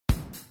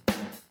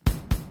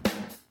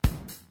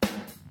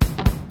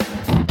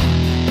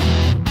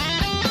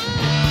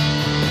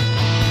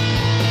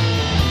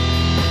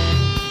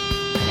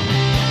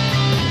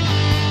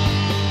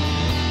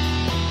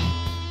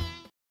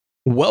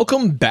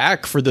Welcome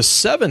back for the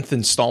 7th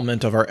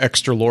installment of our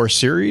Extra Lore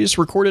series,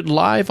 recorded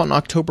live on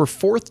October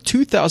 4th,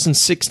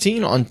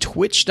 2016 on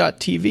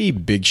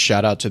twitch.tv. Big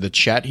shout out to the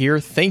chat here.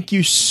 Thank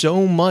you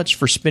so much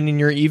for spending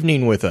your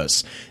evening with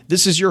us.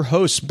 This is your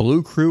host,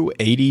 Blue Crew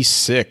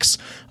 86.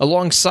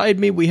 Alongside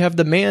me, we have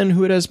the man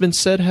who it has been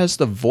said has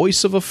the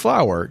voice of a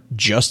flower,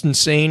 Justin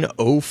Sane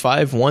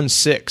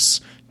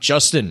 0516.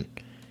 Justin,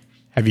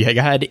 have you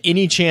had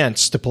any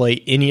chance to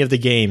play any of the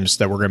games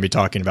that we're going to be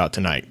talking about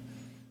tonight?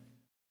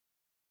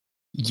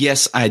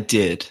 Yes, I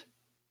did.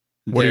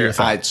 What are your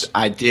thoughts?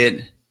 I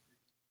did.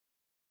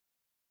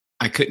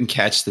 I couldn't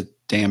catch the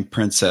damn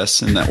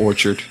princess in the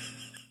orchard.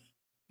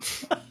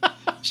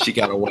 She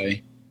got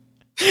away.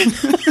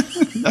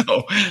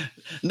 No.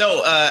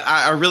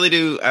 I really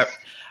do.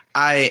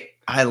 I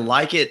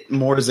like it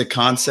more as a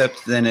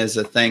concept than as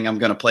a thing I'm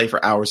going to play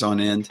for hours on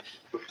end.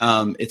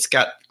 It's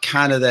got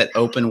kind of that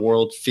open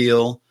world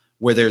feel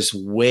where there's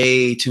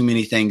way too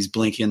many things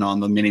blinking on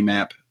the mini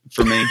map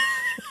for me.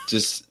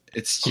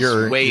 It's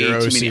just way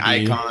too many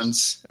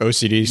icons.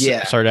 OCD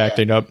started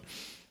acting up.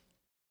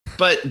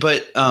 But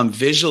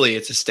visually,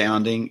 it's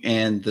astounding,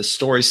 and the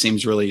story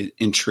seems really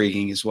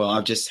intriguing as well. I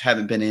just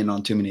haven't been in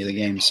on too many of the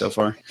games so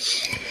far.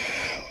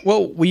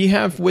 Well, we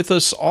have with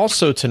us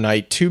also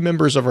tonight 2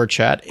 members of our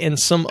chat and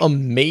some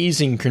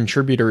amazing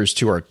contributors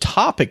to our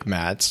topic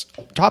maps.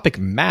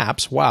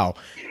 Wow.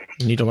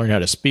 You need to learn how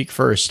to speak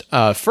first.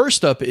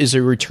 First up is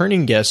a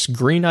returning guest,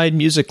 Green-Eyed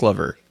Music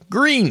Lover.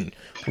 Green,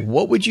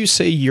 what would you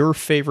say your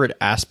favorite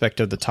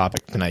aspect of the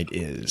topic tonight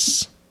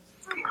is?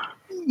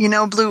 You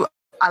know, Blue,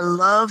 I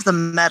love the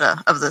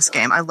meta of this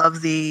game. I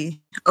love the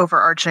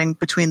overarching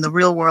between the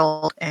real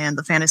world and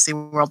the fantasy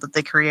world that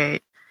they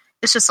create.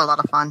 It's just a lot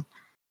of fun.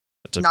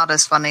 Not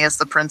as funny as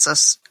the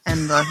princess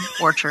in the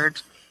orchard.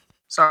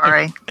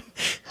 Sorry.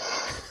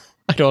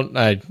 Half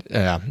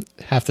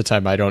the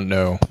time I don't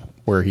know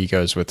where he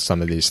goes with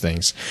some of these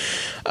things.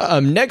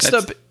 Next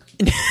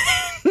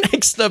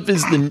up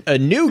is a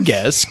new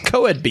guest,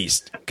 Coed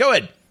Beast.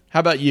 Coed, how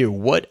about you?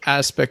 What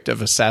aspect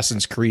of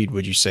Assassin's Creed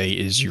would you say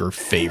is your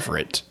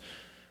favorite?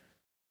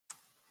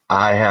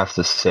 I have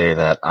to say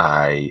that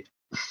I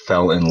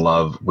fell in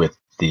love with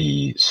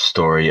the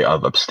story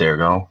of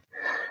Abstergo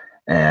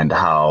and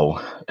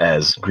how,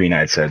 as Green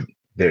Eyed said,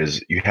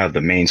 you have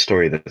the main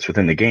story that's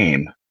within the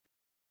game,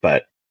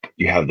 but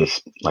you have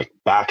this like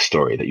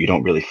backstory that you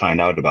don't really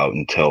find out about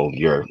until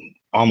you're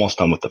almost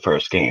done with the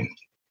first game.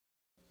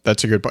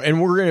 That's a good point.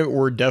 And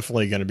we're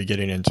definitely going to be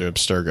getting into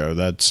Abstergo.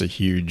 That's a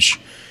huge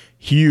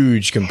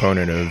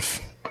component of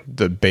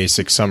the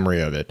basic summary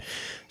of it.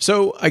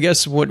 So I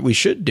guess what we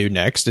should do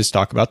next is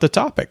talk about the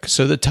topic.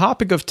 So the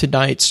topic of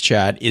tonight's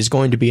chat is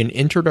going to be an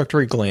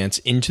introductory glance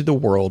into the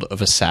world of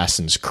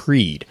Assassin's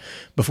Creed.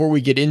 Before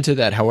we get into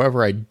that,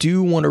 however, I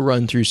do want to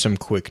run through some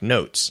quick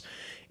notes.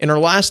 In our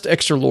last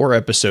Extra Lore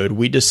episode,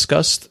 we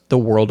discussed the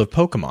world of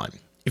Pokemon.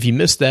 If you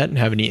missed that and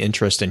have any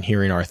interest in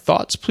hearing our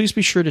thoughts, please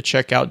be sure to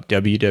check out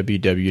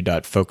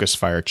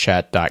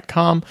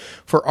www.focusfirechat.com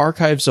for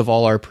archives of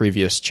all our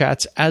previous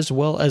chats, as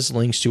well as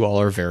links to all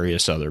our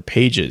various other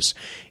pages.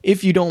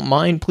 If you don't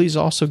mind, please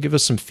also give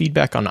us some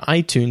feedback on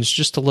iTunes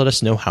just to let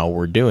us know how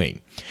we're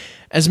doing.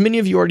 As many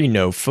of you already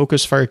know,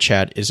 Focus Fire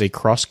Chat is a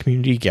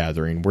cross-community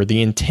gathering where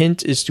the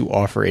intent is to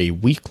offer a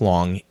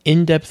week-long,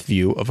 in-depth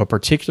view of a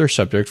particular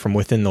subject from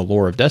within the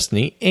lore of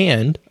Destiny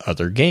and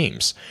other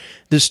games.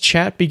 This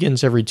chat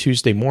begins every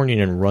Tuesday morning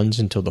and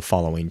runs until the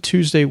following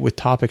Tuesday, with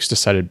topics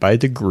decided by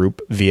the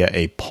group via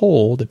a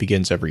poll that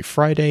begins every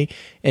Friday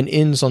and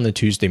ends on the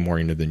Tuesday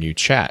morning of the new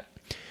chat.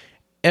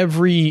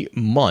 Every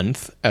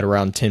month at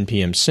around 10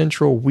 p.m.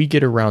 Central, we get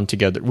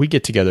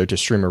together to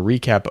stream a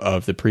recap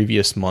of the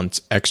previous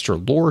month's Extra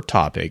Lore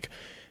topic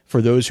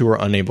for those who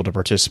are unable to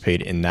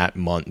participate in that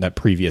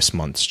previous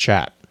month's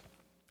chat.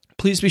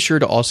 Please be sure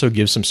to also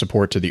give some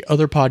support to the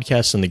other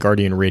podcasts in the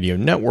Guardian Radio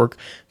Network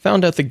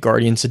found at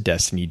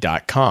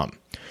theguardiansofdestiny.com.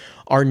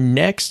 Our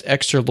next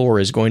Extra Lore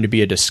is going to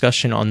be a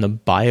discussion on the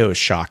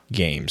BioShock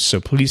games,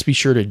 so please be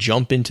sure to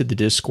jump into the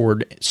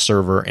Discord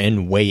server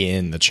and weigh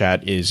in. The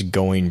chat is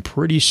going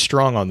pretty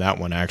strong on that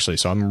one, actually,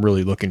 so I'm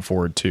really looking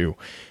forward to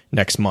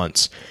next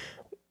month's.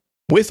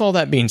 With all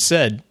that being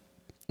said,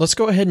 let's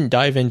go ahead and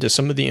dive into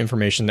some of the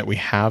information that we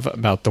have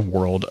about the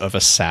world of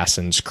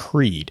Assassin's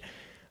Creed.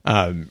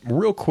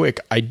 Real quick,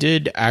 I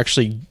did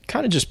actually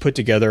kind of just put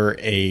together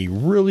a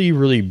really,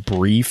 really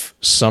brief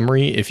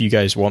summary if you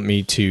guys want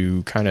me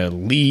to kind of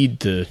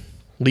lead the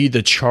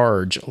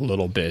charge a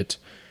little bit.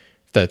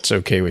 If that's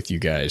okay with you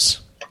guys.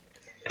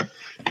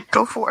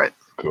 Go for it.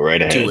 Go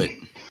right ahead. Do it.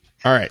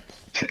 All right.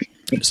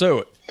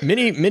 So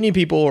many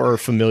people are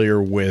familiar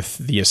with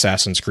the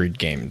Assassin's Creed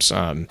games.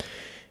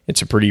 It's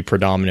a pretty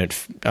predominant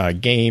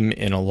game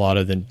in a lot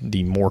of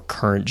the more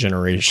current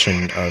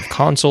generation of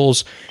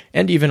consoles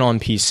and even on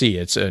PC.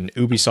 It's an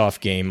Ubisoft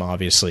game,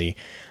 obviously,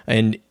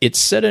 and it's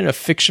set in a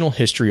fictional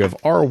history of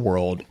our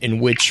world in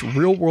which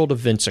real-world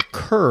events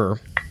occur,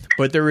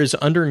 but there is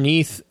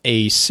underneath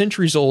a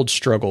centuries-old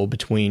struggle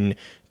between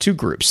two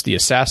groups, the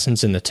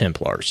Assassins and the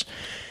Templars.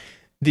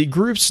 The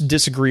groups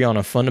disagree on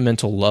a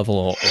fundamental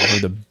level over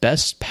the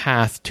best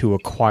path to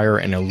acquire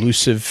an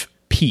elusive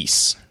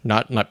peace.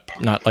 Not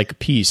like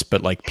peace,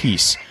 but like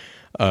peace.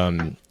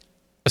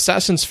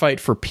 Assassins fight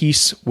for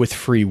peace with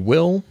free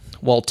will,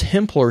 while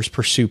Templars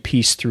pursue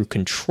peace through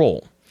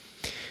control.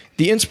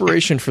 The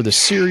inspiration for the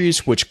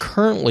series, which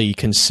currently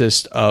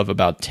consists of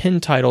about 10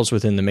 titles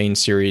within the main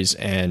series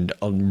and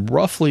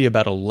roughly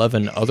about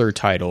 11 other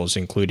titles,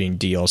 including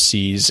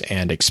DLCs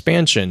and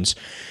expansions,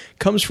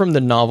 comes from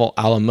the novel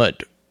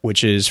Alamut,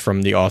 which is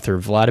from the author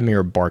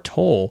Vladimir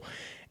Bartol,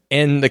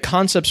 and the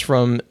concepts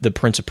from the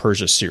Prince of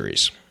Persia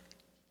series.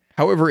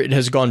 However, it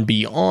has gone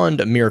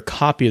beyond a mere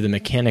copy of the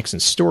mechanics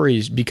and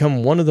stories,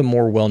 become one of the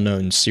more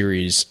well-known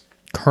series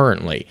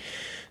currently.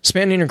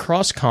 Spanning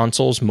across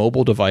consoles,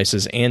 mobile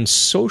devices, and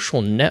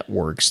social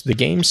networks, the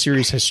game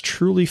series has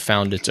truly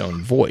found its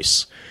own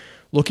voice.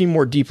 Looking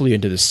more deeply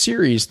into the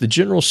series, the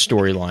general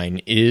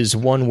storyline is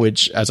one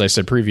which, as I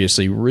said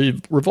previously,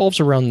 revolves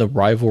around the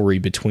rivalry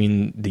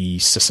between the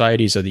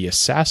societies of the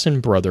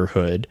Assassin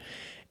Brotherhood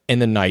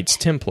and the Knights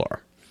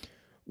Templar.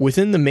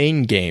 Within the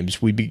main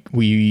games, we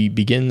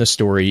begin the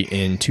story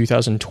in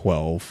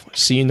 2012,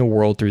 seeing the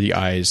world through the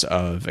eyes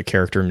of a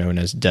character known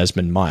as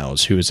Desmond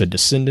Miles, who is a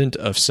descendant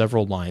of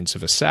several lines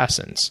of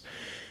assassins.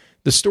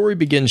 The story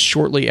begins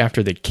shortly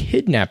after the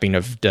kidnapping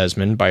of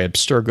Desmond by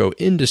Abstergo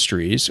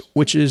Industries,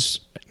 which is,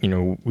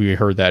 we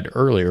heard that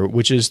earlier,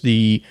 which is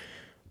the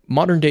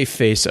modern-day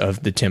face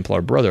of the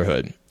Templar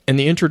Brotherhood, and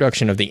the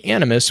introduction of the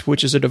Animus,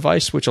 which is a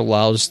device which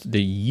allows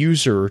the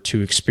user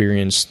to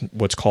experience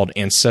what's called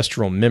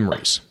ancestral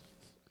memories.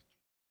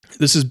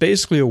 This is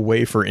basically a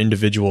way for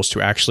individuals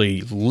to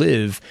actually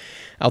live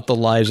out the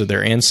lives of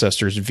their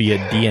ancestors via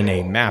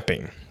DNA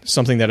mapping,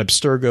 something that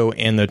Abstergo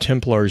and the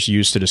Templars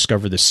use to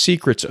discover the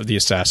secrets of the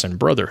Assassin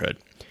Brotherhood.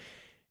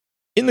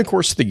 In the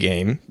course of the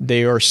game,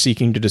 they are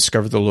seeking to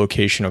discover the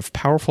location of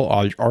powerful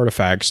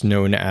artifacts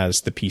known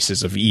as the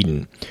Pieces of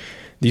Eden.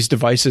 These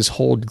devices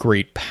hold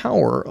great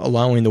power,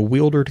 allowing the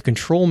wielder to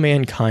control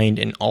mankind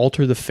and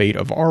alter the fate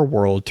of our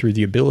world through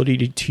the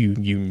ability to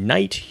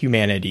unite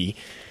humanity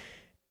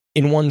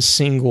in one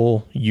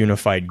single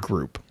unified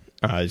group.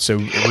 So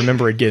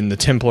remember, again, the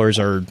Templars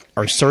are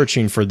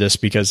searching for this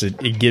because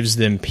it gives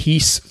them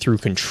peace through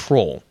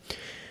control.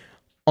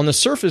 On the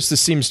surface,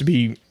 this seems to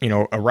be,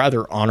 a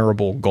rather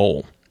honorable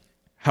goal.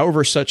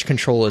 However, such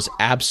control is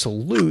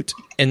absolute,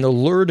 and the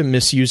lure to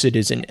misuse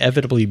it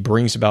inevitably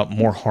brings about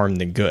more harm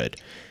than good.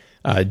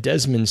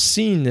 Desmond,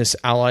 seeing this,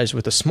 allies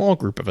with a small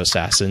group of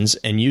assassins,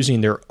 and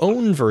using their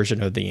own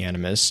version of the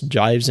Animus,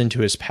 dives into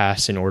his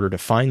past in order to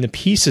find the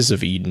Pieces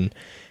of Eden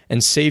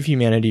and save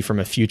humanity from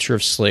a future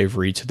of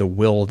slavery to the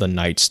will of the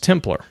Knights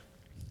Templar.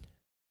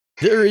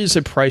 There is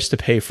a price to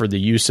pay for the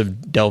use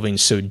of delving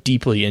so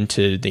deeply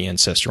into the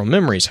ancestral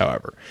memories,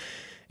 however.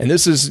 And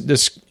this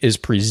is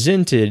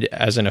presented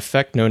as an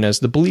effect known as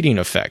the bleeding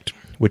effect,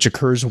 which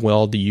occurs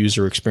while the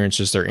user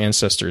experiences their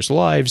ancestors'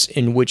 lives,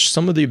 in which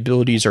some of the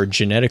abilities are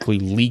genetically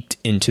leaked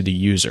into the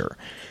user.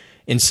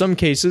 In some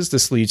cases,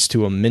 this leads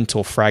to a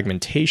mental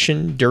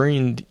fragmentation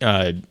during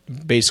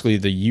basically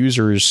the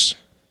users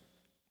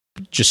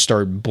just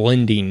start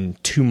blending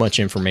too much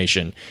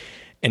information,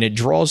 and it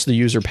draws the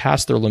user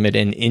past their limit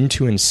and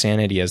into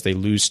insanity as they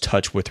lose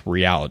touch with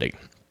reality.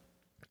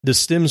 This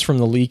stems from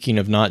the leaking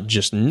of not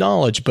just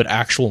knowledge, but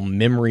actual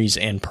memories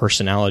and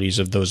personalities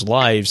of those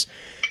lives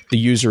the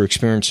user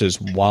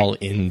experiences while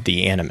in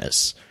the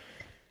Animus.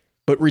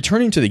 But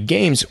returning to the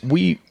games,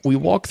 we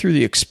walk through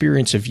the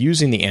experience of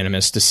using the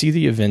Animus to see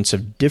the events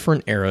of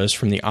different eras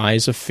from the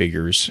eyes of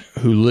figures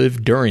who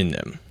lived during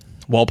them.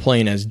 While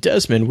playing as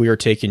Desmond, we are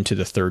taken to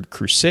the Third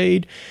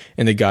Crusade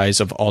in the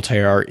guise of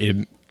Altair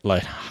ibn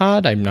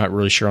Lahad, I'm not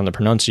really sure on the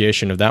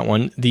pronunciation of that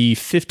one, the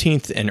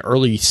 15th and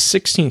early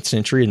 16th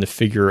century in the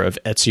figure of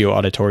Ezio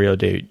Auditorio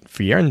de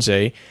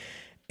Firenze,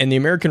 and the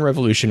American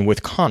Revolution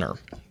with Connor.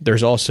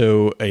 There's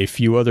also a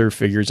few other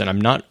figures, and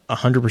I'm not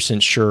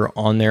 100% sure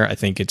on there. I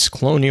think it's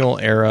colonial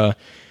era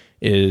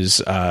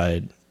is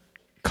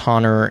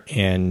Connor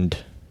and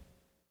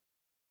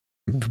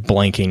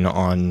blanking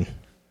on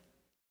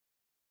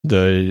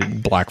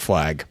the Black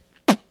Flag.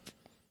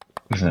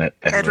 Isn't it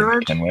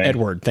Edward?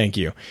 Edward, thank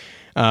you.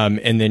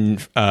 And then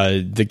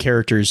the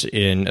characters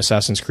in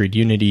Assassin's Creed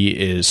Unity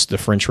is the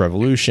French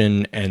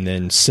Revolution, and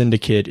then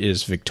Syndicate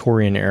is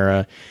Victorian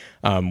era.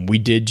 We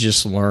did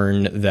just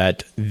learn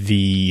that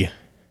the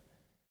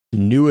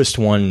newest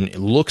one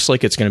looks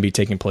like it's going to be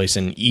taking place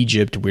in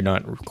Egypt. We're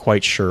not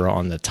quite sure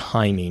on the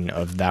timing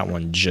of that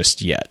one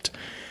just yet.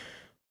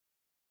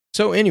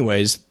 So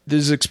anyways,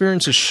 these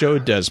experiences show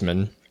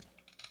Desmond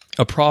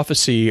a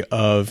prophecy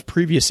of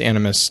previous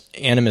Animus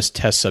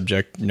test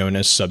subject known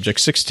as Subject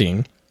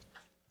 16,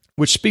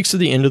 which speaks of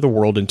the end of the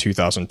world in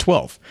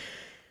 2012,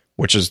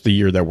 which is the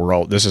year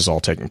that this is all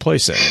taking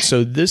place in.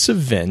 So this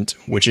event,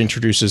 which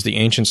introduces the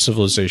ancient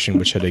civilization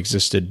which had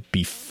existed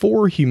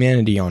before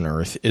humanity on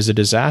Earth, is a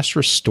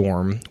disastrous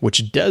storm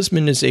which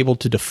Desmond is able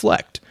to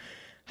deflect.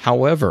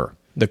 However,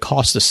 the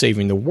cost of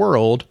saving the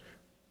world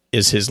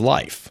is his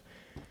life.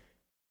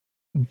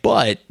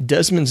 But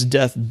Desmond's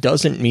death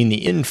doesn't mean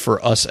the end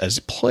for us as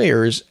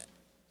players,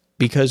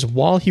 because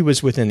while he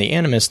was within the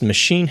Animus, the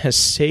machine has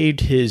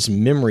saved his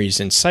memories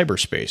in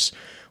cyberspace,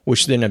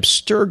 which then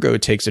Abstergo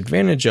takes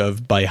advantage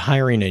of by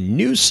hiring a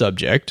new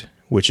subject,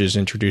 which is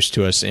introduced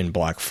to us in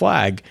Black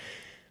Flag,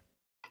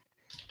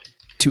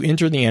 to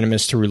enter the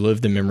Animus to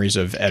relive the memories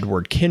of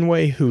Edward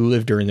Kenway, who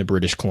lived during the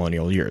British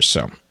colonial years.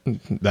 So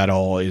that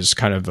all is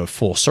kind of a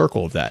full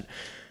circle of that.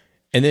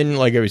 And then,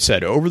 like I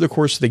said, over the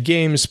course of the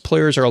games,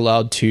 players are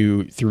allowed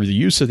to, through the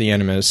use of the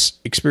Animus,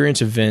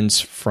 experience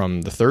events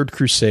from the Third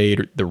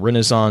Crusade, the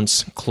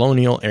Renaissance,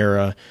 colonial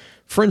era,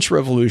 French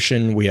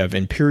Revolution. We have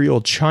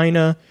Imperial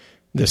China,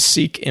 the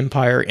Sikh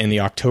Empire, and the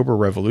October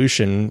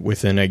Revolution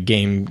within a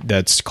game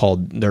that's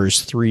called,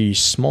 there's 3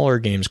 smaller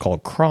games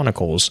called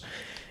Chronicles,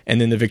 and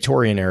then the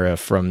Victorian era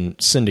from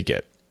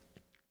Syndicate.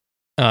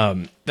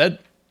 That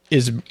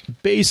is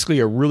basically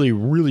a really,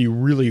 really,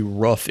 really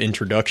rough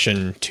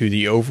introduction to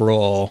the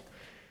overall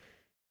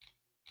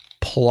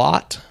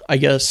plot, I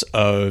guess,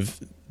 of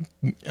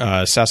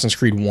Assassin's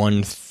Creed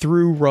 1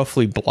 through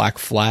roughly Black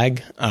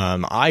Flag.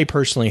 I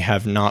personally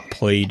have not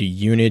played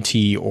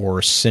Unity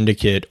or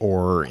Syndicate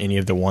or any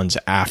of the ones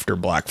after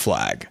Black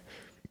Flag.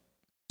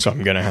 So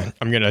I'm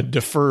gonna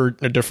defer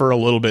a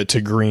little bit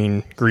to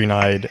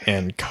Green-Eyed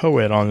and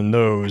Coed on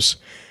those.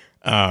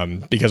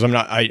 Because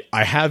I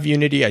have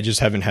Unity, I just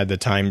haven't had the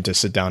time to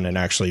sit down and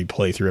actually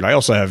play through it. I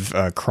also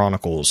have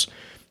Chronicles,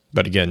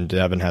 but again,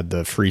 haven't had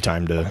the free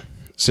time to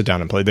sit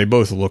down and play. They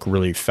both look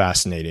really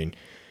fascinating.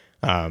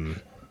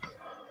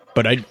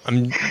 But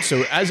I'm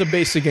so as a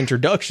basic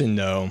introduction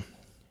though,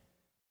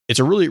 it's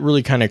a really,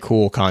 really kind of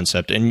cool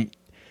concept. And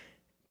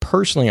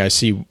personally,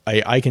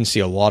 I can see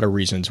a lot of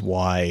reasons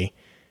why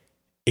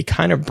it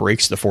kind of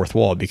breaks the fourth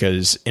wall,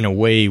 because in a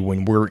way,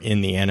 when we're in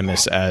the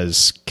Animus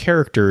as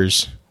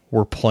characters,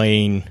 we're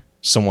playing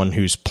someone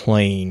who's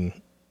playing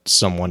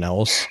someone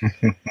else,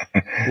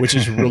 which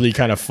is really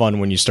kind of fun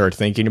when you start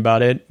thinking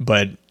about it.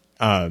 But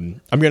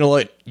I'm going to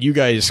let you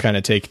guys kind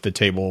of take the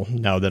table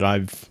now that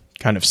I've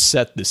kind of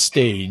set the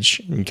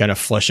stage and kind of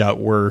flesh out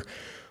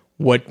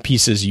what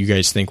pieces you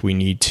guys think we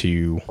need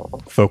to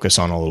focus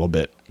on a little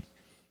bit.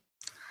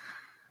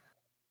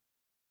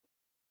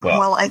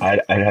 Well,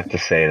 I'd have to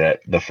say that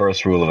the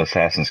first rule of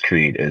Assassin's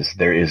Creed is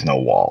there is no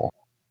wall.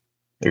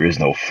 There is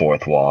no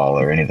fourth wall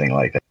or anything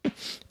like that.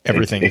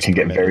 Everything it can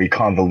get very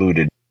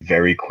convoluted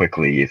very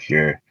quickly if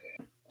you're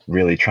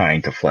really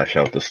trying to flesh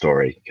out the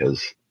story,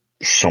 because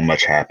so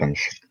much happens.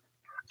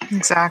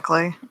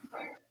 Exactly.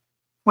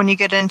 When you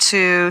get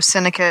into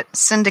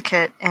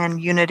Syndicate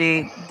and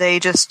Unity, they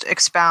just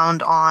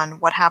expound on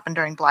what happened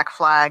during Black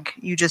Flag.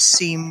 You just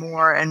see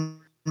more and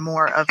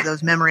more of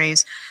those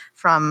memories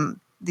from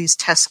these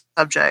test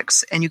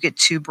subjects, and you get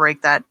to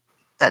break that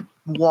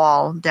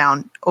wall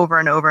down over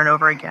and over and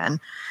over again.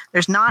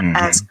 There's not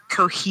as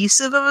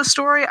cohesive of a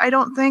story, I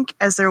don't think,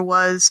 as there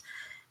was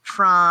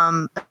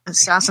from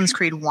Assassin's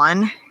Creed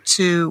 1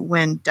 to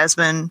when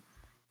Desmond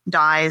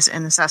dies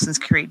in Assassin's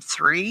Creed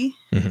 3.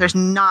 There's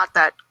not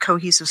that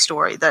cohesive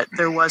story that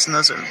there was in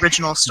those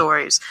original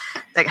stories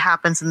that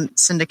happens in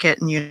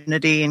Syndicate and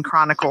Unity and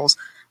Chronicles,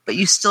 but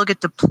you still get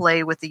to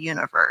play with the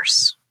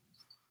universe.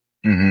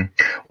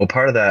 Well,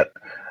 part of that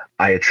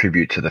I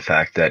attribute to the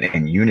fact that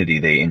in Unity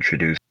they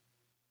introduced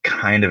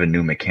kind of a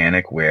new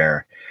mechanic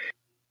where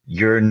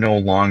you're no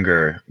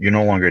longer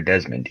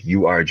Desmond.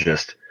 You are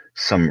just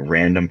some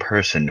random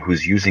person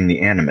who's using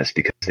the Animus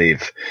because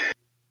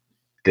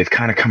they've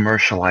kind of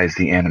commercialized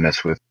the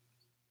Animus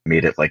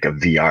made it like a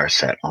VR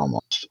set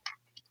almost.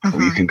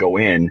 Where you can go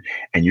in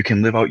and you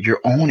can live out your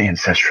own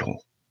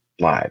ancestral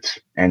lives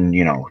and,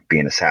 be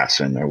an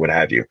assassin or what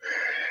have you.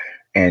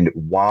 And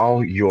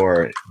while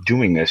you're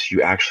doing this,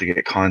 you actually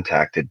get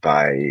contacted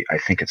by, I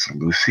think it's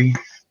Lucy.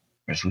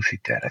 Or is Lucy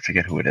dead? I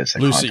forget who it is.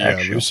 Lucy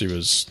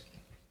was.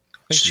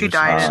 She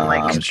died in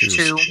like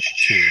 2.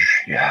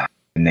 Yeah,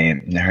 the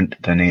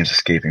name's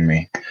escaping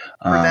me.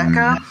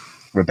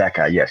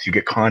 Rebecca. Yes, you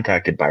get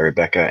contacted by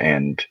Rebecca,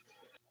 and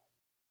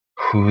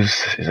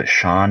is it?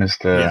 Sean is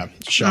the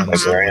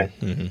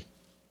librarian.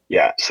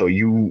 Yeah, so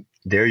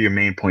they're your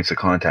main points of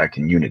contact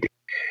in Unity,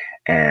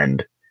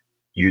 and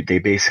they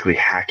basically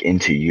hack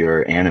into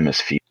your Animus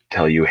feed,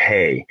 tell you,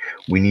 hey,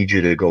 we need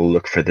you to go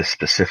look for this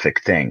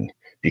specific thing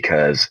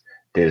because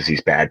there's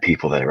these bad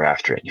people that are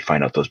after it. You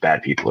find out those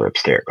bad people are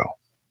Abstergo.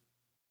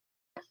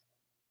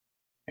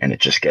 And it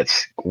just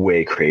gets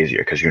way crazier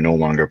because you're no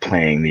longer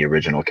playing the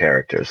original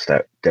characters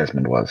that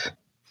Desmond was.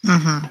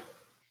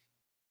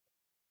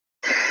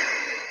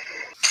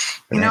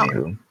 When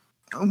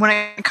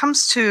it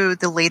comes to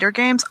the later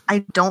games, I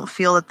don't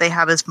feel that they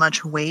have as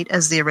much weight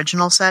as the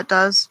original set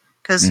does.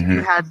 Because you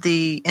had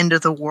the end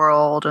of the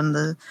world and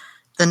the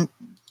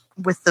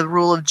with the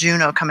rule of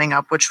Juno coming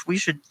up, which we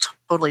should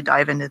totally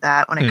dive into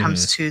that when it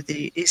comes to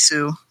the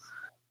Isu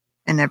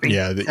and everything.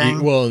 Yeah, the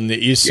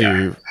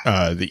Isu,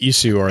 the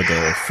Isu are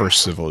the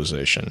first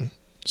civilization.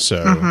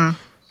 So,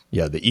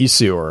 the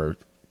Isu are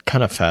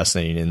kind of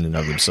fascinating in and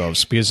of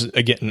themselves because,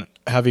 again,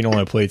 having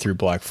only played through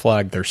Black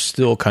Flag, they're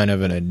still kind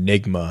of an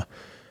enigma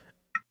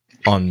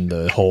on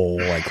the whole,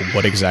 like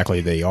what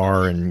exactly they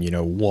are and,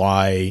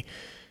 why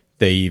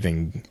they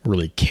even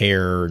really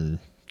care. And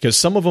because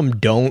some of them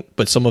don't,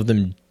 but some of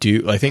them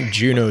do. I think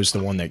Juno's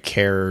the one that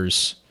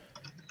cares,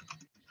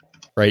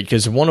 right?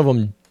 Because one of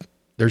them,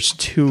 there's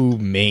two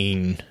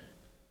main,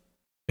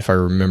 if I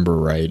remember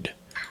right.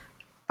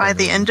 By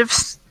the end of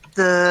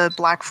the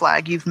Black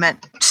Flag, you've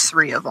met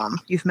 3 of them.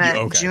 You've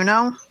met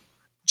Juno,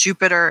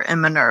 Jupiter,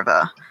 and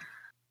Minerva.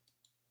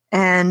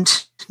 And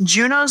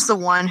Juno's the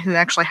one who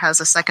actually has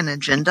a second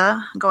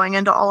agenda going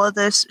into all of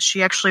this.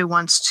 She actually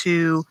wants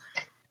to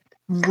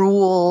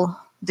rule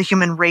the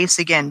human race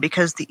again,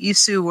 because the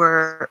Isu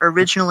were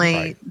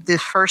originally the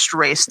first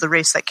race, the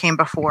race that came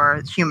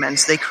before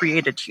humans. They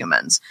created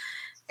humans.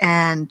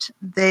 And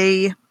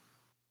they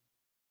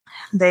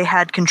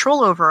had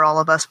control over all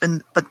of us,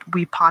 but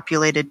we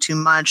populated too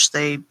much.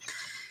 Then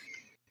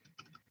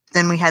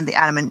we had the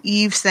Adam and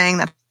Eve thing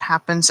that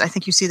happens. I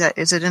think you see that.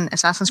 Is it in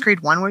Assassin's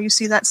Creed 1 where you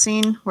see that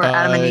scene where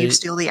Adam and Eve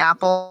steal the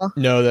apple?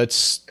 No,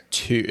 that's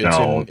 2.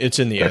 It's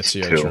in the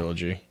Ezio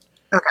trilogy.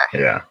 Okay.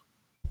 Yeah.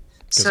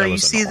 So you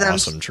see them.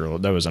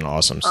 That was an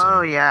awesome scene.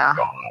 Oh yeah,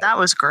 that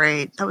was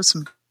great. That was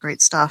some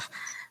great stuff.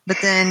 But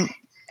then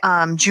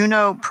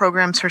Juno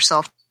programs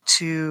herself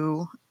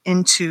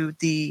into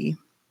the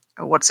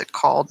what's it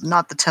called?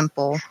 Not the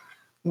temple,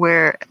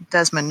 where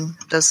Desmond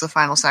does the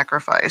final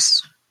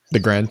sacrifice. The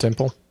Grand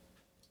Temple?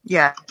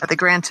 Yeah, the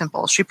Grand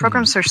Temple. She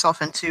programs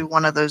herself into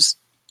one of those,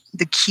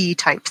 the key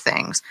type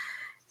things.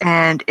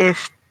 And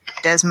if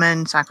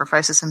Desmond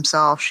sacrifices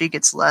himself, she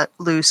gets let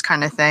loose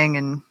kind of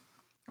thing.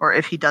 Or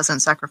if he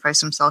doesn't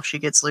sacrifice himself, she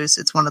gets loose.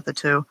 It's one of the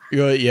two.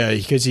 Yeah,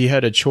 because he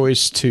had a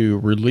choice to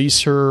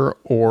release her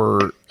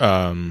or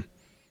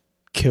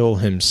kill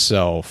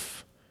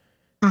himself.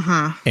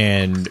 Mm-hmm.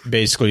 And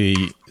basically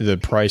the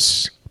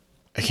price,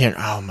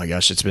 oh my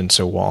gosh, it's been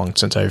so long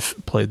since I've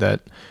played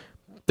that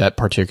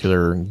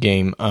particular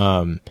game.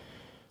 One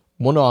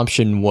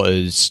option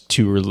was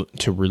to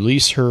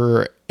release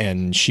her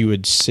and she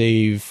would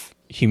save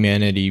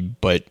humanity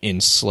but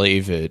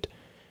enslave it.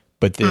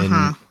 But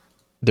then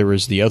there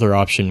was the other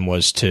option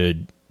was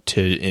to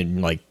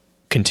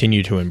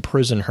continue to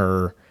imprison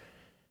her,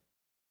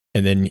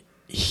 and then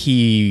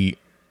he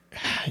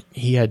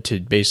had to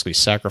basically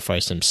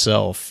sacrifice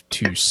himself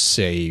to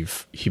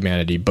save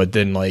humanity. But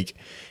then it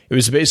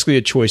was basically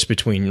a choice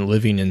between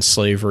living in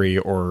slavery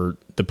or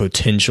the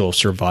potential of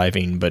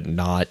surviving but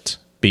not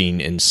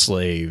being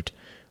enslaved,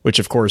 which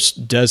of course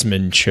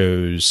Desmond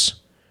chose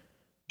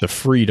the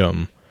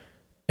freedom,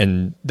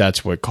 and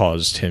that's what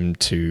caused him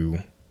to,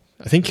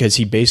 I think, because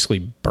he basically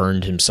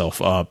burned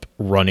himself up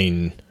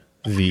running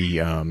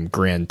the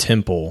Grand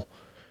Temple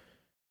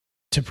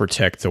to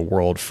protect the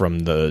world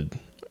from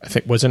I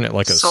think, wasn't it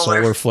like a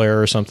solar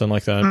flare or something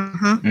like that?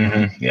 Mm-hmm.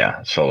 Mm-hmm.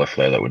 Yeah, solar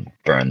flare that would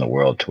burn the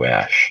world to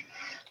ash.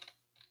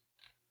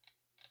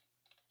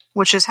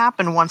 Which has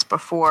happened once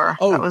before.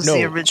 Oh, that was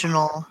the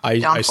original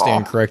downfall. I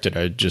stand corrected.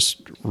 I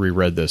just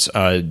reread this.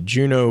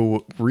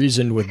 Juno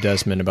reasoned with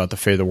Desmond about the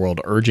fate of the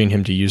world, urging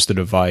him to use the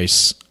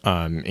device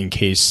in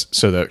case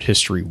so that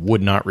history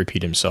would not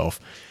repeat himself.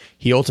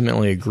 He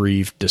ultimately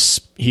agreed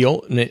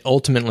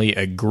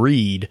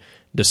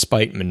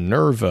despite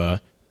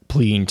Minerva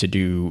pleading to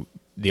do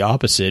the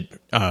opposite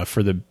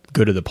for the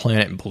good of the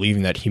planet and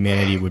believing that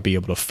humanity would be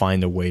able to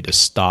find a way to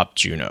stop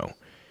Juno.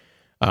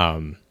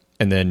 And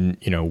then,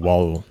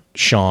 while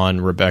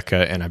Sean,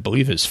 Rebecca, and I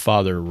believe his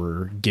father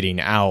were getting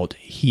out,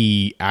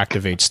 he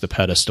activates the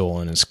pedestal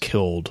and is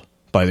killed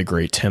by the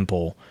Great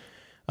Temple.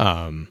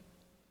 And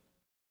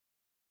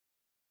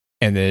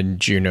then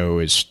Juno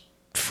is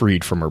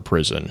freed from her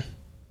prison.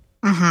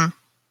 Mm-hmm.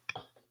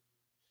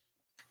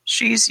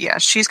 She's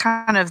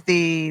kind of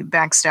the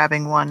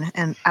backstabbing one,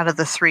 and out of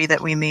the 3 that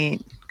we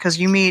meet, because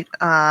you meet,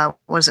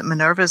 was it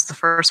Minerva's the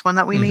first one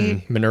that we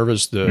meet?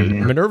 Minerva's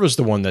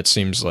the one that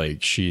seems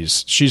like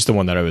she's the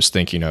one that I was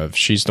thinking of.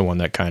 She's the one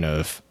that kind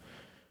of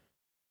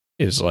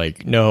is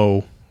like,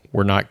 no,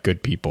 we're not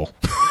good people.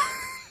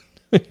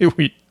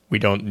 we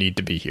don't need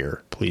to be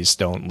here. Please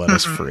don't let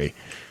us free.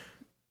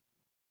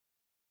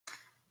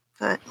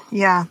 But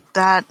yeah,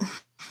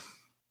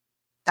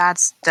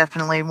 that's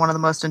definitely one of the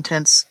most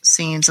intense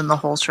scenes in the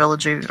whole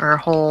trilogy or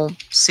whole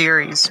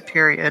series,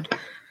 period.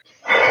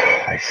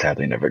 I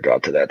sadly never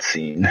got to that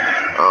scene.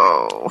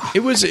 Oh, it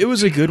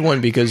was a good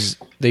one because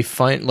they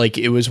find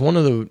it was one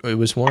of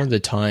the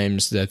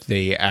times that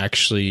they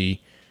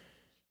actually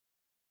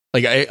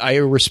I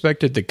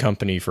respected the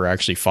company for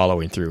actually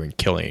following through and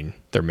killing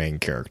their main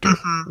character,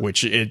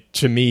 which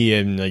to me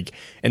and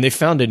they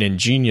found an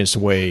ingenious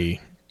way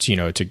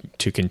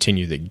to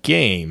continue the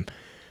game,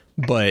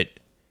 but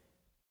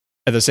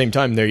at the same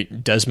time,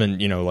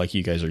 Desmond, like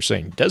you guys are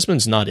saying,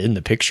 Desmond's not in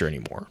the picture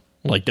anymore.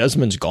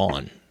 Desmond's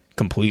gone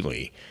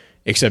completely,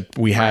 except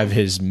we have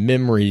his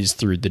memories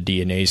through the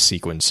DNA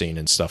sequencing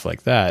and stuff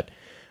like that,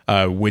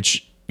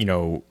 which,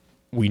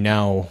 we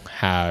now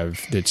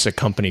have. It's a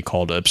company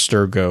called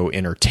Abstergo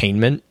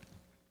Entertainment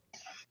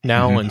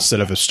now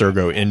instead of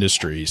Abstergo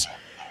Industries.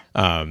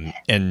 And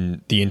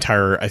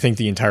I think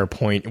the entire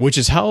point, which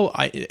is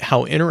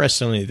how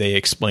interestingly they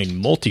explain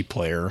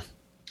multiplayer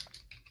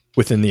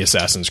within the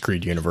Assassin's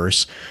Creed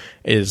universe,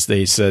 is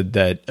they said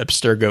that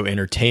Abstergo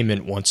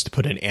Entertainment wants to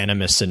put an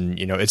Animus in,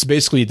 it's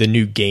basically the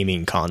new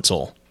gaming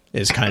console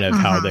is kind of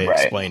how they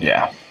explain it.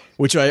 Yeah.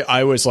 Which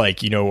I was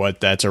like, you know what,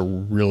 that's a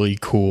really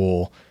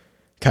cool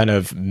kind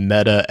of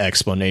meta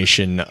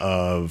explanation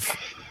of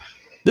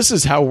this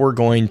is how we're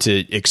going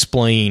to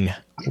explain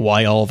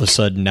why all of a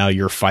sudden now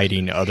you're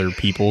fighting other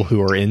people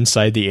who are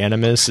inside the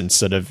Animus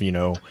instead of,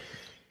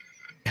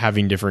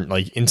 having different,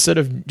 like, instead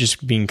of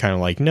just being kind of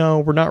like, no,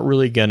 we're not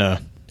really gonna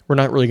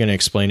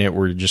explain it.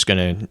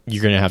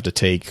 You're gonna have to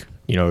take,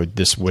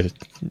 this with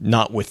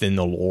not within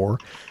the lore.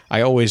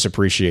 I always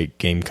appreciate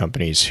game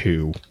companies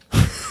who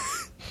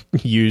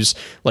use,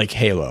 like,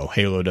 Halo.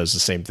 Halo does the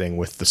same thing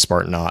with the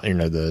Spartan,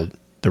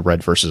 the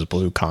red versus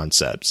blue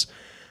concepts.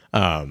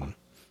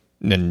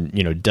 Then,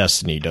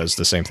 Destiny does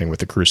the same thing with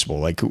the Crucible.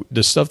 Like,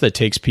 the stuff that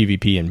takes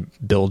PvP and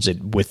builds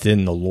it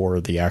within the lore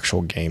of the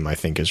actual game, I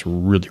think is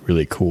really,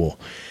 really cool.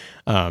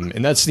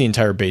 And that's the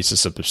entire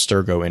basis of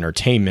Abstergo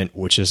Entertainment,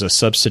 which is a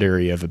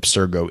subsidiary of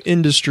Abstergo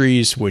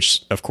Industries,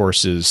 which, of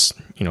course, is,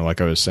 like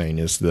I was saying,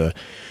 is the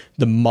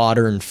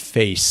modern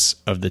face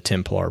of the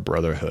Templar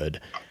Brotherhood.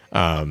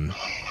 And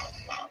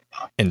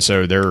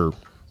so they're,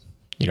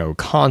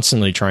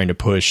 constantly trying to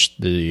push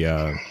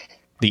the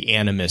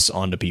Animus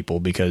onto people,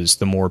 because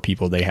the more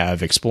people they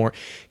have explore,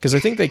 because I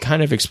think they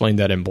kind of explained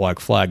that in Black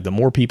Flag, the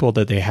more people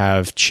that they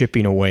have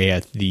chipping away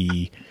at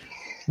basically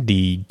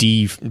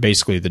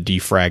the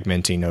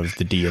defragmenting of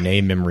the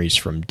DNA memories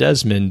from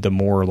Desmond, the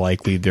more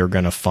likely they're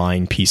going to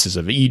find pieces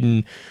of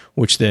Eden,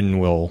 which then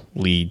will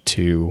lead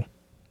to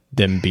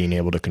them being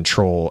able to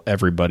control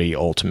everybody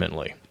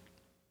ultimately.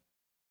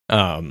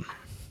 Trying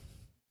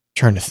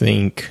to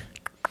think.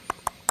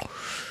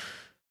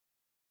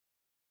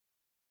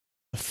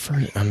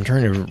 I'm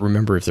trying to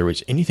remember if there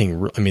was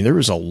anything. There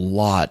was a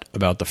lot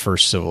about the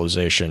first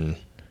civilization,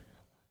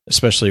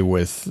 especially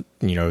with,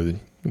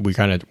 we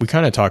kind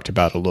of talked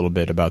about a little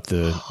bit about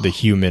the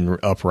human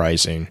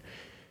uprising,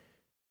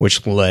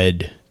 which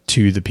led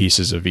to the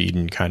pieces of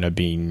Eden kind of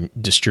being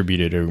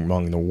distributed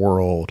among the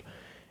world,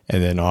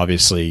 and then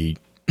obviously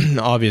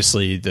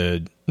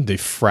the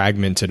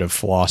fragmented of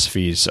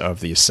philosophies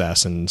of the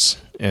assassins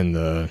and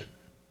the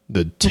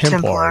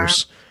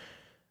Templars.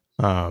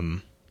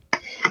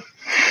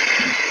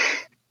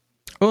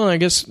 Well, I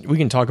guess we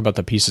can talk about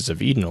the pieces of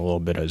Eden a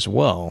little bit as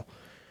well.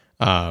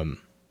 Well,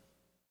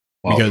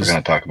 if we're going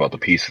to talk about the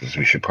pieces,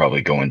 we should probably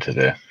go into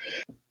the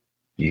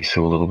Isu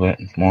a little bit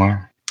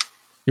more.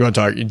 You want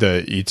to talk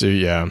the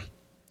Isu? Yeah.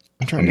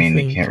 I'm trying to think.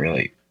 They can't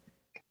really.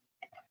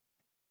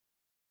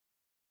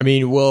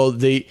 Well,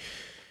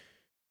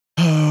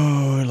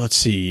 let's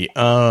see.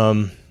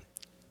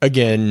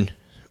 Again,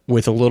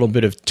 with a little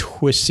bit of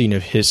twisting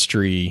of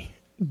history,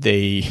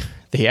 they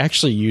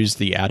actually used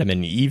the Adam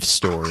and Eve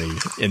story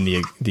in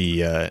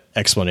the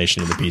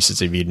explanation of the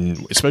pieces of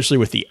Eden, especially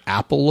with the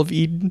apple of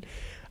Eden,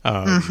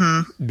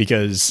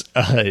 because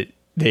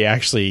they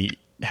actually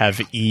have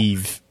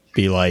Eve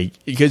be like,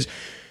 because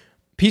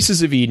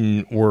pieces of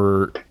Eden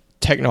were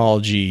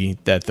technology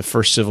that the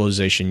first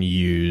civilization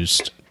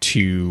used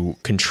to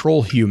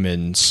control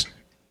humans,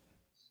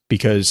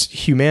 because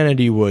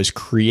humanity was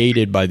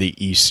created by the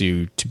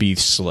Isu to be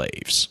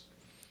slaves.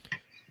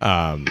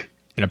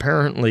 And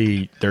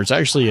apparently, there's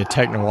actually a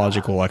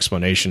technological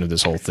explanation of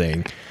this whole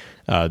thing.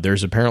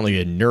 There's apparently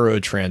a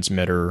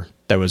neurotransmitter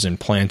that was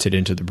implanted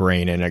into the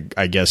brain, and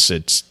I guess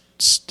it's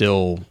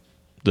still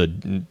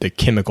the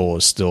chemical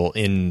is still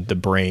in the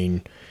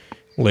brain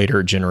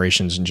later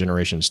generations and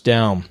generations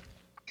down.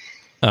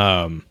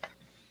 But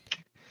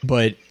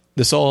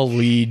this all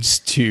leads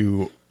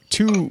to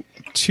two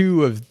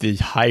of the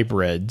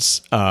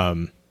hybrids,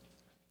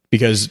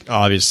 because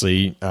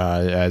obviously,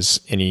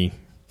 as any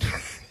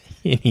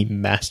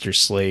master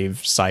slave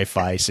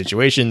sci-fi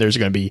situation, there's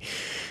going to be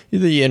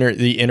the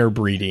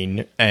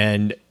interbreeding,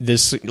 and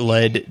this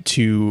led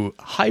to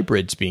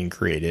hybrids being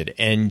created,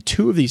 and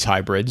two of these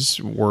hybrids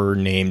were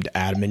named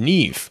Adam and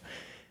Eve,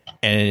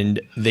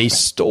 and they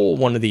stole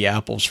one of the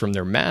apples from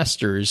their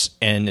masters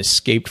and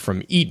escaped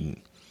from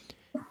Eden,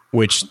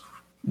 which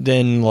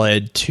then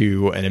led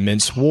to an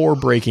immense war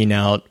breaking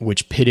out,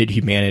 which pitted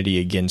humanity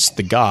against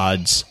the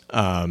gods,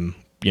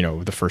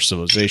 the first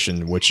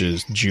civilization, which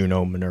is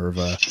Juno,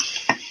 Minerva,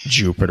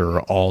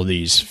 Jupiter, all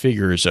these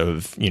figures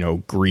of,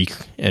 Greek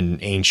and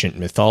ancient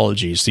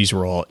mythologies. These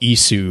were all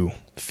Isu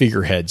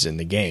figureheads in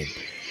the game.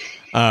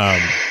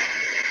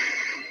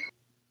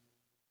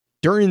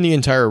 During the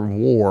entire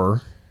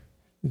war,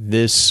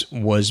 this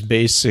was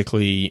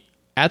basically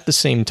at the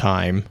same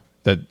time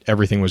that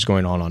everything was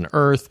going on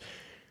Earth.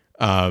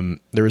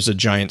 There was a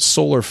giant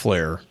solar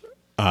flare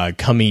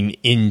coming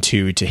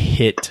to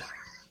hit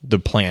the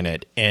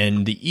planet,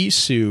 and the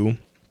Isu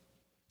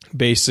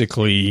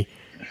basically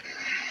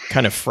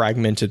kind of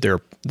fragmented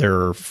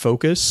their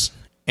focus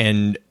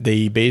and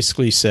they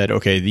basically said,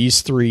 okay,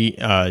 these three,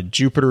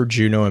 Jupiter,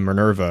 Juno, and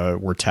Minerva,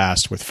 were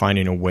tasked with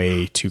finding a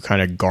way to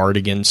kind of guard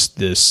against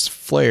this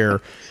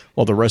flare,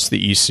 while the rest of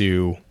the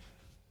Isu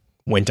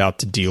went out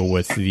to deal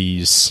with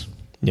these,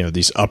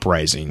 these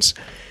uprisings.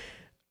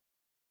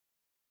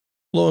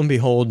 Lo and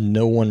behold,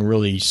 no one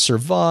really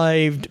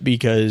survived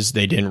because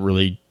they didn't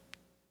really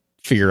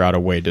figure out a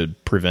way to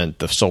prevent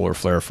the solar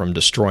flare from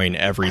destroying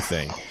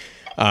everything.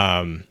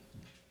 I'm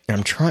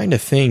trying to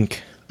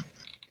think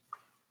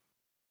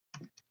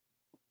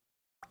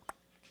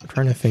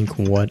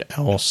what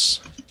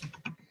else.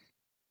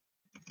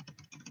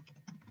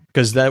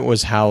 Because that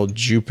was how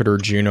Jupiter,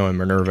 Juno, and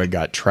Minerva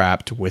got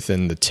trapped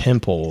within the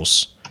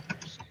temples,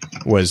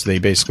 was they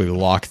basically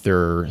locked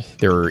their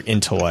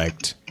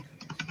intellect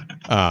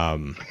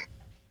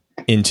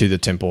into the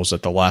temples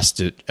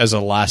as a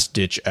last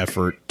ditch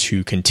effort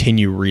to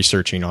continue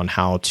researching on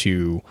how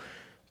to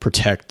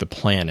protect the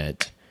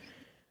planet.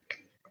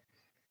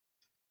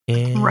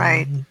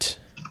 Right.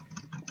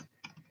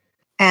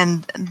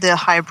 And the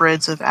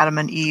hybrids of Adam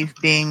and Eve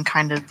being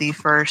kind of the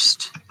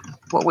first,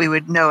 what we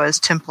would know as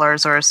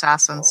Templars or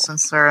assassins,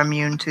 since they're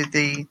immune to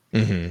the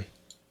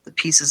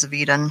pieces of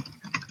Eden.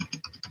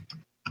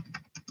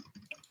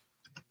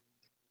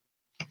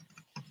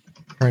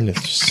 Trying to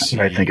see.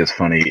 What I think is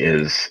funny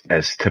is,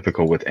 as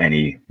typical with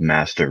any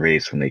master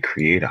race, when they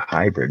create a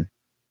hybrid,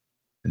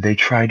 they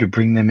try to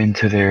bring them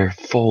into their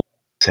fold,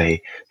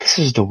 say, this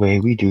is the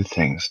way we do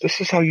things. This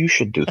is how you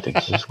should do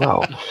things as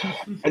well.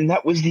 And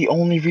that was the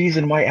only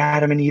reason why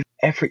Adam and Eve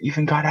ever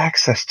even got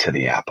access to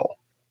the apple.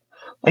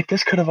 Like,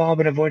 this could have all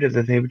been avoided,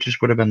 that they would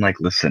have been like,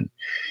 listen,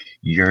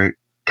 you're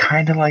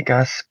kind of like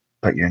us,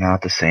 but you're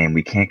not the same.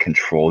 We can't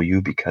control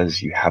you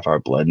because you have our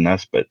blood in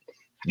us, but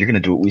you're going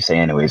to do what we say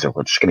anyways, or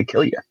we're just going to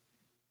kill you.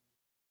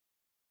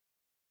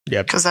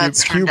 Yeah, because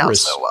that's turned out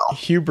so well.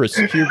 Hubris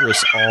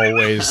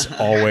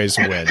always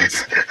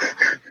wins.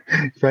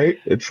 Right?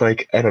 It's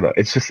like, I don't know.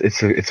 It's just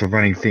it's a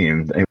running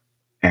theme in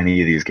any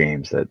of these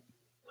games, that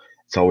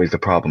it's always the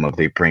problem of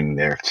they bring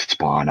their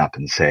spawn up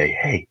and say,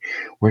 hey,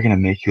 we're going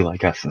to make you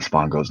like us. And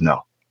Spawn goes,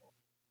 no,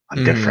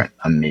 I'm different.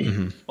 I'm me.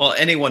 Mm-hmm. Well,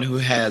 anyone who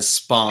has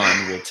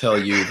Spawn will tell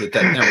you that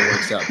never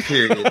works out,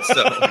 period.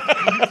 So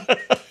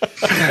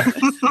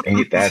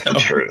ain't that the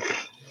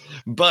truth?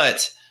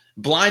 But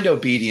blind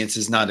obedience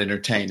is not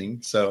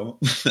entertaining. So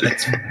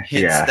that's hence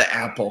the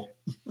apple.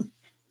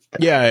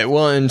 Yeah,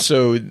 well, and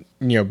so,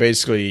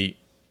 basically,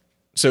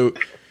 so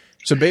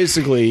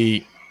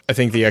basically, I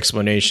think the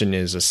explanation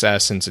is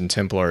assassins and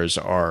Templars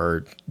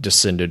are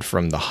descended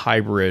from the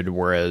hybrid,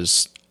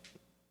 whereas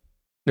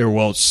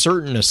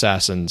certain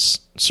assassins,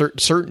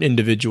 certain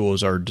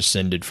individuals are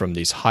descended from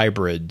these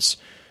hybrids,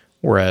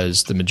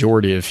 whereas the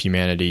majority of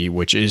humanity,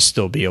 which is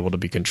still be able to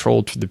be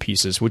controlled through the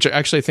pieces, which I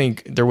actually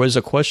think there was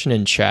a question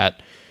in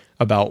chat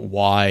about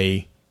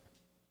why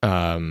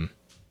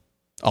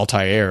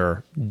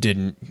Altair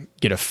didn't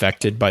get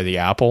affected by the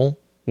apple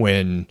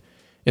when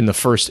in the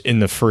first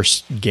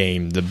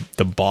game,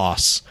 the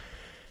boss,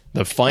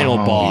 the final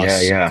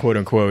boss, quote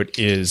unquote,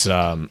 is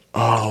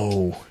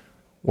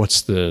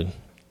what's the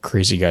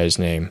crazy guy's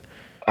name?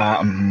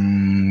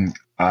 Al-Mualim.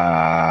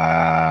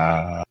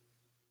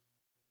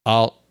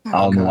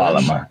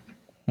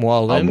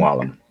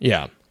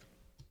 Yeah.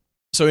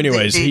 So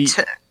anyways, the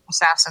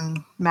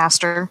assassin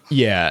master.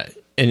 Yeah,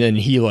 and then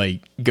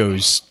he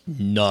goes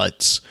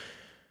nuts.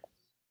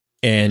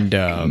 And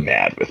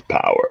mad with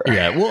power.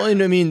 Yeah, well,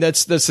 and I mean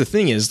that's the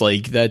thing is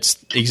that's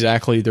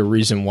exactly the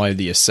reason why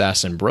the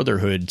Assassin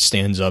Brotherhood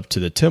stands up to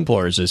the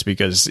Templars, is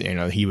because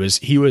he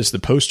was the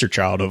poster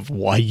child of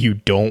why you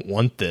don't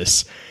want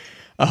this.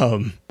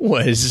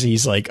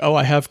 He's like, oh,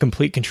 I have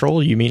complete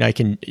control. You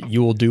mean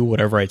you will do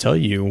whatever I tell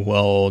you?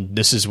 Well,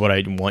 this is what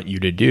I want you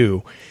to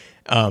do.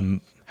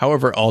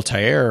 However,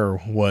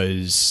 Altair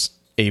was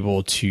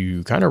able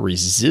to kind of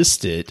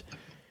resist it,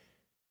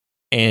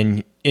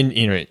 and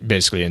it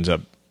basically ends up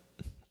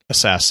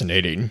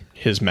assassinating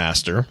his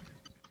master.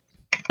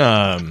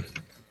 I'm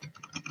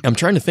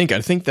trying to think. I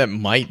think that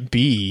might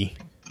be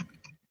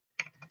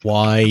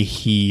why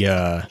he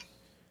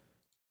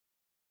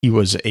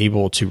was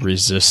able to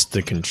resist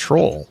the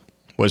control,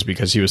 was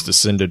because he was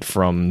descended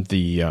from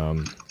the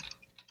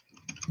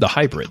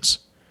hybrids.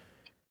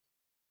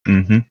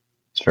 Mm-hmm.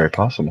 It's very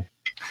possible.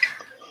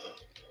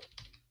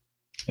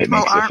 It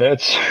makes it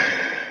fits.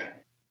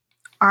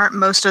 Aren't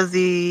most of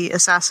the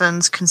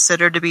assassins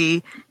considered to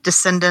be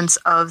descendants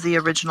of the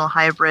original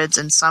hybrids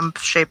in some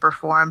shape or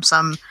form,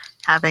 some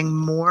having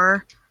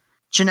more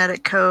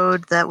genetic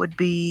code that would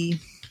be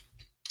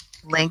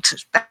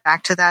linked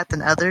back to that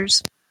than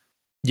others?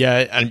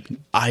 Yeah,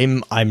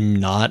 I'm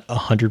not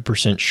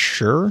 100%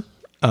 sure,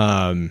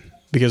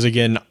 because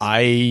again,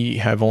 I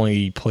have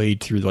only played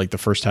through the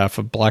first half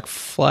of Black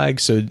Flag,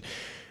 so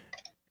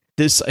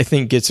this I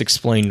think gets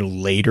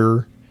explained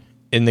later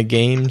in the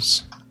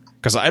games.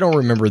 Because I don't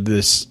remember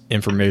this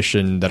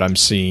information that I'm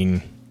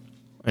seeing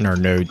in our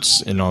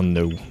notes and on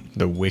the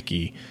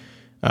wiki.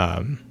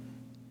 I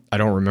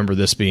don't remember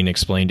this being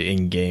explained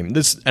in game.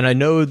 And I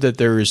know that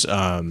there's.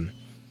 I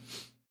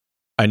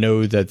I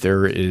know that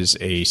there is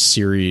a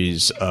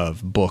series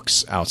of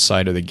books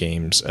outside of the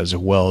games as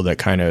well that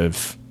kind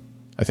of,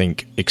 I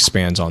think,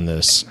 expands on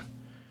this.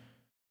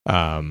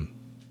 And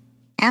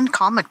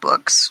comic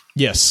books.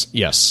 Yes.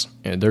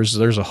 And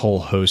there's a whole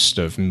host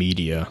of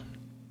media.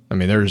 I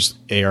mean, there's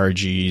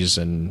ARGs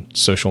and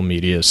social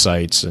media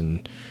sites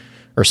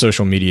or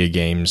social media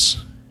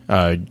games.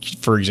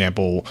 For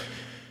example,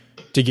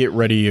 to get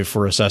ready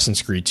for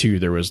Assassin's Creed 2,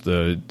 there was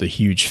the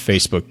huge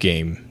Facebook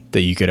game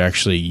that you could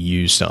actually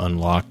use to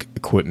unlock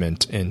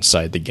equipment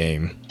inside the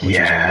game, which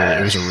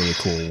it was a really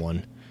cool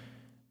one.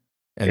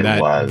 And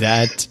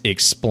that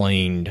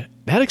explained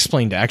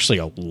actually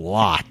a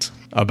lot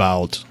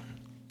about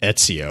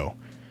Ezio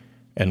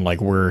and like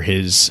where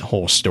his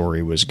whole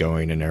story was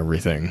going and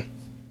everything.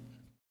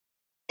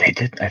 They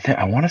did.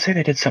 I want to say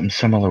they did something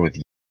similar with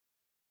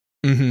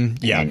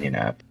Companion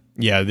app.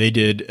 Yeah, they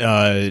did.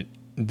 It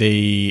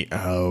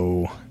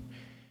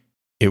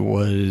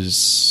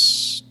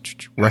was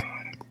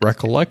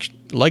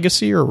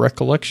Legacy or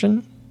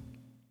Recollection?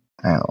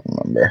 I don't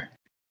remember.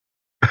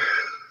 I'm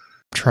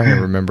trying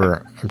to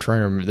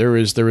remember. There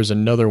was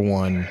another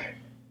one.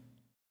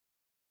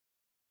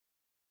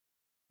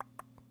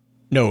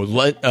 No,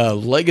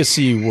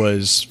 Legacy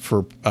was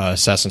for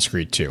Assassin's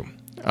Creed 2.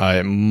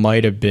 It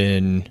might have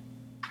been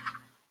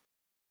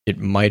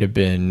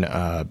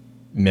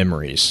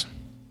Memories.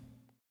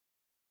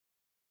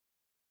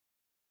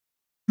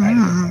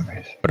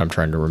 But I'm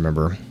trying to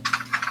remember.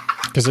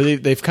 Because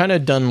they've kind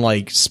of done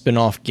like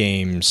spin-off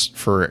games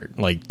for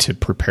like to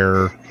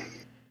prepare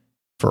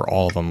for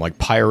all of them. Like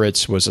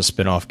Pirates was a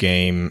spin-off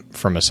game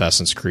from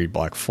Assassin's Creed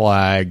Black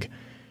Flag.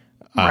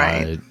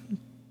 Right.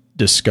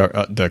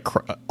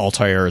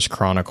 Altair's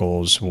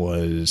Chronicles and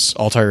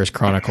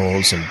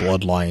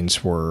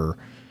Bloodlines were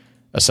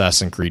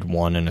Assassin's Creed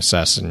 1 and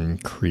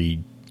Assassin's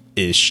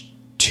Creed-ish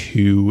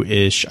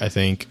 2-ish, I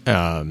think.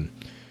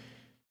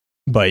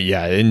 But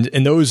yeah,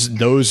 and those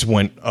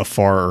went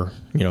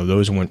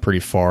those went pretty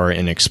far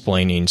in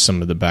explaining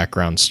some of the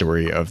background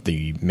story of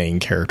the main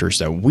characters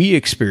that we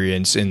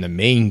experience in the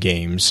main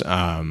games.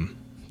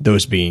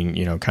 Those being,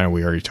 kind of,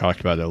 we already talked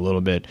about it a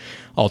little bit.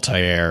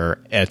 Altair,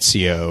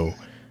 Ezio,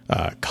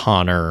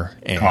 Connor,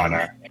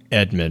 and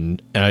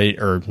Edmund,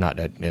 or not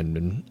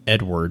Edmund,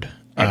 Edward.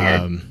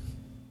 And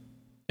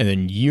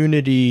then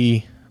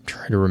Unity, I'm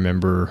trying to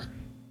remember.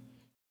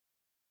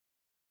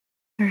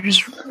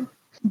 There's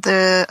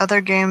the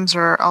other games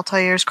are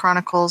Altair's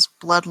Chronicles,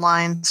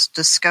 Bloodlines,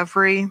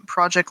 Discovery,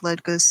 Project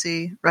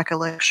Legacy,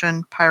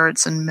 Recollection,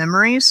 Pirates, and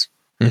Memories.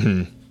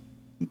 Mm-hmm.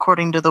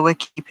 According to the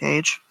wiki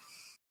page.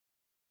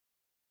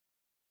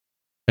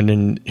 And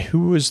then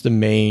who was the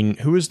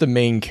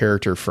main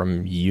character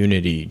from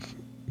Unity?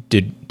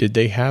 Did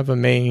they have a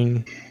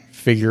main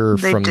figure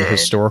from the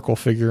historical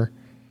figure?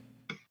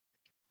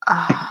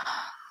 What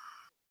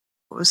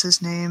was his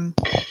name?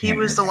 He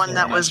was the one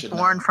that was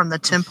born from the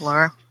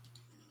Templar.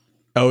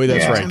 Oh,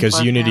 that's right.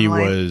 Because Unity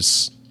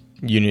was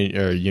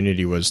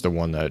the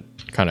one that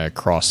kind of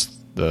crossed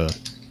the.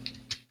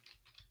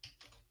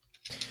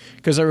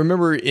 Because I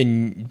remember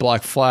in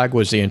Black Flag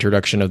was the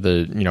introduction of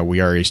the.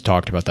 We already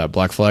talked about that.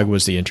 Black Flag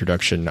was the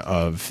introduction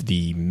of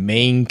the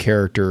main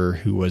character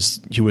who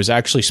was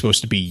actually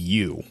supposed to be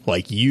you.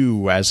 Like,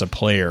 you as a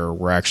player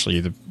were actually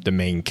the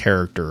main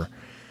character.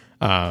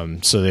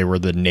 So they were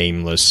the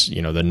nameless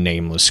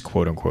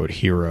quote unquote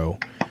hero.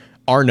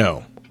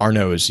 Arno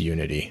is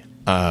Unity.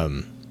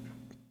 And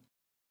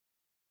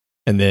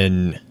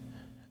then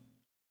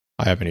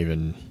I haven't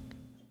even.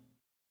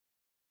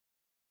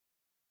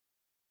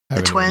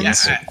 The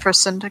twins for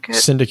Syndicate?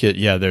 Syndicate,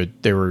 yeah,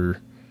 they were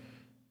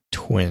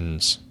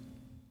twins.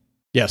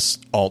 Yes,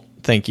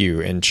 thank you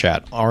in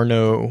chat.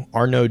 Arno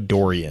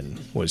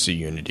Dorian was the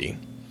Unity.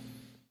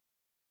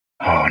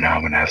 Oh, now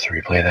I'm going to have to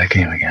replay that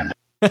game again.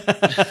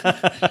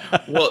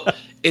 Well,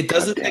 it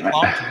doesn't take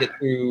long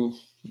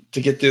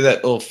to get through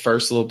that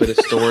first little bit of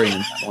story in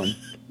that one.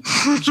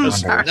 I'm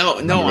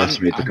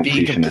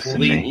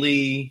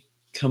being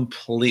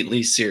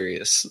completely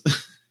serious.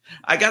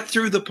 I got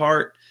through the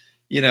part,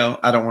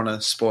 I don't want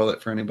to spoil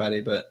it for anybody,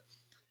 but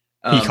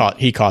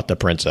he caught the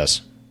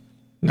princess.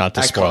 Not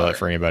to spoil it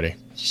for anybody.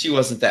 She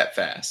wasn't that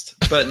fast,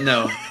 but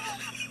no.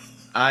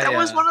 That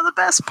was one of the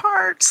best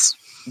parts.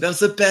 That was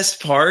the best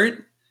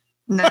part?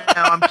 No,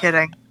 I'm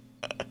kidding.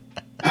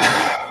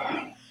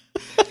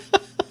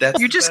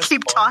 You just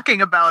keep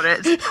talking about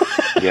it.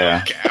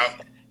 Yeah.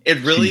 It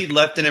really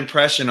left an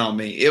impression on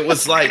me. It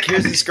was like,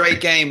 here's this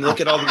great game. Look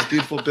at all these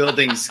beautiful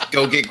buildings.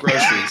 Go get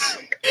groceries.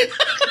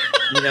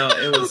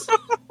 It was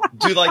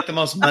do like the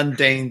most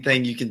mundane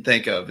thing you can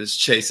think of is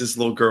chase this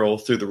little girl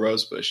through the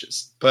rose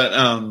bushes. But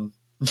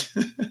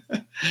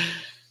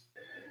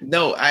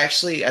no, I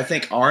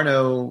think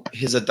Arno,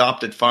 his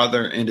adopted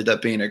father, ended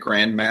up being a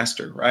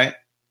grandmaster, right?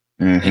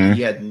 Mm-hmm. And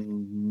he had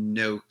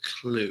no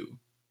clue.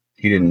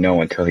 He didn't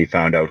know until he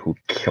found out who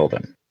killed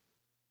him,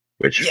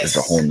 which is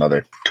a whole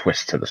nother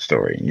twist to the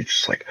story. And you're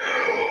just like,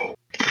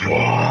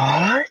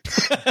 what?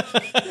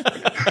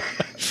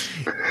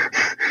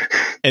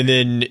 And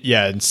then,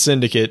 and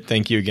Syndicate,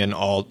 thank you again,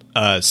 Alt.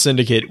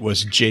 Syndicate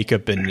was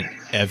Jacob and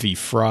Evie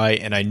Fry,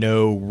 and I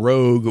know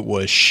Rogue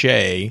was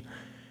Shay.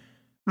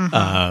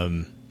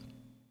 And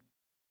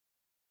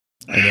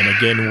then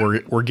again,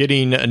 we're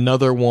getting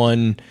another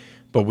one,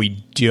 but we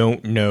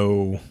don't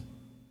know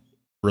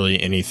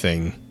really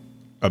anything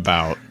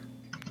about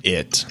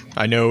it.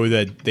 I know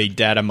that they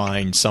data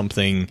mined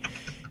something,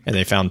 and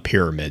they found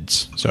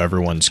pyramids, so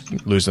everyone's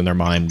losing their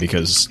mind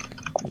because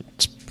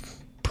it's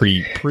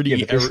pretty.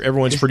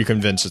 Everyone's pretty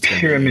convinced it's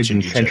pyramids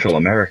in Central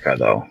America,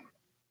 though.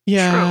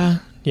 Yeah,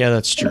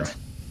 that's true.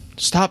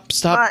 Stop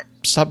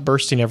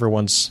bursting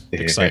everyone's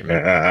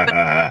excitement.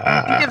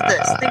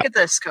 Think of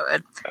this,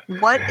 Coed.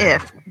 What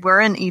if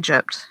we're in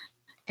Egypt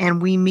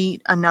and we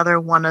meet another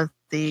one of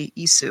the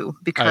Isu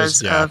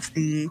because of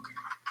the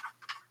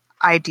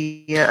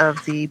idea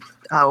of the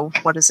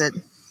what is it?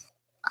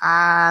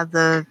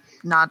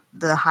 Not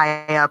the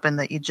high up in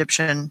the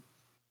Egyptian,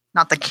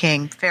 not the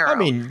king, Pharaoh. I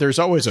mean, there's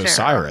always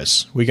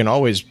Osiris. We can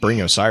always bring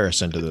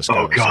Osiris into this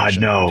conversation. Oh God,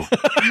 no!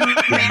 You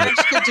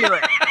managed to do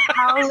it.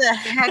 How the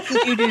heck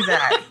did you do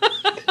that?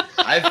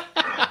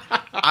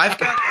 I've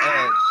got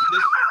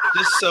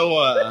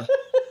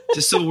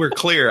just so we're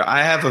clear,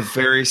 I have a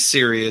very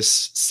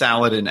serious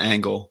Saladin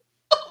angle.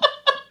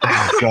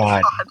 Oh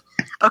God!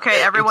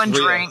 Okay, everyone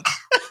drink.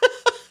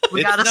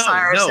 We got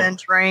Osiris and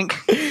drink.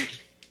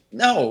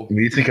 No. What do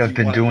you think I've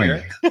been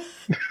doing?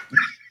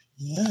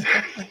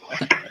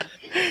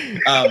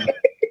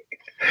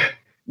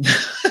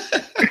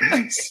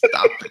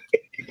 Stop it.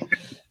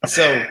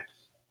 So,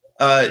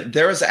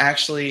 there was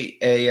actually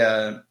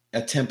a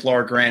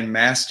Templar Grand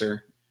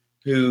Master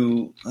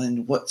who,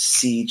 and what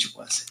siege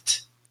was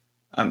it?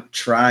 I'm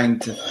trying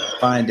to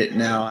find it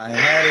now. I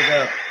had it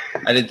up.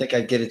 I didn't think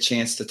I'd get a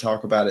chance to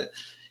talk about it.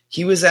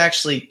 He was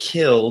actually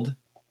killed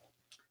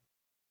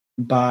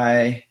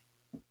by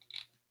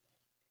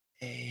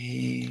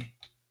a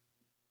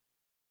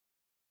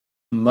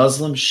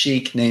Muslim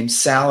sheikh named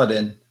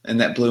Saladin,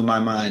 and that blew my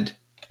mind.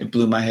 It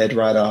blew my head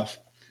right off.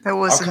 That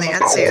was in the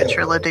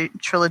Ezio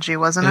trilogy,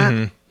 wasn't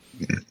it?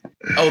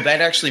 Oh,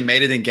 that actually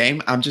made it in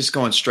game? I'm just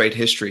going straight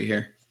history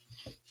here.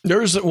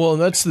 That's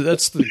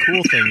the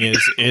cool thing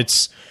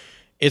is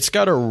it's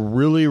got a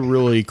really,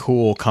 really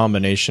cool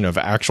combination of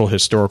actual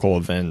historical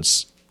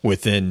events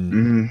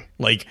within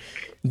like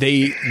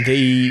they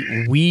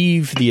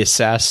weave the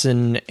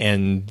assassin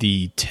and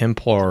the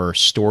Templar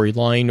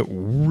storyline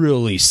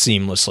really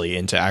seamlessly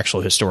into actual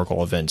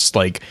historical events.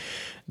 Like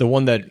the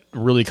one that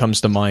really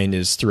comes to mind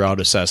is throughout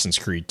Assassin's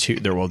Creed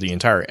 2, the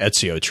entire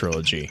Ezio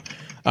trilogy.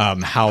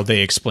 How they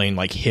explain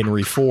like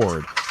Henry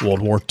Ford,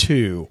 World War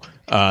II,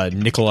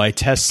 Nikolai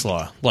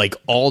Tesla, like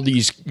all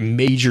these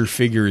major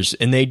figures,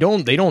 and they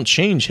don't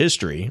change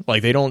history.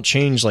 Like they don't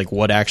change like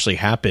what actually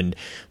happened,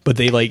 but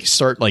they like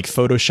start like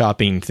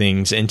photoshopping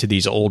things into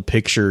these old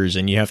pictures,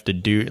 and you have to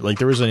do like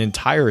there was an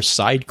entire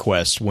side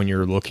quest when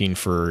you're looking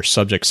for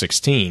Subject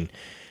 16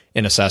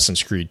 in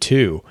Assassin's Creed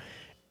 2.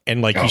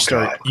 And like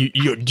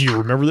you do you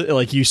remember that?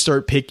 Like you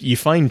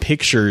find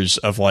pictures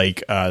of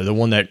like the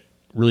one that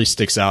really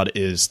sticks out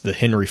is the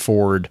Henry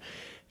Ford,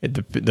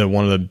 the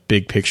one of the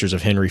big pictures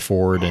of Henry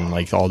Ford and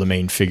like all the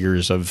main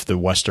figures of the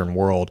Western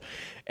world.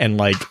 And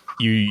like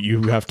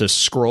you have to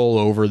scroll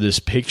over this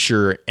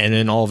picture, and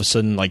then all of a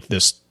sudden like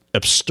this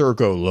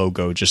Abstergo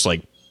logo just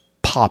like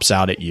pops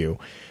out at you.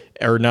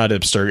 Or not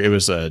Abstergo, it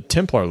was a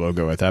Templar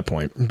logo at that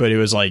point, but it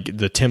was like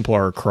the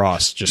Templar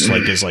cross just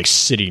like is like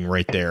sitting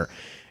right there.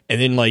 And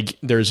then like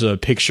there's a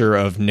picture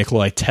of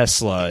Nikolai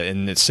Tesla,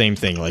 and the same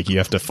thing. Like you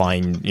have to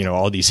find,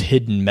 all these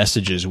hidden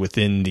messages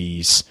within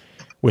these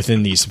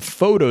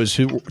photos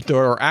there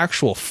are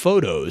actual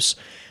photos.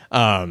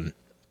 And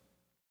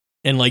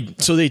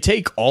like, so they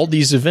take all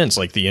these events,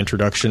 like the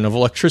introduction of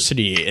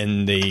electricity,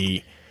 and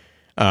they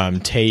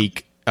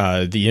take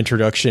the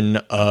introduction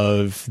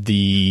of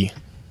the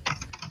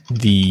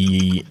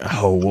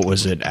what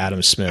was it?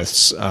 Adam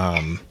Smith's,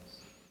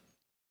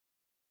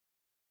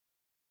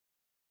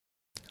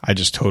 I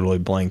just totally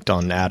blanked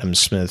on Adam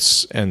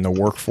Smith's and the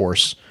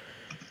Workforce,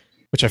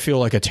 which I feel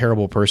like a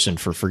terrible person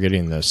for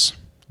forgetting this.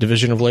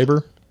 Division of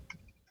Labor?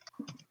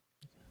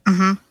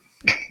 Mm-hmm.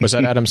 Was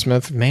that Adam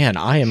Smith? Man,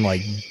 I am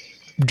like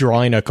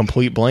drawing a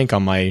complete blank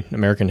on my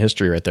American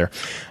history right there.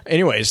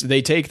 Anyways,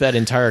 they take that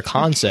entire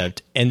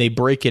concept and they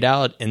break it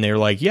out, and they're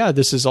like, yeah,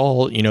 this is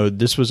all,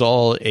 this was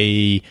all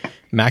a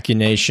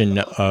machination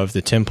of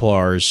the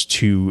Templars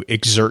to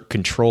exert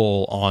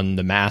control on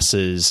the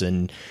masses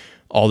and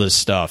all this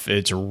stuff.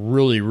 It's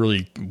really,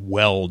 really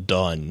well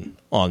done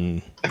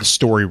on the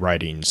story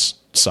writing's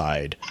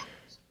side.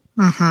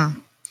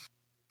 Mm-hmm.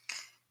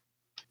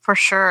 For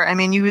sure. I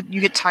mean, you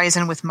get ties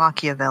in with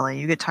Machiavelli.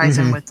 You get ties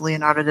in with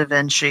Leonardo da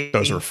Vinci.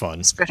 Those were fun.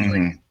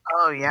 Especially.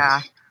 Oh,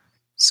 yeah.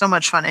 So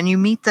much fun. And you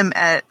meet them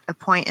at a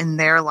point in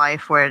their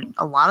life where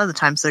a lot of the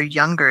times they're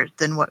younger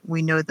than what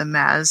we know them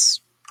as,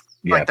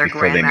 like their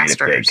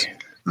grandmasters.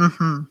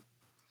 Mm-hmm.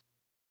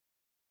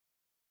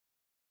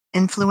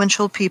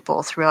 Influential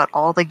people throughout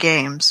all the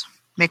games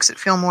makes it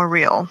feel more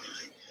real.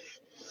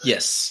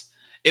 Yes,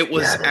 it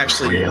was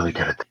actually really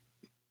good.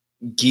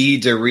 Guy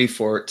de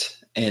Refort,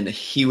 and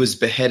he was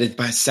beheaded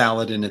by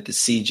Saladin at the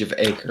Siege of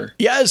Acre.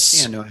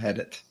 Yes. Yeah, no, I had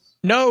it.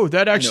 No,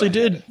 that actually had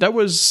did. That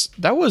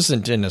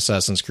wasn't in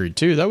Assassin's Creed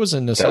 2. That was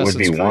in Assassin's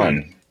Creed. That would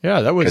be 1.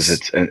 Yeah, that was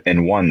because it's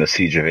in 1. The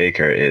Siege of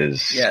Acre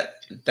is. Yeah,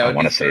 I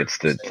want to say it's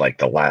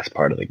the last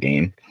part of the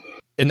game.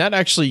 And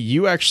that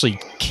you actually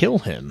kill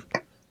him.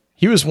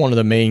 He was one of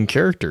the main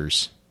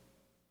characters.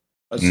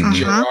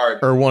 Gerard,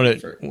 or one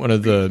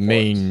of the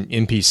main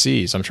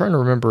NPCs. I'm trying to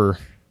remember.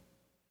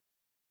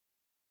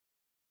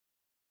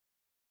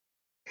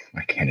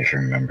 I can't even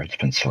remember. It's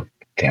been so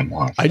damn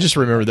long. I just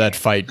remember that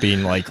fight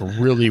being like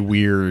really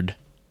weird.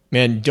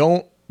 Man,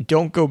 don't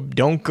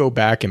go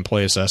back and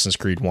play Assassin's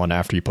Creed 1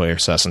 after you play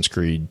Assassin's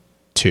Creed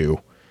 2.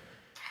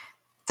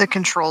 The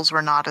controls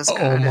were not as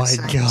good. Oh my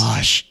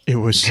gosh, it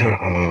was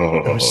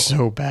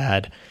so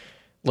bad.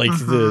 Like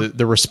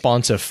the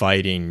responsive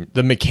fighting,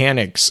 the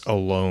mechanics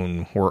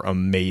alone were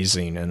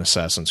amazing in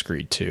Assassin's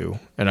Creed 2.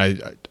 And I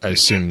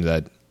assume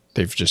that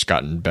they've just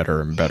gotten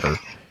better and better.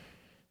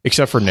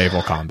 Except for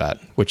naval combat,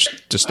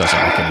 which just doesn't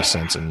make any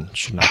sense and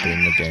should not be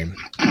in the game.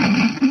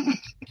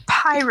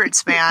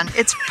 Pirates, man.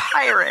 It's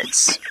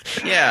pirates.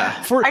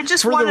 Yeah. I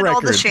just wanted all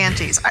the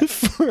shanties.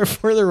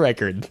 For the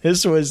record,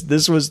 this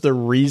was the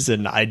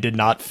reason I did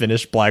not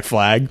finish Black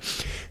Flag.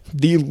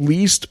 The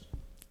least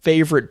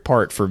favorite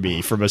part for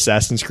me from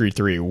Assassin's Creed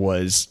 3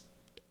 was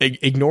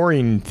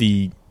ignoring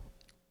the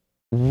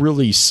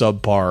really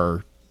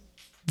subpar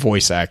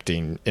voice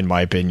acting, in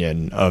my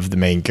opinion, of the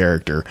main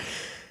character.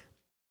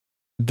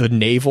 The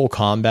naval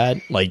combat,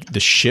 like the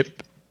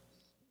ship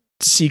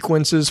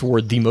sequences,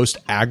 were the most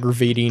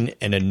aggravating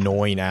and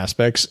annoying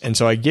aspects. And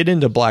so I get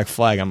into Black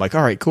Flag. I'm like,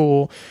 all right,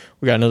 cool.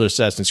 We got another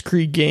Assassin's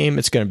Creed game.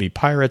 It's going to be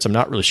pirates. I'm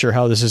not really sure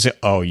how this is.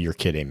 Oh, you're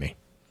kidding me.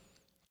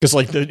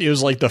 Because it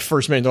was like the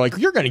first minute, they're like,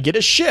 you're going to get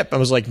a ship. I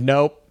was like,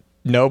 nope,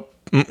 nope,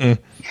 so,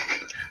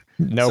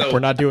 we're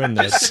not doing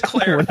this.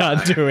 We're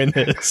not doing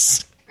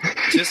this.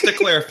 Just to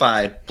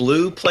clarify,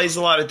 Blue plays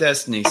a lot of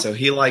Destiny, so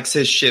he likes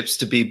his ships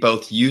to be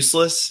both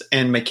useless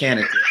and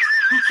mechanical.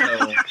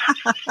 So,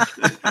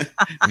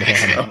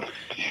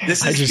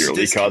 this is just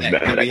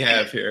disconnect that we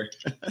have here.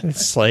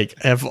 It's like,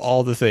 of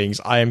all the things,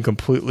 I am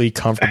completely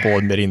comfortable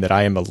admitting that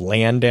I am a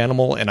land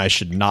animal and I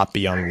should not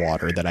be on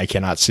water that I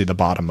cannot see the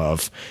bottom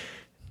of.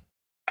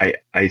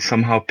 I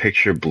somehow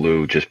picture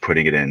Blue just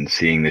putting it in,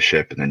 seeing the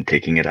ship, and then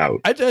taking it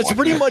out. That's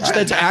pretty much.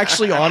 That's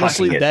actually,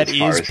 honestly, that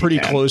is pretty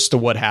close to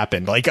what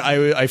happened. Like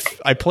I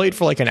played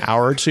for like an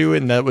hour or two,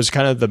 and that was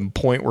kind of the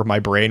point where my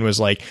brain was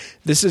like,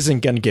 "This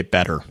isn't going to get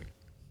better.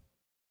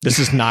 This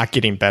is not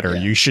getting better.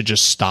 You should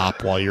just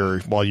stop while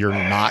you're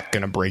not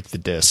going to break the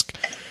disc."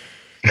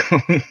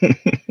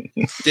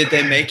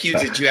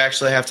 Did you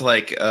actually have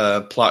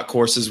to plot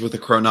courses with a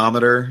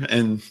chronometer?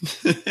 And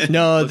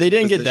no, they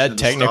didn't get that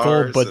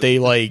technical, but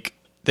I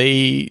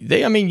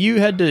mean,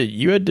 you had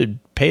to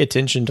pay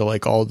attention to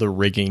like all the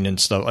rigging and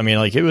stuff. I mean,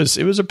 like it was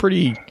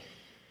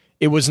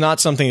not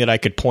something that I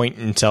could point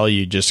and tell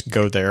you just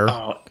go there.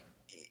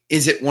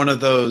 Is it one of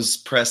those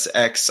press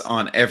X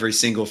on every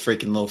single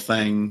freaking little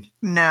thing?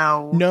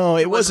 No,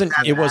 it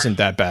wasn't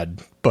that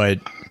bad, but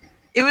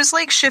it was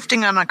like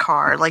shifting on a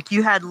car. Like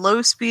you had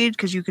low speed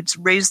because you could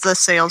raise the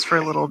sails for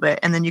a little bit,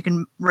 and then you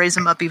can raise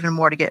them up even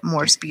more to get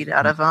more speed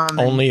out of them.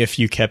 Only if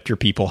you kept your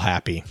people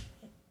happy.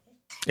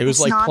 It was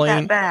like not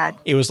playing. That bad.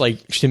 It was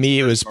like, to me,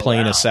 it was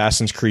playing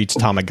Assassin's Creed's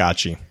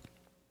Tamagotchi.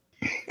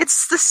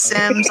 It's The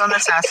Sims on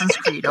Assassin's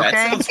Creed. Okay,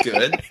 that sounds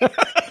good.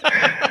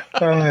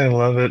 Oh, I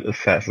love it,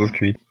 Assassin's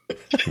Creed.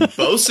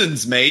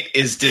 Bosun's mate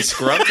is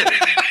disgruntled.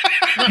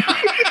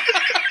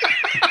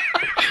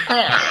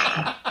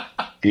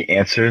 The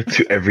answer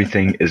to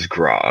everything is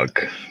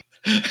grog.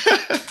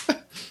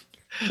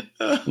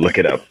 Look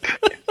it up.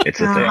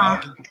 It's a thing.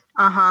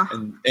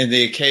 And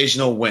the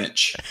occasional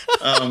winch.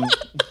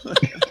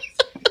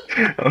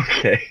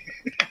 Okay.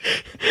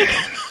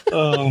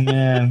 Oh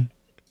man.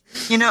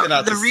 You know,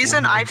 the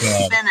reason I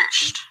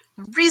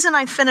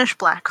finished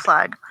Black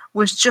Flag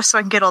was just so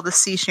I can get all the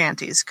sea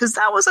shanties, because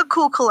that was a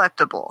cool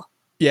collectible.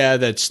 Yeah,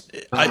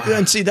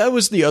 and see, that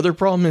was the other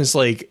problem, is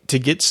like, to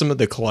get some of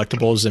the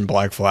collectibles in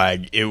Black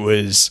Flag, it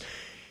was,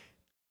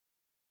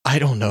 I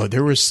don't know,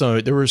 there were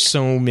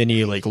so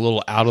many like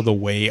little out of the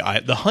way.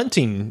 The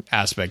hunting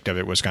aspect of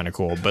it was kind of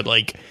cool, but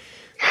like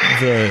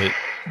the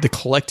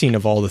collecting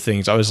of all the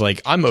things, I was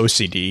like, I'm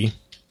OCD.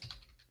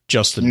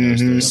 Justin knows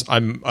this.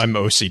 I'm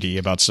OCD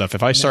about stuff.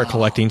 If I start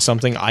collecting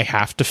something, I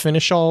have to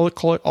finish all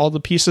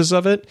the pieces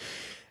of it.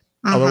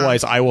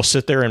 Otherwise, I will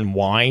sit there and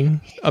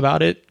whine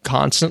about it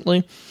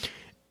constantly.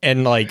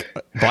 And like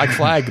Black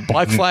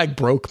Flag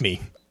broke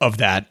me of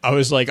that. I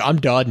was like, I'm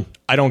done.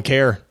 I don't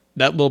care.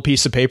 That little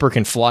piece of paper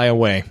can fly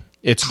away.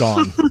 It's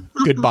gone.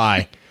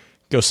 Goodbye.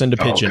 Go send a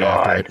pigeon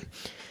after it.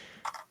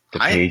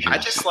 I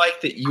just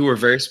like that you were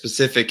very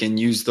specific and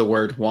used the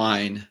word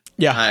whine.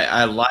 Yeah.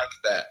 I like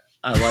that.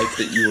 I like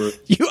that you were.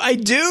 I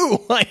do.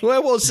 I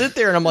will sit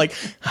there and I'm like,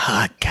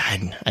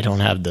 God, I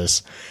don't have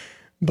this.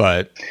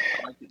 But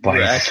why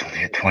is it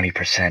only at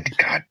 20%?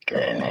 God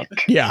damn it.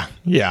 Yeah.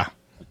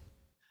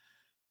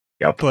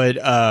 Yep. But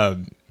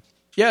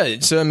Yeah,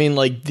 so I mean,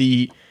 like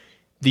the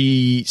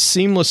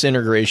seamless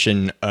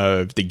integration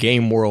of the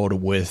game world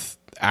with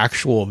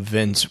actual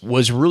events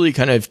was really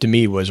kind of, to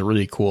me, was a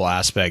really cool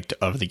aspect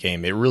of the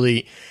game. It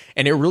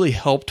really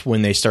helped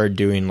when they started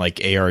doing like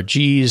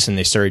ARGs and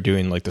they started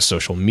doing like the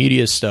social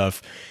media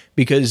stuff,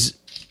 because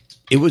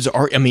it was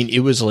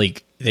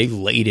like they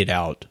laid it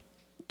out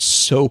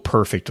so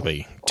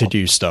perfectly to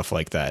do stuff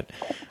like that.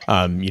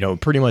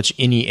 Pretty much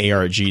any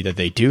ARG that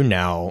they do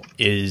now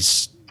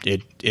it's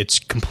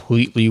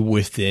completely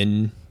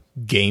within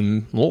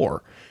game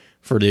lore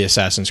for the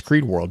Assassin's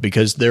Creed world,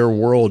 because their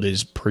world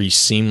is pretty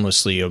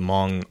seamlessly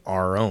among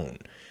our own.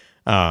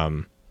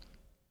 And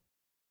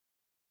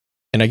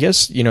I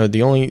guess,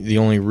 the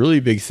only really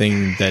big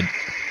thing that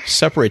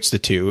separates the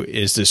two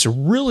is this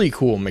really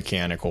cool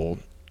mechanical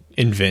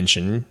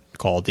invention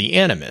called the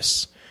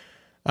Animus.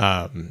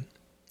 And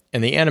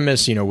the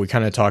Animus, we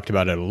kind of talked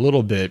about it a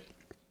little bit.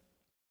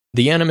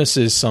 The Animus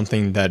is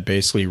something that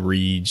basically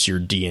reads your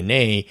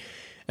DNA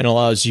and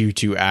allows you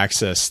to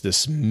access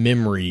this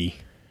memory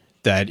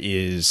that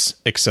is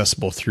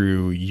accessible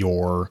through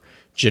your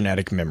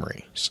genetic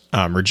memories,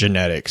 or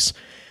genetics.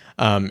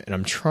 And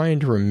I'm trying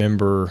to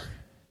remember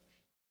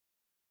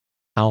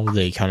how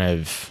they kind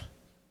of,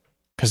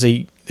 because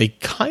they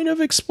kind of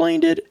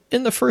explained it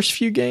in the first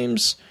few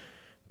games,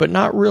 but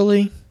not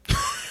really.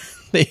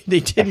 they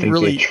didn't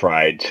really. They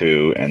tried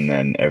to, and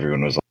then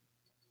everyone was like,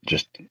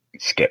 just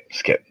skip.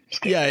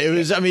 Yeah, it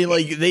was. I mean,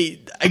 like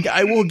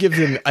I will give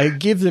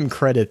them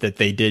credit that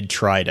they did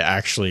try to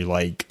actually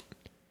like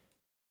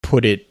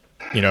put it.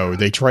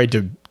 They tried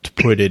to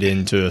put it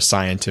into a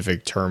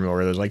scientific term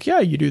where there's like, yeah,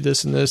 you do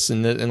this and this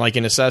and like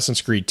in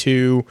Assassin's Creed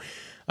 2,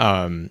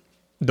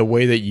 the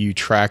way that you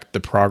tracked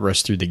the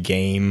progress through the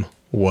game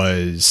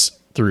was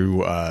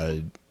through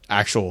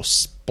actual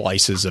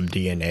splices of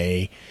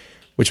DNA,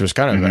 which was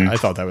kind of I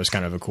thought that was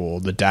kind of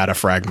the data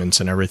fragments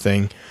and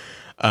everything.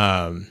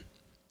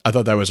 I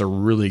thought that was a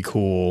really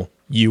cool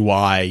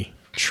UI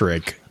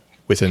trick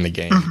within the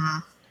game.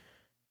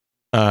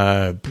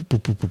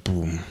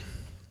 Boom.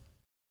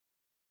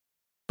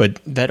 But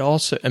that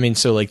also, I mean,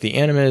 so like the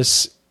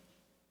Animus,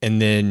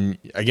 and then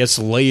I guess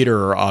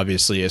later,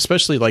 obviously,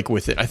 especially like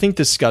with it, I think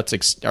this gets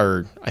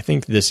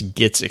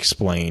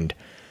explained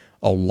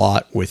a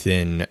lot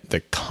within the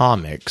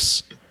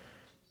comics,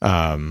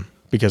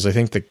 because I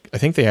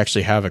think they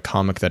actually have a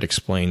comic that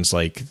explains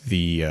like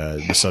the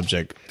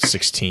Subject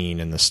 16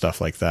 and the stuff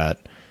like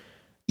that.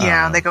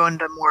 Yeah, they go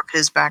into more of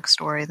his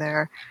backstory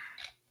there.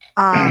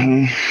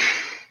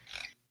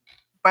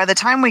 By the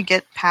time we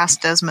get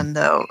past Desmond,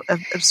 though,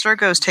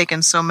 Abstergo's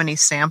taken so many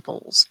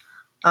samples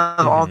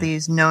of all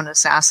these known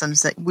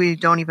assassins that we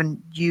don't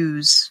even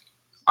use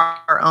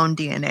our own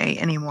DNA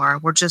anymore.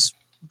 We're just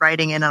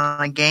writing it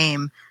on a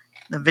game,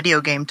 the video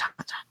game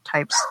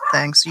types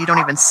thing, so you don't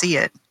even see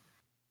it.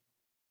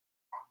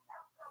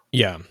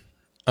 Yeah.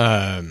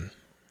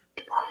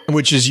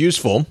 Which is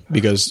useful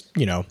because,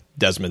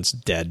 Desmond's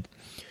dead.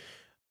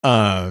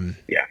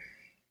 Yeah.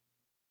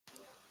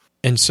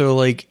 And so,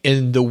 like,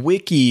 in the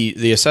wiki,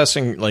 the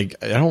Assassin, like,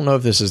 I don't know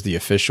if this is the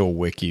official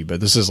wiki, but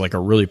this is, like, a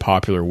really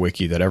popular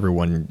wiki that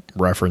everyone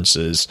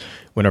references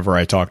whenever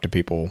I talk to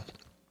people.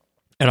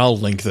 And I'll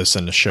link this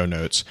in the show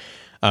notes.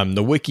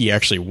 The wiki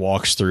actually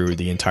walks through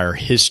the entire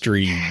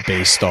history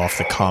based off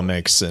the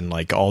comics and,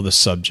 like, all the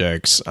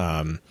subjects,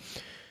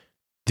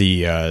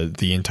 the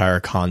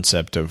entire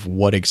concept of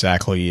what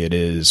exactly it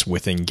is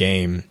within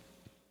game.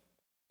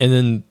 And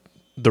then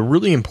the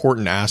really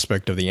important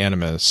aspect of the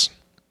Animus,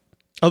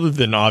 other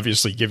than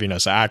obviously giving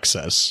us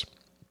access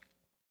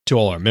to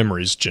all our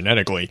memories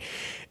genetically,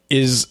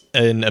 is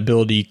an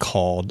ability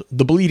called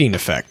the bleeding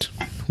effect,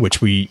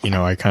 which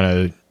I kind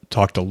of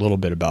talked a little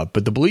bit about.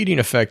 But the bleeding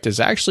effect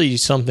is actually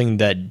something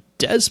that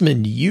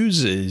Desmond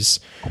uses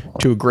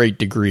to a great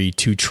degree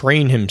to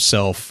train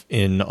himself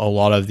in a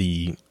lot of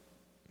the,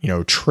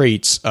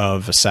 traits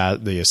of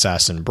the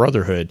Assassin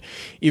Brotherhood,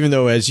 even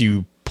though as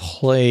you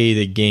play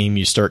the game,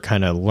 you start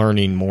kind of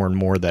learning more and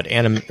more that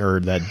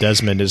that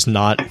Desmond is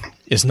not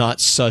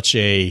such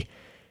a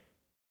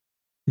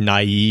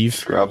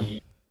naive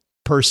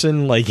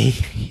person. Like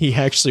he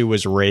actually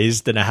was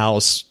raised in a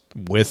house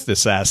with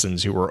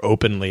assassins who were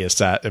openly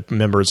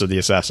members of the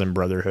Assassin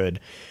Brotherhood.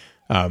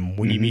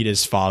 When you meet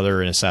his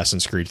father in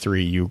Assassin's Creed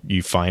 3,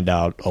 you find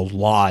out a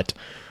lot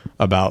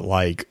about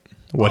like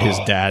what his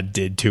dad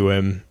did to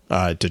him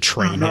to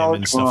train him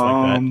and stuff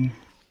like that.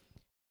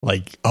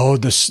 Like,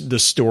 the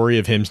story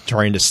of him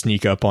trying to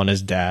sneak up on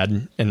his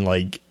dad and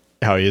like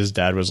how his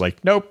dad was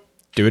like, nope,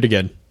 do it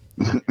again.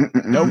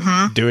 Nope,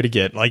 do it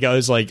again. Like, I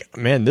was like,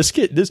 man, this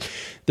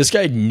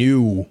guy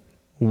knew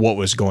what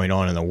was going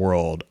on in the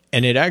world.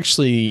 And it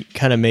actually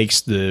kind of makes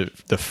the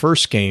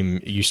first game,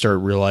 you start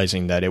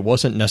realizing that it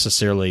wasn't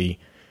necessarily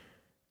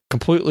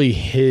completely,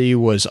 he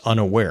was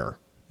unaware.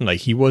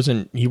 Like he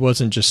wasn't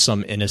just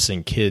some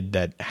innocent kid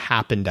that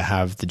happened to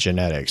have the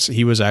genetics.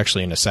 He was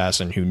actually an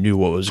assassin who knew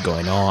what was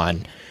going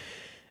on.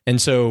 And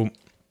so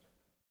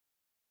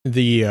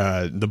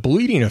the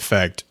bleeding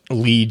effect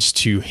leads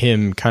to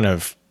him kind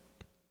of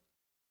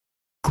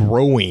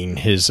growing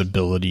his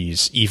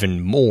abilities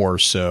even more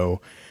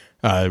so,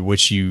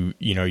 which you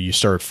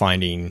start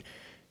finding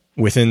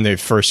within the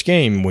first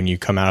game when you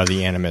come out of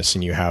the Animus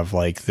and you have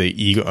like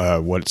the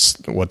eagle. What's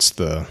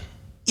the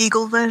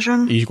Eagle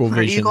Vision? Eagle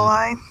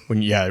Eye.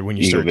 When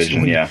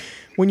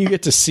you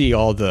get to see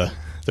all the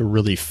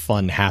really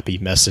fun, happy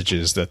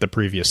messages that the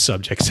previous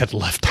subjects had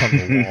left on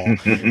the wall,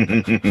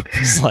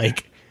 it's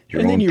like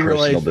your own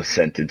personal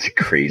descent into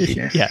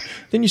craziness. Yeah.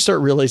 Then you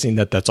start realizing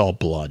that that's all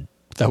blood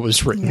that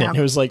was written in.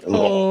 It was like,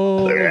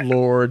 oh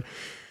Lord.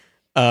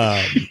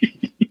 But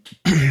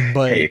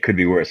hey, it could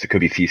be worse. It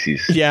could be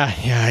feces. Yeah,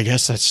 I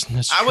guess that's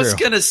true. I was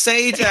gonna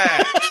say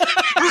that.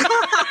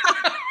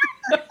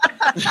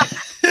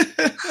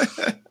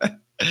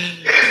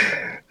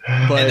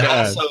 But and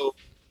also,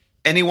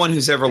 anyone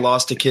who's ever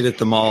lost a kid at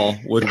the mall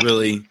would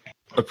really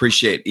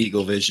appreciate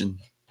Eagle Vision.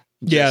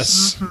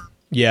 Yes.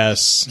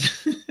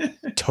 Yes.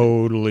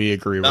 Totally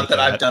agree with that. Not that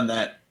I've done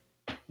that.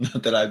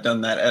 Not that I've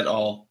done that at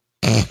all.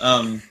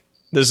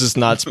 This is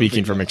not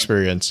speaking from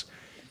experience.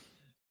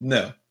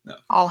 No.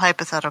 All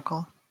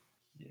hypothetical.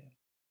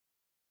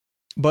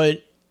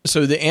 But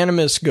so the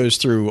Animus goes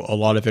through a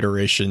lot of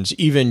iterations,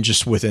 even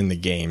just within the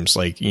games,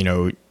 like,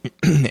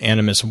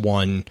 Animus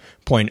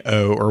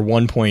 1.0 or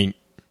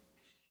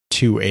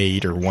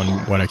 1.28 or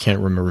one I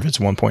can't remember if it's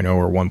 1.0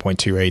 or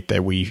 1.28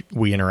 that we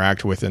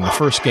interact with in the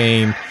first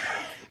game.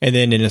 And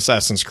then in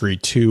Assassin's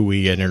Creed 2,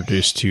 we get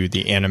introduced to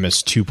the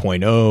Animus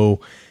 2.0.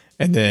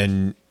 And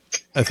then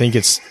I think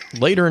it's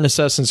later in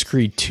Assassin's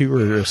Creed 2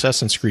 or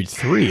Assassin's Creed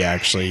 3,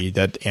 actually,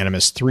 that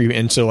Animus 3.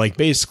 And so, like,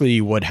 basically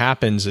what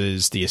happens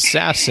is the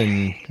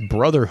Assassin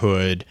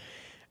Brotherhood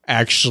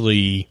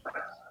actually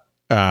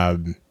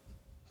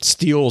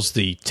steals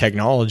the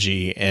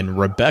technology, and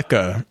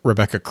Rebecca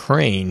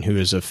Crane, who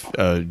is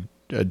a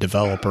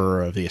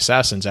developer of the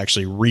Assassins,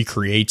 actually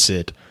recreates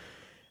it,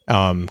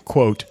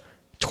 quote,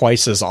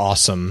 twice as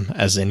awesome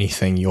as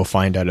anything you'll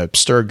find at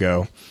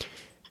Abstergo.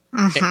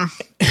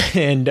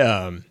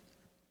 Mm-hmm.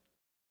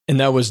 And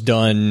that was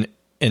done,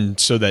 and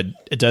so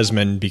that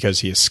Desmond, because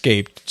he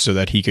escaped, so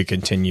that he could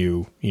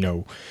continue,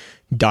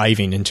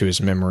 diving into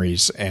his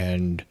memories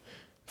and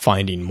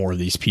finding more of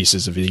these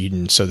pieces of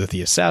Eden, so that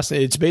the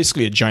assassin, it's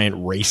basically a giant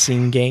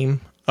racing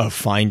game of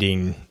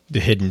finding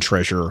the hidden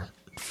treasure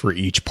for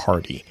each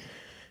party.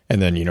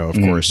 And then, of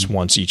course,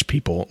 once each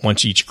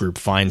group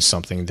finds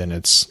something, then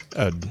it's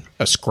a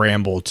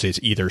scramble to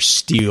either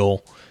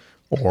steal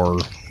or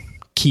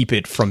keep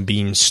it from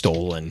being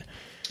stolen.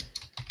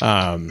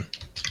 But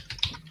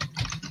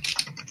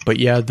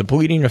yeah, the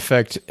bleeding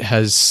effect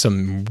has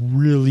some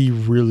really,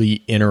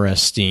 really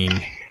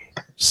interesting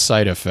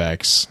side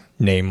effects.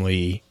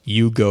 Namely,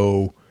 you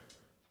go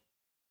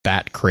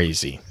bat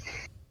crazy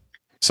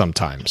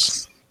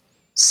sometimes.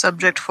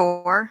 Subject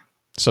 4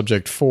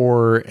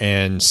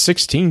 and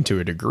 16 to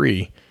a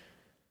degree.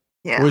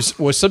 Yeah.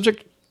 Was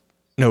subject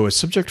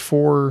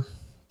 4,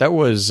 that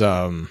was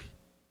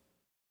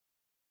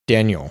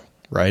Daniel,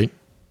 right?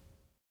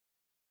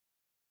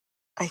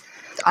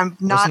 I'm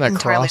not Wasn't that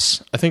entirely.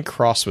 Cross? I think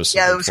Cross was.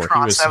 Yeah, it was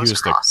Cross. He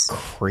was Cross.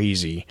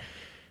 Crazy.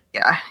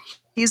 Yeah,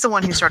 he's the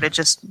one who started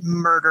just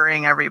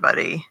murdering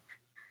everybody.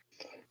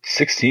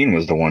 16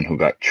 was the one who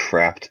got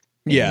trapped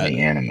in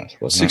the Animus,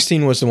 wasn't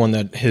 16 was the one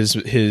that his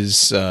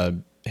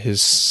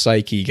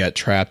psyche got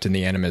trapped in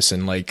the Animus,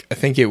 and like I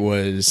think it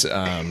was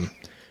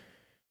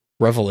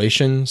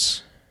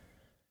Revelations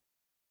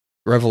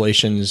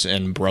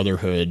and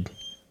Brotherhood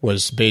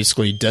was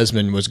basically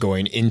Desmond was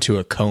going into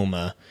a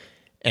coma.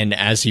 And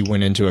as he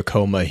went into a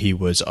coma, he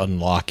was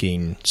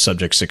unlocking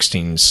Subject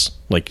 16's.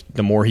 Like,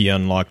 the more he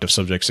unlocked of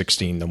Subject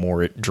 16, the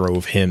more it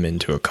drove him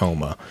into a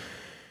coma.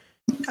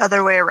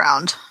 Other way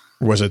around.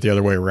 Was it the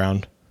other way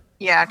around?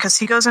 Yeah, because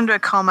he goes into a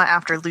coma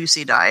after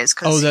Lucy dies.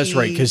 Oh, that's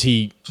right, because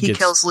he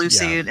kills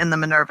Lucy in the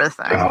Minerva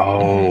thing.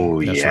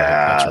 Oh, that's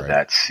yeah, right.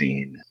 That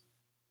scene.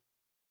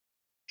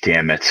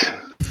 Damn it.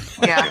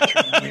 Yeah.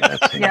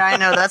 Yeah, I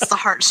know, that's the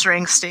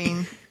heartstring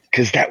scene.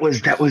 Because that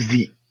was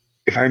the...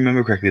 If I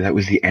remember correctly, that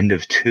was the end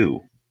of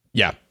 2.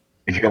 Yeah.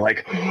 And you're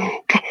like,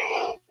 what?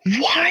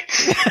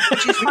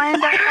 Did you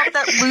find out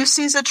that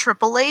Lucy's a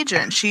triple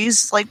agent?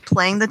 She's like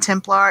playing the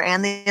Templar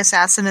and the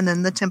Assassin and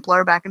then the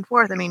Templar back and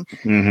forth. I mean,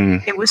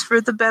 It was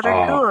for the better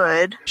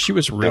good. She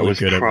was really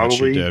good at what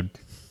she did.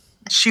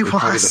 She was.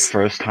 Probably the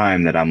first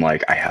time that I'm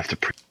like, I have to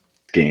play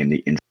this game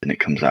the instant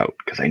it comes out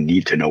because I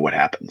need to know what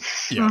happens.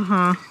 Yeah.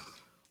 Mm-hmm.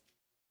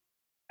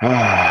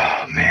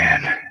 Oh,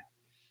 man.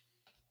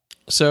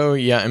 So,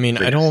 yeah, I mean,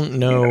 I don't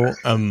know.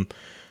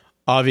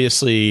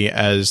 Obviously,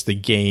 as the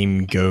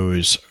game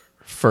goes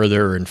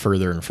further and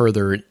further and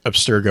further,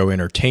 Abstergo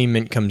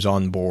Entertainment comes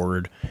on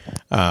board,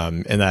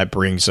 and that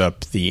brings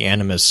up the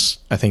Animus.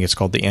 I think it's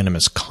called the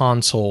Animus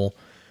console,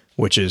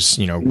 which is,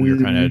 we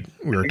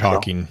were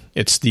talking. So.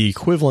 It's the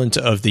equivalent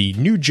of the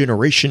new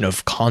generation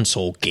of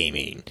console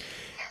gaming.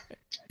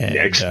 And,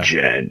 Next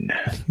gen.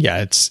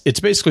 Yeah, it's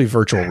basically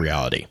virtual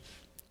reality.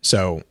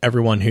 So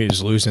everyone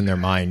who's losing their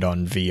mind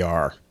on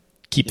VR,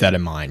 keep that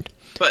in mind.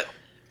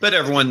 But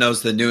everyone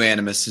knows the new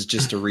Animus is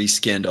just a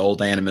reskinned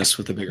old Animus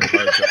with a bigger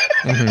hard drive.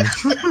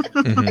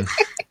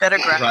 Better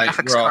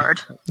graphics we're all-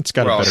 card. It's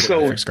got We're a all better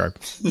so- graphics card.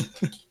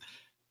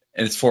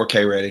 And it's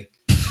 4K ready.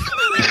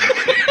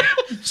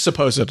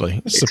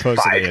 Supposedly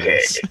it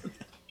is.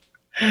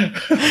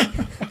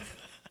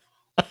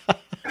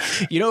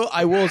 You know,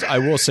 I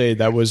will say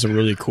that was a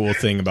really cool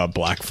thing about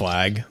Black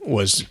Flag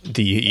was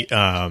the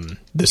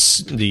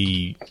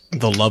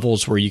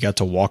levels where you got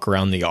to walk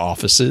around the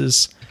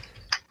offices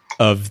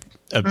of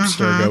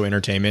Abstergo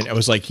Entertainment. I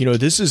was like, you know,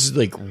 this is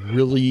like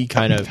really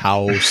kind of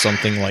how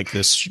something like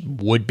this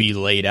would be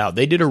laid out.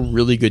 They did a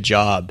really good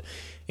job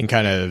in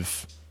kind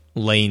of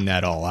laying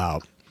that all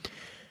out.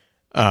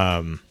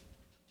 And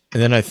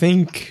then I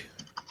think,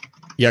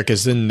 yeah,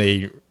 because then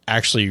they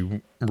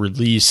actually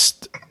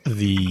released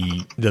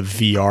the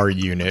VR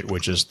unit,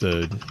 which is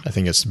I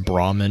think it's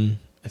Brahmin,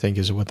 I think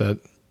is what that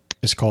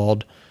is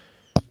called.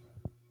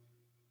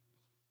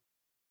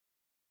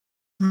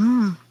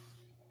 Mm.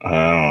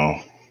 Oh,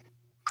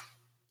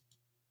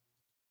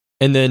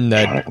 And then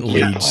I that can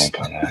leads blank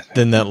on that.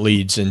 then that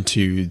leads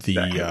into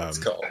Exactly what it's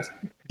called.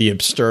 the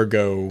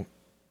Abstergo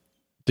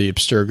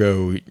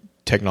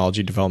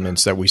technology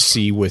developments that we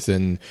see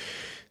within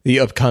the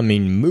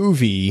upcoming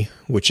movie,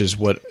 which is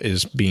what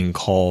is being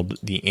called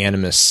the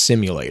Animus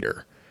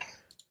Simulator,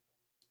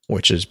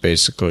 which is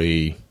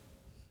basically,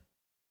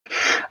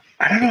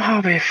 I don't know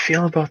how I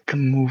feel about the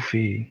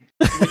movie.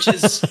 Which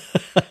is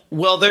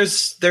well, there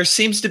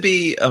seems to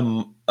be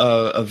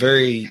a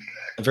very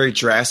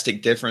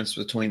drastic difference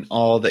between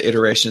all the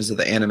iterations of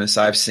the Animus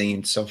I've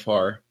seen so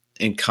far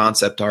in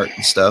concept art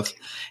and stuff,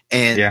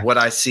 and what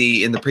I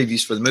see in the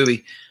previews for the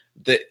movie.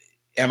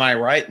 Am I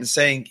right in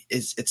saying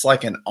it's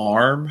like an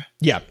arm?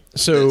 yeah.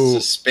 So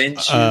that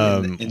suspends you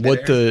in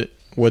midair?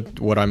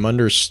 what I'm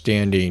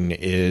understanding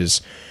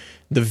is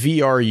the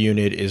VR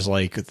unit is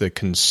like the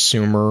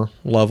consumer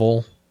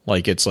level.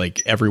 Like it's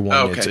like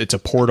everyone, it's a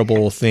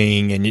portable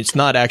thing, and it's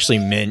not actually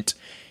meant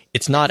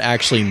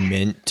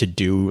to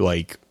do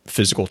like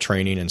physical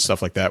training and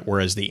stuff like that.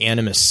 Whereas the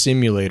Animus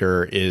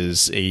Simulator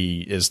is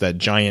that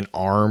giant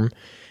arm,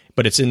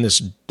 but it's in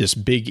this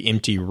big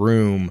empty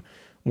room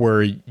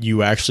where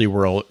you actually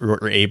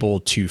were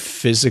able to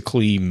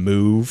physically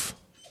move.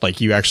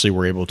 Like you actually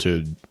were able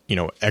to, you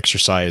know,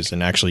 exercise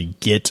and actually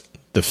get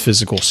the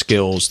physical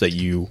skills that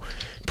you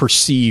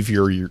perceive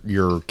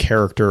your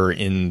character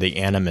in the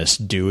Animus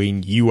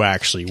doing, you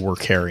actually were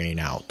carrying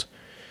out.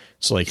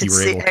 So like you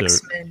were able to,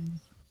 It's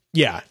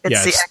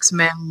the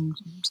X-Men,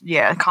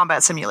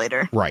 combat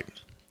simulator. Right.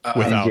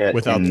 Without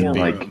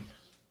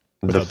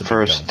the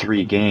first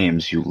 3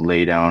 games, you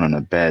lay down on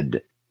a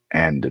bed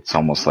and it's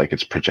almost like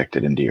it's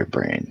projected into your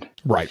brain.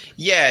 Right.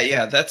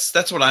 Yeah.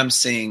 That's what I'm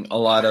seeing a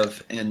lot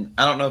of, and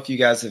I don't know if you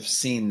guys have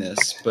seen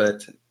this,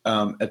 but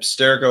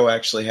Abstergo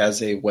actually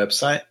has a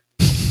website.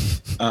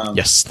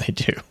 Yes, they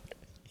do.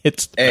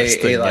 It's the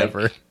best thing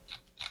ever.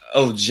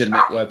 A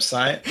legitimate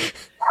website,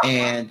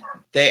 and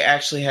they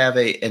actually have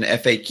an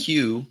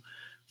FAQ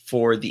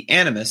for the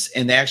Animus,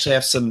 and they actually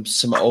have some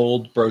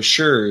old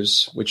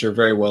brochures which are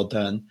very well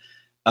done,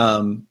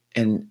 and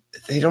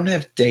they don't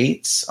have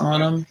dates on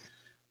them,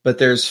 but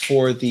there's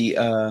for the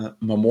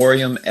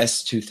Memoriam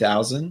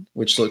S2000,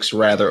 which looks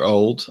rather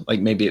old, like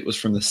maybe it was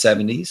from the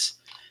 70s,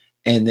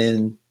 and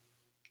then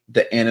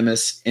the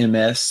Animus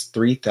MS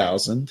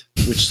 3000,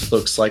 which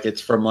looks like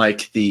it's from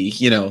like the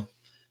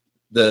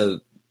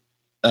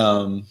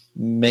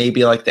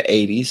maybe like the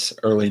 80s,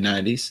 early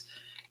 90s.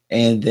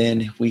 And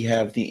then we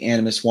have the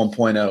Animus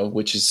 1.0,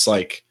 which is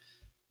like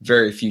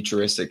very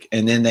futuristic.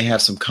 And then they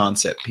have some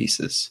concept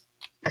pieces.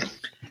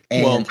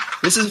 And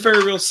this is a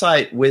very real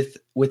site with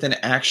an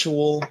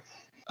actual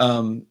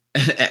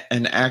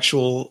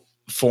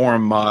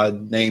forum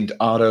mod named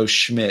Otto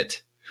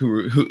Schmidt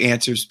who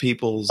answers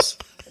people's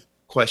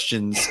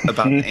questions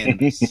about the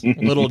Animus.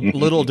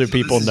 Little do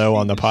people know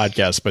on the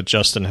podcast, but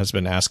Justin has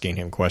been asking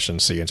him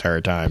questions the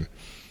entire time.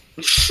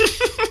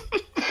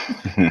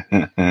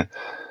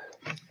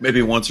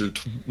 Maybe one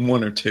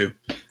or two.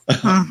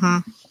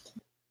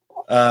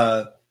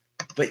 But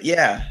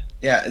yeah.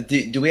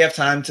 Do we have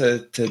time to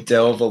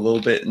delve a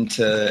little bit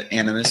into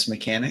Animus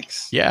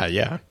mechanics?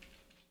 Yeah.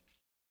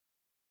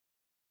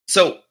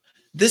 So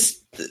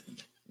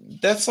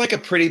that's like a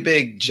pretty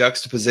big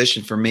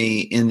juxtaposition for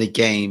me in the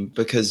game,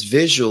 because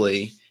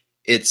visually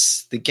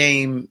the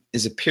game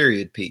is a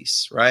period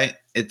piece, right?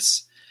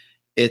 It's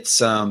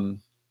all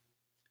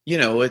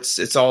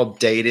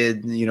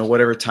dated,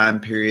 whatever time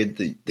period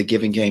the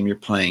given game you're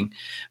playing.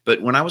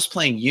 But when I was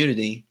playing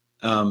Unity,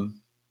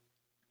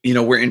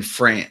 we're in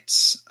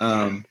France,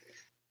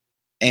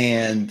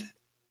 and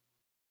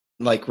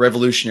like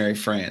revolutionary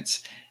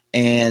France,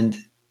 and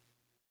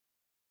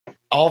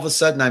all of a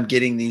sudden I'm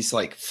getting these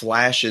like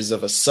flashes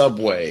of a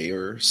subway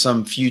or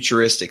some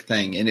futuristic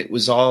thing. And it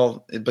was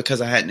all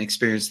because I hadn't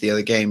experienced the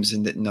other games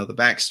and didn't know the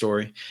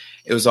backstory.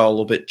 It was all a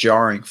little bit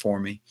jarring for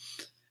me.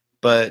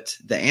 But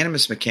the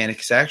Animus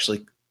mechanic is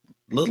actually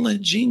a little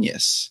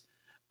ingenious.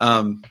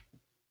 The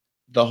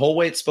whole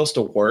way it's supposed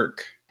to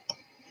work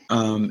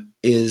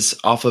is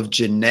off of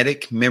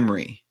genetic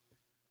memory,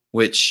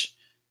 which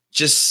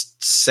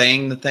just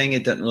saying the thing,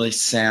 it doesn't really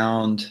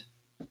sound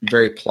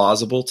very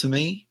plausible to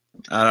me.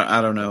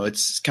 I don't know.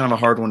 It's kind of a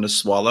hard one to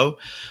swallow.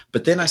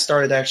 But then I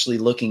started actually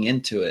looking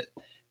into it,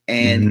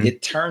 and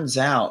it turns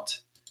out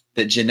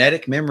that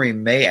genetic memory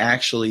may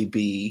actually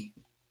be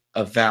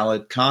a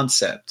valid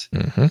concept.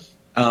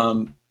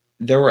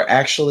 There were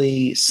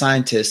actually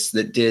scientists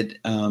that did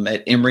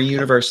at Emory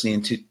University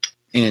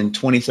in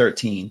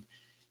 2013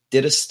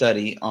 did a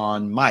study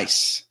on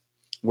mice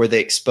where they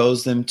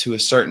exposed them to a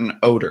certain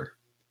odor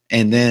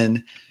and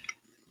then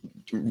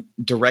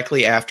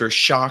directly after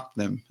shocked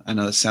them. I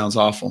know this sounds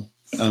awful.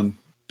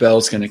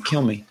 Belle's going to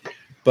kill me,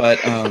 but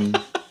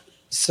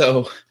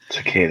so it's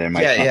okay. They're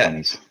my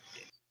companies.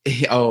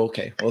 Oh,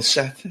 okay. Well,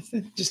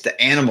 just the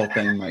animal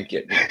thing might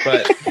get me.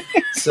 But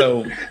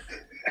so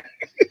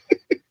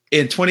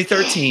in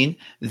 2013,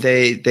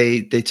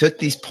 they took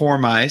these poor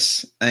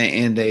mice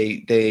and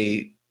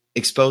they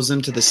exposed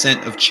them to the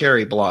scent of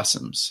cherry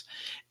blossoms,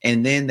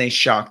 and then they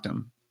shocked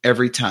them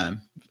every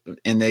time.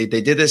 And they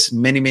did this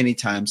many, many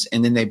times.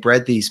 And then they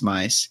bred these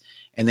mice,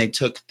 and they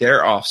took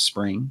their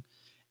offspring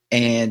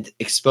and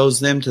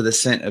exposed them to the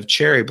scent of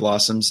cherry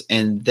blossoms,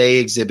 and they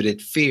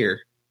exhibited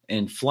fear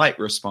and flight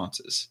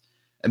responses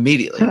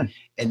immediately.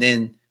 And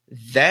then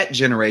that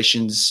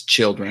generation's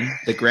children,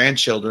 the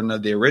grandchildren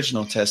of the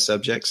original test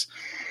subjects,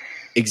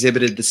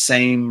 exhibited the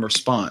same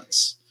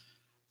response.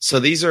 So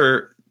these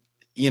are,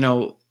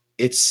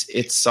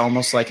 it's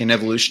almost like an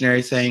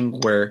evolutionary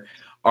thing where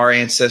our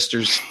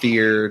ancestors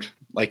feared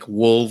like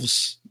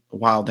wolves,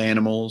 wild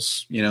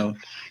animals,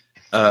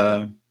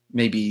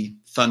 maybe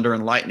thunder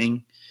and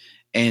lightning.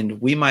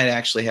 And we might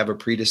actually have a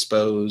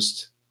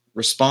predisposed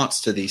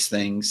response to these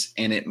things.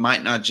 And it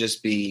might not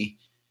just be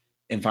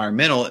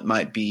environmental, it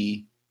might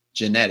be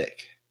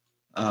genetic.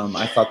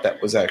 I thought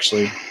that was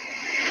actually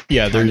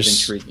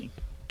there's intriguing.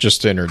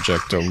 Just to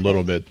interject a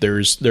little bit,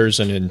 there's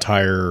an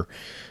entire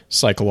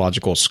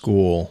psychological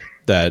school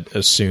that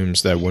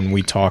assumes that when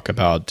we talk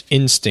about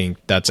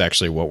instinct, that's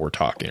actually what we're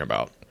talking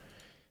about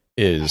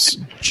is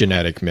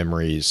genetic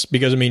memories.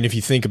 Because if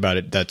you think about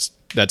it, that's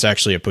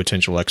actually a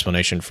potential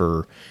explanation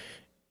for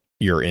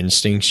your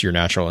instincts, your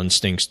natural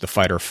instincts, the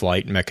fight or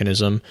flight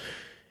mechanism.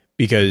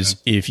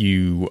 Because if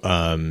you,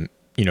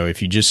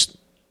 if you just,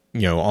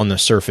 on the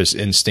surface,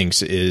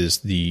 instincts is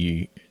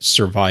the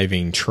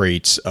surviving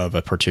traits of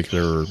a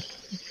particular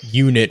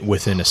unit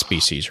within a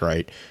species,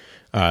 right?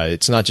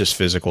 It's not just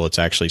physical, it's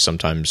actually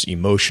sometimes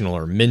emotional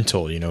or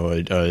mental.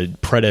 A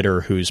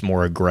predator who's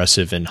more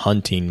aggressive in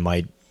hunting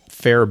might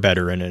fare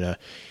better in an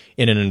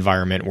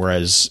environment,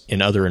 whereas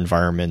in other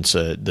environments,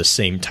 the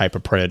same type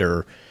of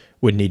predator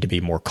would need to be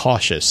more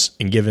cautious.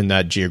 And given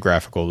that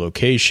geographical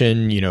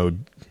location,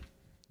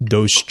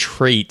 those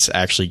traits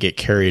actually get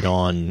carried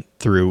on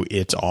through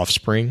its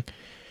offspring.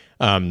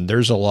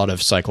 There's a lot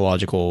of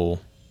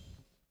psychological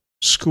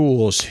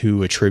schools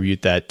who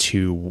attribute that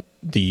to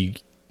the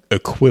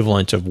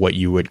equivalent of what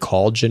you would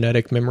call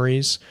genetic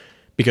memories,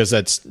 because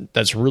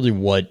that's really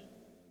what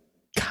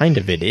kind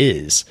of it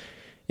is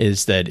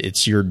that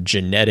it's your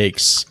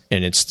genetics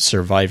and it's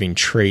surviving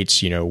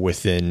traits,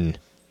 within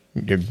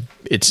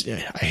it's,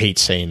 I hate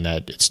saying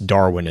that it's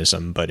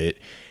Darwinism, but it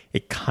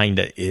kind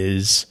of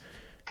is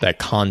that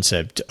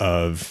concept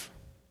of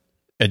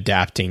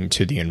adapting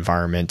to the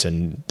environment,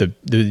 and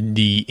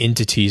the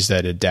entities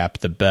that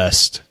adapt the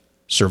best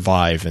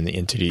survive, and the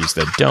entities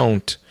that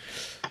don't,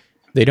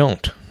 they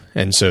don't.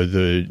 And so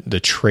the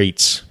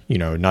traits,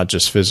 not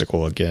just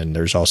physical, again,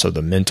 there's also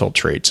the mental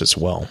traits as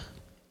well.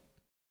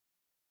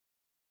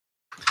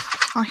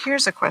 Well,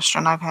 here's a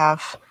question I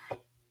have.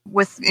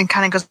 It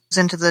kind of goes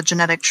into the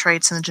genetic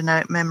traits and the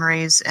genetic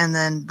memories, and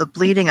then the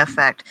bleeding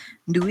effect.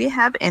 Do we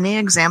have any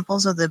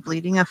examples of the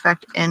bleeding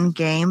effect in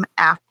game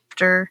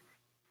after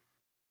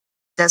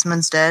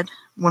Desmond's dead?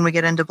 When we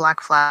get into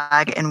Black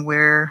Flag and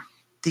we're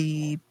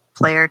the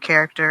player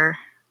character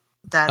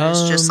that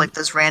is just like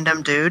this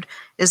random dude,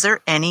 is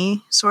there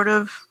any sort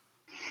of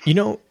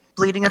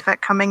bleeding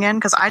effect coming in?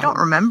 Because I don't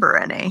remember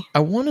any. I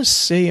want to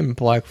say in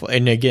Black Flag,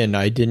 and again,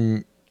 I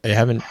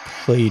haven't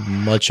played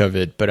much of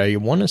it, but I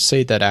want to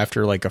say that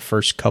after like a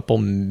first couple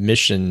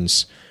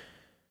missions,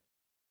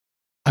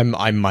 I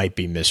might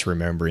be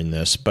misremembering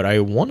this, but I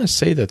want to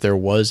say that there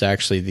was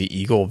actually the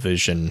Eagle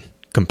Vision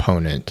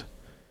component.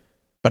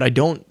 But I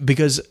don't,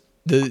 because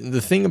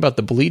the thing about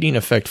the bleeding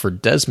effect for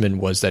Desmond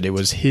was that it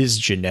was his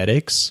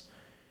genetics.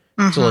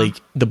 Mm-hmm. So like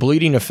the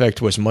bleeding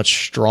effect was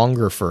much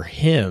stronger for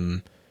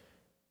him,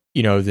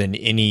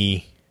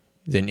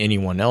 than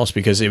anyone else,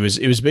 because it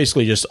was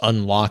basically just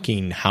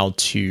unlocking how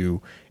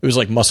to, it was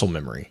like muscle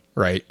memory,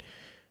 right?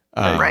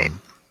 Right.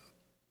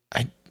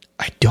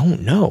 I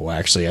don't know,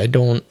 actually. I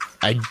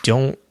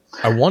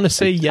want to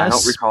say yes. I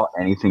don't recall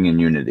anything in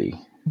Unity,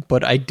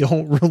 but I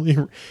don't really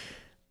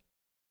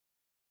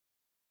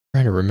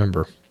trying to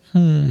remember.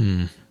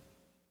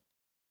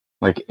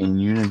 Like in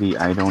Unity,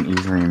 I don't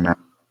even remember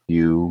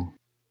your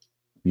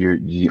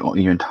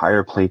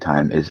entire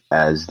playtime is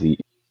as the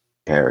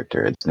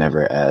character. It's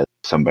never as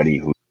somebody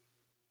who's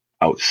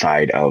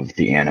outside of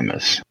the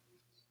Animus.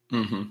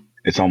 Mm-hmm.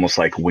 It's almost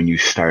like when you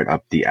start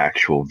up the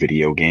actual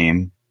video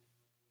game,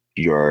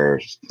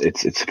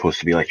 it's supposed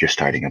to be like you're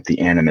starting up the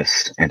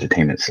Animus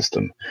entertainment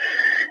system,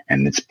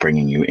 and it's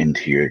bringing you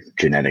into your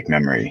genetic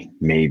memory.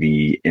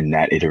 Maybe in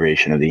that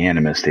iteration of the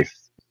Animus,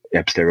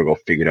 Abstergo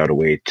figured out a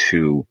way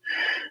to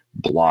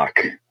block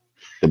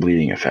the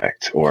bleeding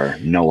effect or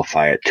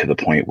nullify it to the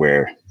point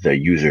where the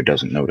user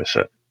doesn't notice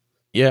it.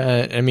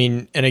 Yeah, I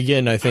mean, and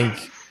again, I think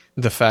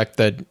the fact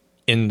that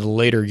in the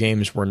later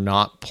games we're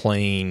not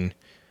playing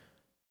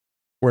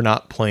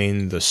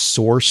the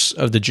source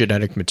of the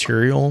genetic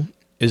material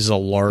is a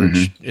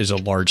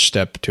large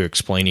step to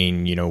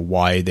explaining,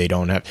 why they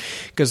don't have,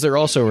 because they're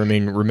also,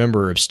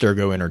 remember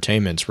Abstergo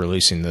Entertainment's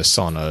releasing this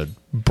on a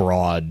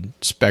broad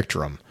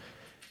spectrum.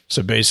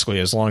 So basically,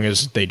 as long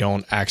as they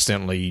don't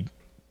accidentally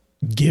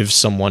give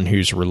someone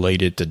who's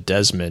related to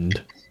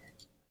Desmond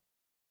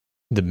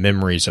the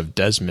memories of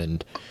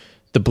Desmond,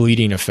 the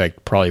bleeding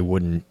effect probably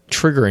wouldn't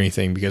trigger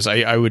anything, because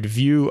I would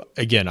view,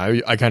 again,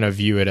 I kind of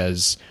view it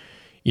as,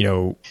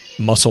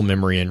 muscle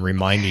memory and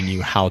reminding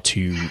you how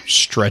to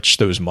stretch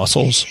those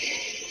muscles.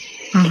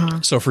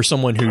 Mm-hmm. So for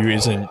someone who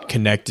isn't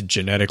connected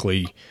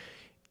genetically,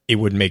 it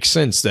would make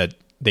sense that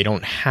they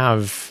don't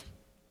have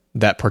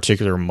that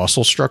particular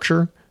muscle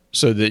structure.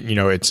 So that,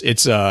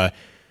 it's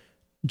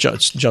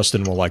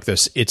Justin will like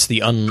this. It's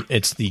the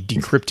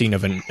decrypting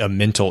of a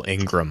mental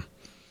engram.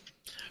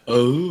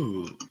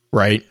 Oh,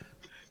 right.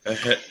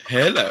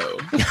 Hello.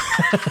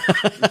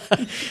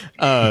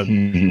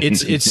 There's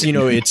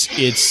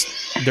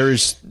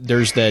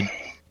that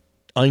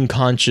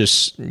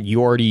unconscious.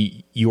 You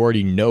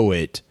already know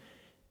it.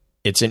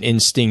 It's an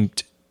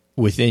instinct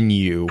within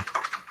you,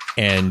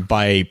 and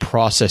by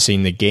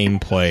processing the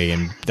gameplay,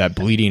 and that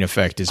bleeding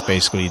effect is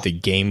basically the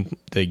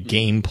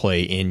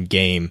gameplay in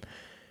game.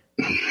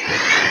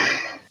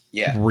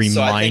 Yeah,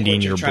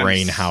 reminding your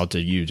brain how to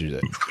use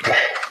it.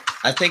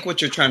 I think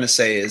what you're trying to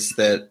say is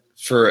that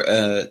for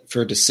a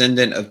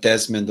descendant of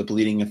Desmond, the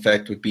bleeding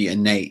effect would be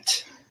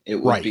innate. It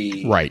would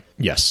be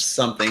yes,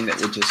 something that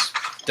would just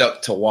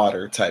duck to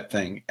water type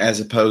thing, as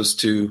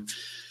opposed to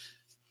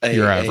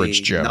your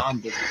average Joe.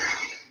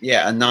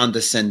 A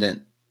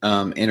non-descendant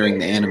entering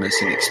the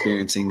Animus and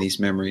experiencing these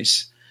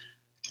memories.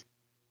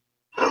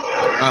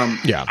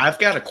 I've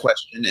got a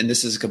question, and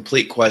this is a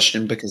complete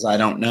question because I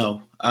don't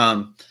know.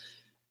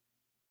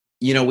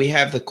 We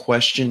have the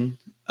question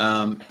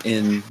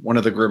in one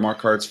of the Grimoire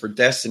cards for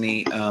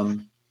Destiny,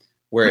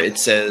 where it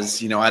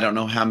says, I don't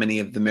know how many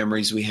of the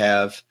memories we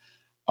have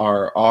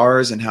are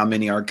ours and how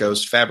many are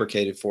ghost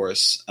fabricated for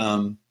us.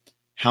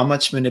 How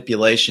much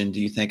manipulation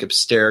do you think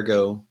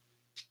Abstergo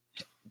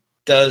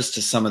does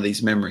to some of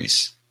these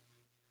memories?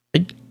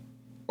 I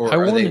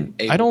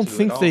don't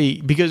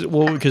think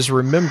because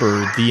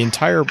remember, the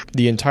entire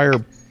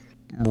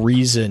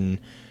reason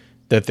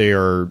that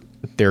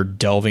they're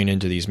delving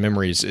into these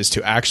memories is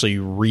to actually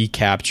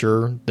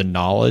recapture the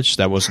knowledge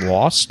that was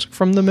lost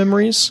from the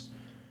memories,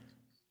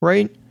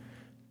 right?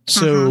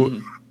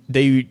 So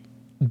they,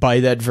 by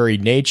that very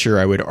nature,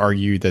 I would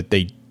argue that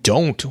they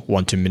don't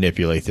want to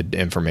manipulate the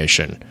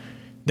information.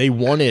 They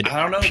want it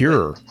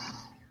pure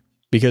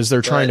because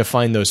they're trying to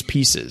find those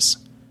pieces.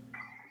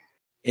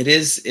 It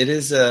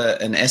is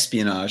an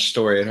espionage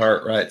story at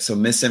heart, right? So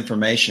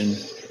misinformation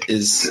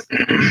is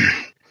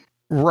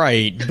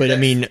right, but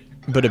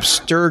but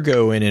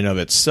Abstergo in and of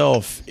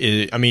itself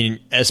is,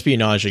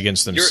 espionage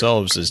against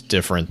themselves is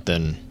different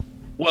than.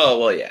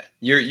 Well, yeah.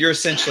 You're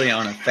essentially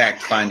on a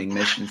fact-finding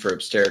mission for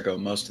Abstergo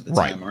most of the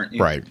time, aren't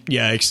you? Right.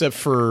 Yeah, except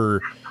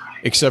for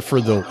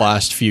the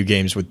last few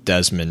games with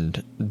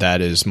Desmond,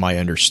 that is my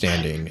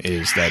understanding,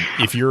 is that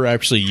if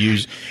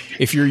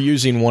you're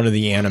using one of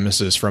the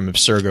Animuses from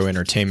Abstergo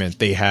Entertainment,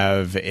 they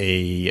have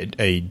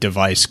a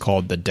device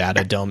called the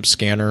data dump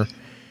scanner,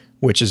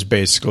 which is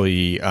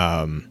basically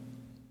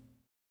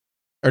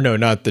I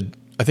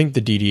think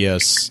the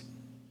DDS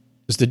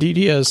is the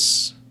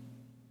DDS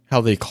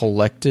how they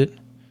collect it.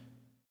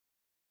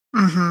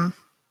 Mm-hmm.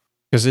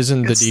 Because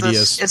isn't the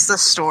DDS... It's the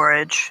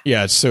storage.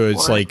 Yeah, so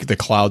it's like the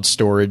cloud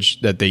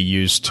storage that they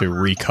use to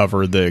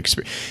recover the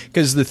experience.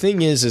 Because the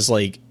thing is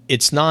like,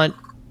 it's not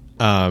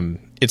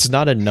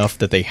enough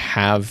that they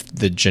have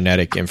the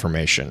genetic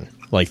information.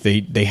 Like,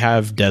 they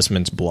have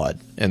Desmond's blood,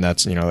 and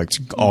that's, it's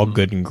all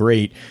good and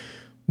great.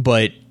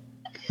 But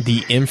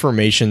the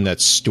information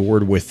that's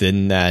stored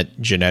within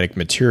that genetic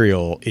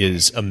material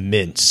is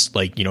immense.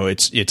 Like,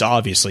 it's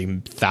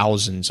obviously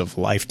thousands of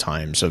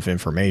lifetimes of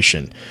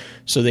information.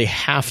 So they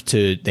have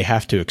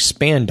to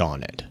expand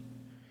on it,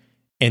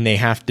 and they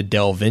have to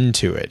delve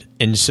into it.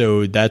 And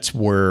so that's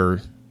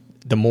where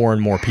the more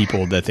and more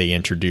people that they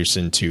introduce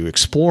into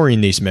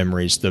exploring these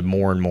memories, the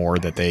more and more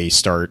that they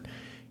start,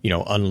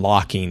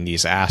 unlocking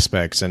these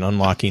aspects and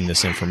unlocking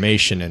this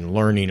information and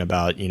learning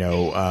about,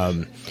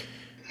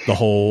 the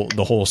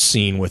whole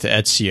scene with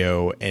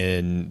Ezio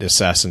in the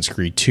Assassin's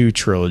Creed 2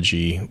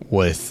 trilogy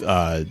with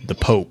the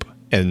Pope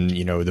and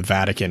the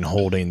Vatican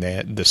holding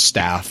the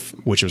staff,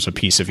 which was a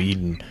piece of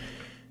Eden.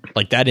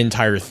 Like, that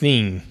entire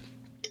thing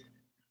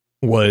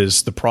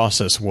was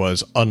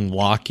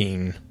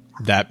unlocking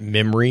that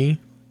memory,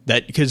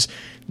 that because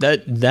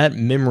that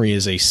memory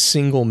is a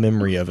single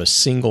memory of a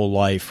single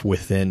life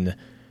within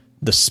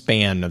the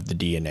span of the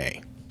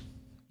DNA.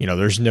 You know,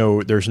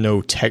 there's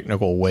no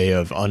technical way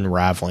of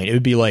unraveling. It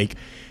would be like,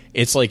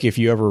 it's like if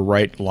you ever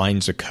write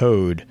lines of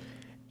code,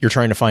 you're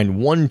trying to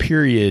find one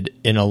period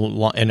in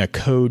a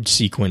code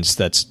sequence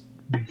that's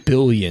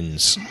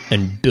billions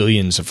and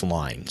billions of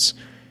lines.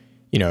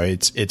 You know,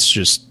 it's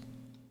just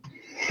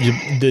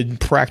the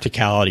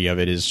practicality of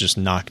it is just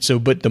not so.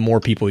 But the more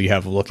people you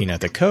have looking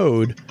at the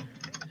code,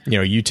 you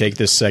know, you take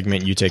this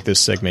segment, you take this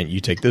segment, you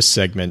take this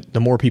segment. The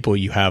more people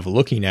you have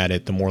looking at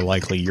it, the more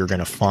likely you're going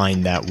to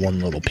find that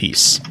one little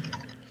piece.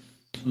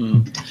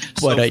 But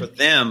so for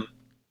them,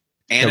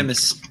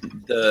 animus,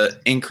 the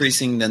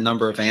increasing the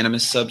number of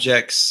animus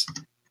subjects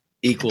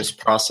equals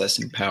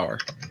processing power.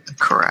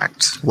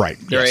 Correct. Right.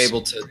 They're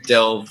able to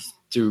delve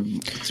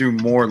through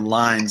more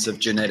lines of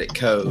genetic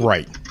code.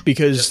 Right.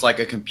 Because just like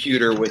a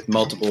computer with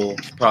multiple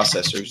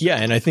processors. Yeah,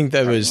 and I think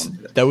that was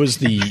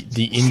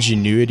the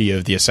ingenuity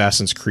of the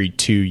Assassin's Creed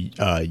 2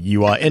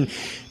 UI.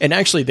 And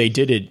actually they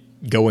did it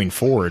going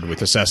forward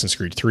with Assassin's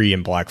Creed 3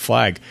 and Black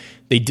Flag.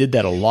 They did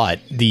that a lot.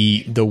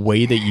 The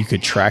way that you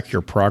could track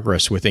your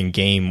progress within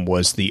game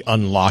was the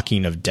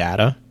unlocking of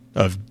data,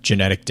 of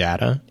genetic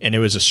data, and it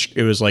was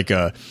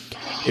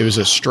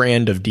a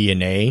strand of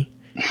DNA,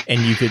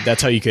 and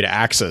that's how you could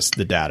access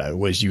the data.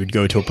 Was you would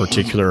go to a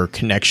particular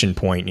connection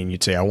point and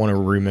you'd say, I want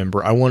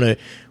to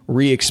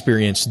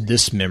re-experience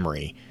this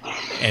memory,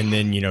 and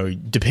then, you know,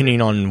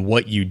 depending on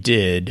what you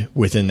did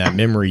within that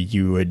memory,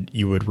 you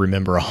would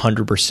remember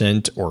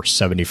 100% or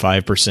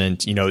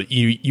 75%. You know,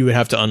 you would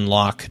have to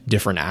unlock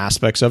different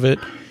aspects of it.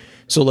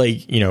 So,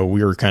 like, you know,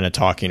 we were kind of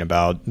talking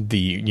about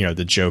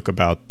the joke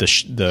about the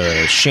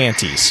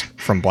shanties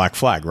from Black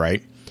Flag,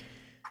 right?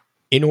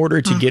 In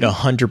order to get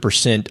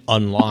 100%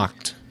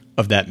 unlocked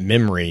of that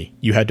memory,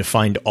 you had to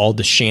find all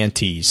the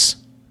shanties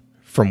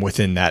from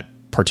within that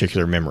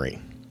particular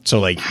memory. So,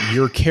 like,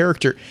 your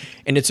character,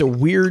 and it's a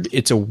weird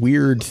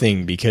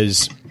thing,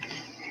 because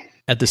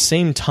at the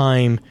same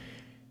time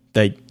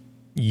that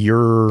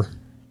you're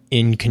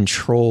in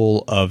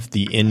control of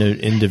the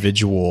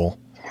individual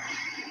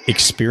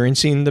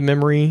experiencing the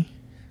memory,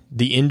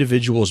 the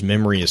individual's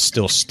memory is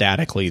still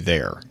statically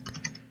there,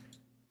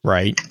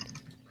 right?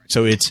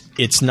 So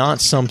it's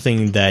not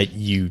something that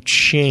you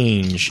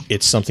change,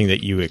 it's something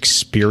that you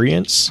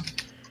experience.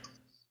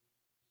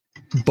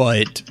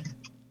 But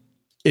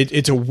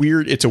it's a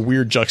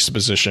weird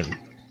juxtaposition,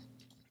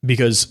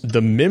 because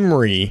the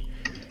memory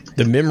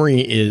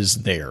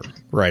is there,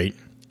 right?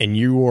 And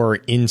you are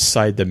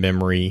inside the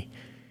memory,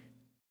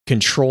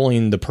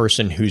 controlling the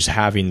person who's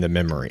having the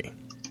memory.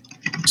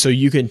 So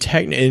you can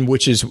and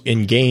which is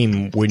in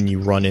game, when you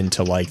run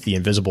into like the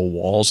invisible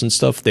walls and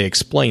stuff, they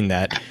explain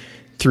that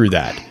through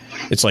that.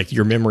 It's like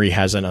your memory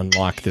hasn't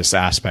unlocked this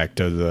aspect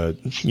of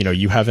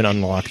you haven't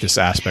unlocked this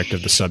aspect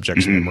of the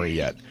subject's memory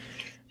yet.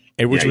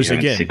 And which was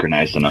again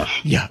synchronized enough.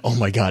 Yeah. Oh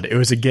my God. It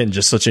was again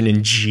just such an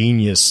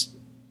ingenious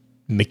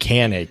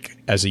mechanic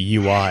as a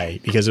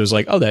UI, because it was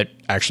like, oh, that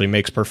actually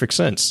makes perfect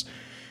sense.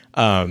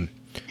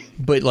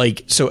 But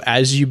like, so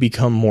as you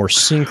become more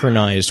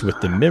synchronized with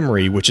the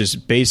memory, which is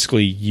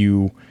basically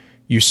you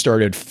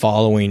started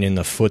following in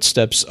the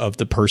footsteps of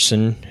the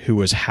person who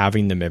was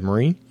having the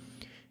memory,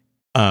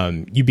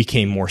 you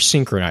became more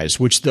synchronized,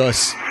 which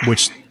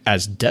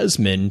as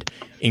Desmond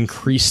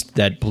increased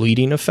that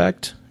bleeding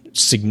effect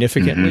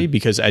significantly,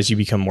 because as you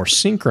become more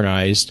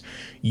synchronized,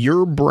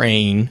 your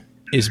brain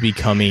is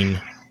becoming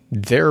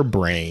their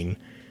brain,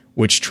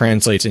 which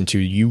translates into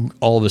you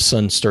all of a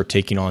sudden start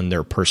taking on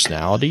their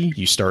personality.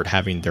 You start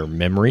having their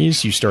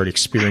memories. You start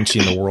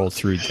experiencing the world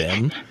through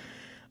them.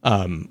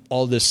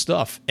 All this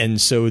stuff.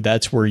 And so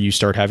that's where you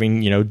start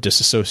having,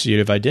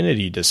 dissociative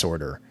identity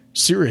disorder.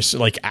 Serious,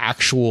 like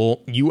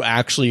you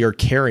actually are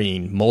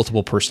carrying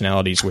multiple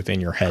personalities within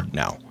your head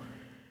now.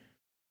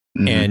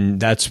 Mm-hmm. And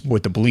that's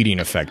what the bleeding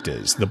effect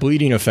is. The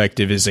bleeding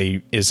effect is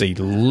a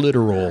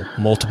literal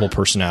multiple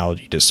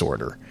personality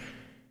disorder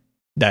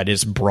that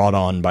is brought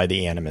on by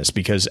the animus,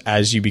 because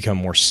as you become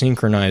more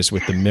synchronized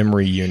with the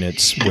memory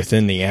units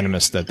within the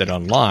animus that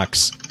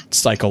unlocks,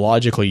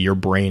 psychologically your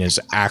brain is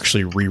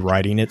actually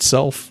rewriting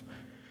itself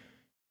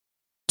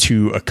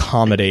to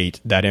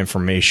accommodate that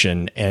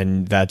information,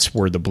 and that's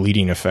where the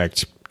bleeding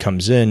effect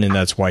comes in, and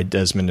that's why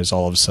Desmond is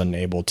all of a sudden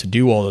able to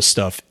do all the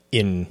stuff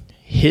in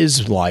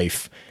his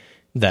life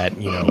that,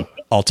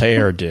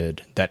 Altair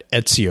did, that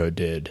Ezio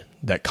did,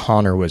 that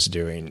Connor was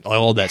doing,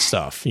 all that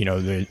stuff,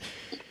 and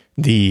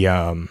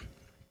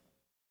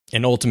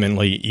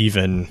ultimately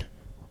even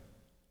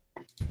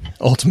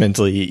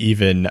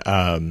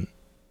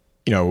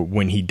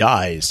when he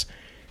dies,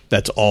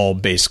 that's all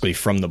basically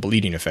from the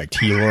bleeding effect.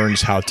 He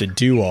learns how to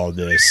do all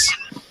this.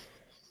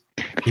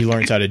 He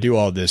learns how to do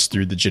all this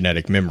through the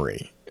genetic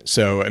memory.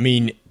 So, I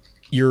mean,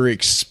 you're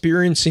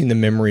experiencing the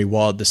memory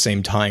while at the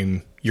same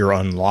time you're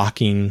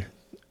unlocking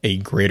a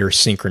greater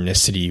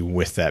synchronicity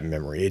with that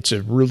memory.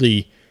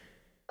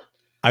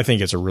 I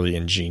think it's a really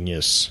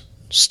ingenious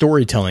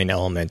storytelling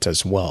element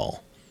as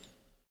well.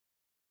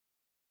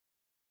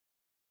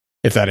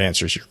 If that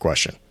answers your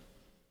question.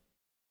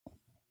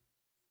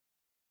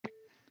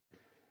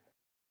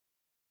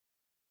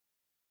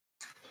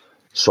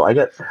 So I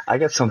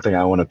got something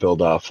I want to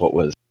build off what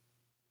was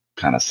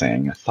kind of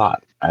saying a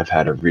thought I've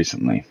had of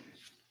recently.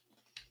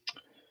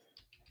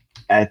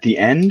 At the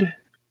end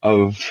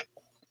of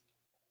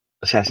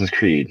Assassin's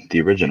Creed,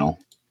 the original,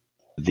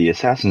 the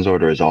Assassin's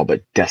Order is all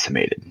but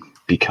decimated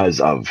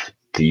because of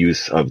the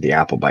use of the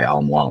apple by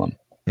Al-Mualim.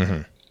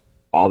 Mm-hmm.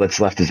 All that's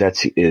left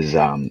is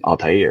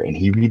Altair, and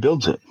he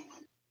rebuilds it.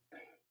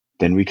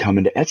 Then we come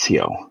into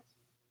Ezio.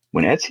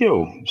 When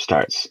Ezio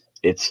starts,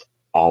 it's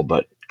all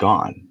but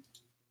gone.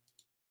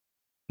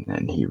 And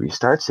then he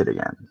restarts it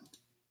again.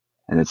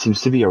 And it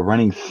seems to be a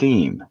running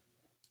theme.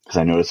 Because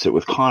I noticed it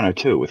with Connor,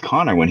 too. With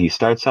Connor, when he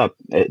starts up,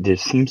 there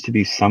seems to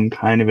be some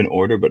kind of an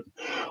order, but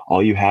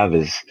all you have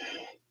is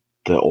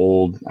the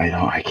old,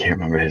 I can't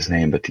remember his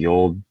name, but the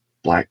old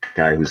black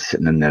guy who's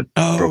sitting in the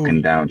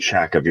broken down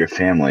shack of your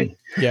family.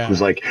 Yeah.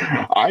 Who's like,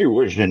 I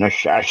was an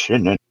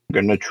assassin and I'm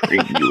going to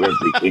train you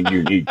everything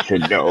you need to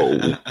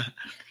know.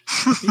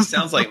 He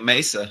sounds like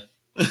Mesa.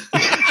 Oh,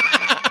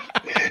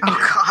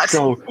 God.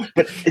 So,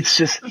 but it's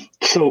just,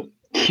 so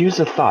here's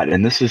a thought,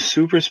 and this is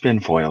super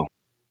spinfoil.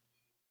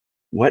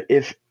 What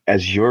if,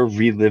 as you're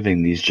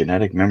reliving these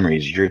genetic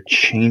memories, you're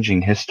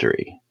changing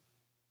history?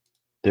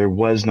 There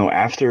was no,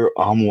 after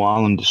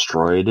Al-Mualim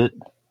destroyed it,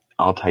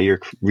 Altair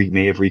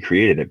may have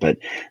recreated it, but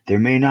there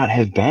may not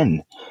have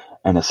been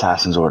an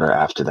Assassin's Order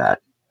after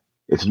that.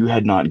 If you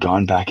had not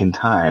gone back in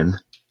time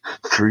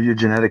through your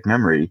genetic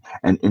memory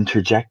and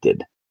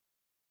interjected.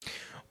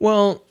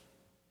 Well,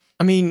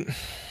 I mean,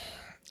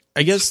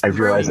 I guess I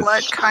realize what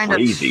it's kind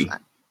crazy.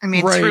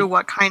 Through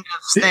what kind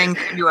of thing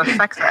can you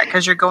affect that?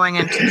 Because you're going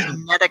into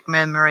genetic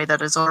memory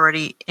that is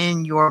already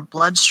in your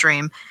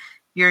bloodstream.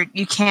 You're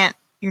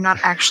not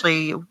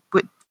actually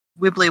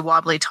wibbly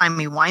wobbly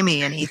timey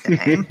wimey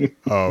anything.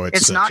 Oh,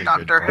 it's not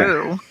Doctor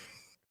Who.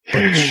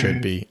 But it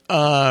should be.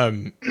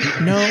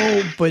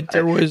 No, but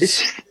there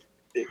was.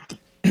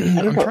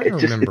 I'm trying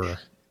to remember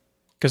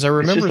because I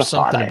remember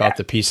something about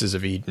the Pieces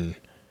of Eden.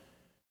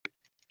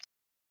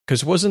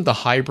 Because wasn't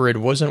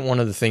one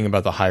of the thing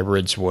about the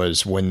hybrids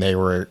was when they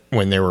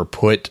were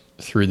put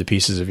through the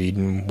Pieces of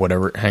Eden,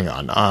 whatever. Hang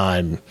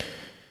on,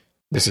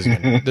 this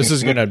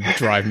is gonna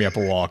drive me up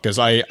a wall because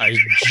I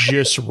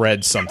just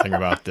read something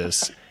about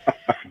this.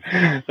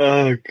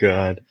 Oh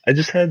God, I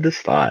just had this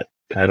thought.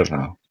 I don't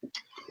know.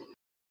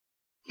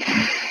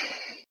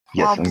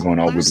 Yes, I'm going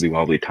all wibbly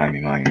wobbly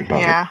timey wimey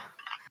about it.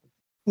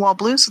 While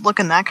Blue's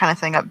looking that kind of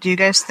thing up, do you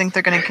guys think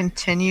they're going to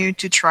continue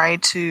to try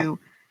to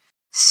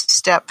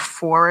step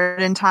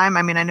forward in time?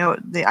 I mean, I know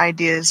the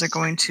idea is they're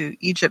going to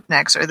Egypt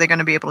next. Are they going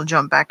to be able to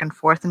jump back and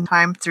forth in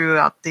time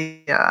throughout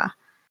the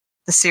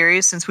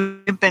series? Since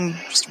we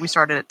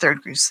started at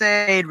Third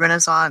Crusade,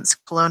 Renaissance,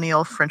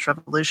 Colonial, French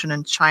Revolution,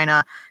 and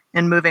China,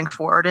 and moving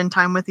forward in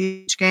time with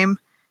each game.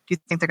 Do you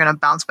think they're going to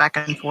bounce back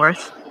and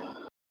forth?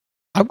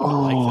 I would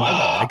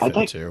like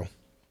that too.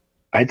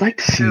 I'd like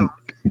to see.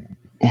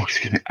 Oh,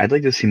 excuse me. I'd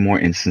like to see more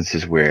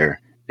instances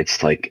where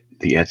it's like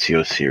the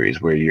Ezio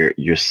series, where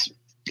you're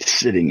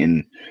sitting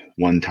in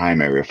one time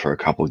area for a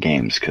couple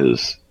games,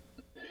 because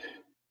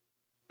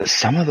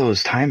some of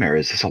those time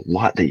areas, there's a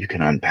lot that you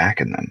can unpack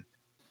in them.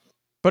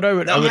 But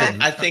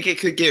I think it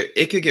could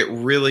get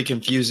really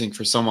confusing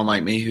for someone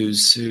like me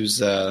who's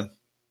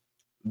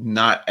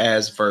not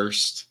as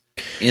versed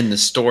in the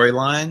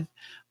storyline.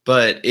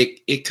 But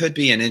it could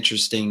be an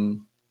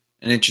interesting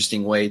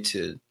way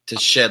to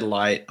shed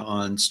light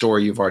on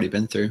story you've already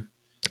been through.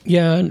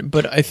 Yeah,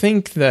 but I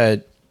think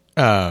that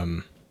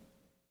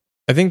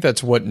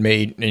that's what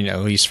made, at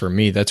least for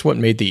me, that's what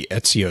made the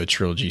Ezio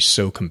trilogy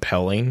so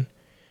compelling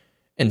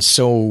and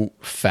so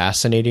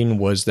fascinating,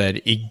 was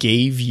that it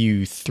gave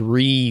you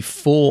three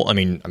full. I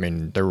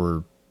mean, there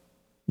were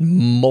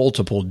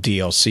multiple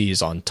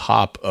DLCs on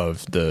top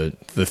of the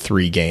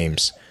three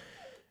games,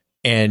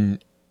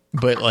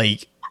 but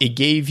like, it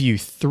gave you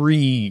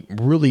three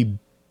really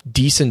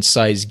decent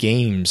sized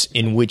games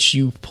in which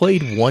you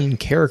played one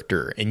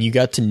character and you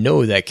got to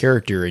know that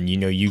character, and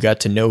you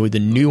got to know the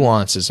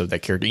nuances of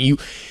that character. You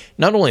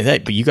not only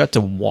that, but you got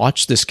to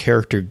watch this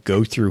character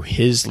go through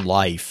his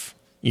life.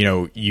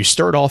 You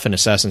start off in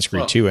Assassin's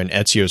Creed 2 and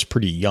Ezio's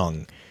pretty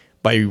young.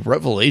 By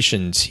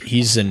Revelations,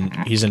 he's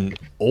an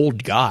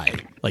old guy.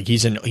 Like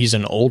he's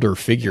an older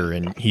figure,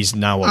 and he's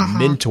now a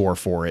mentor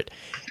for it.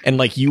 And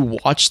like, you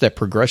watch that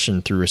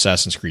progression through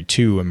Assassin's Creed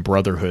 2 and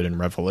Brotherhood and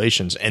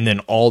Revelations, and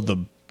then all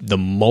the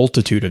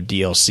multitude of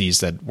DLCs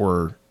that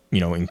were,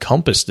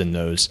 encompassed in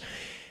those.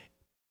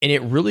 And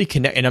it really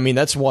connect. And I mean,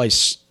 that's why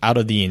out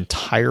of the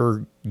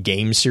entire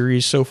game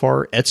series so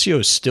far, Ezio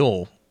is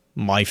still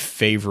my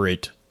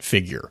favorite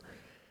figure.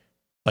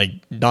 Like,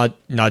 not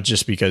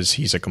just because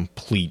he's a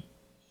complete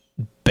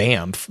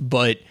bamf,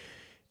 but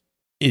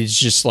it's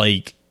just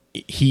like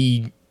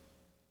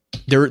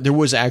there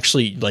was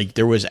actually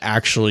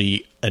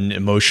an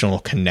emotional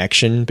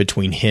connection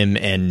between him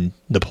and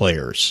the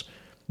players,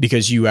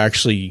 because you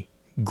actually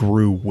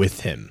grew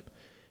with him.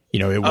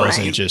 It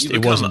wasn't just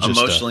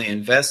emotionally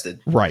invested.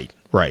 Right.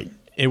 Right.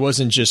 It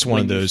wasn't just one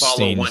when of those you follow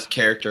scenes. one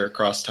character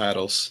across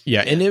titles.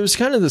 Yeah, and it was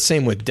kind of the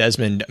same with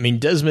Desmond. I mean,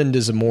 Desmond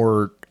is a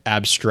more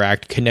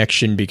abstract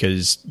connection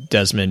because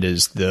Desmond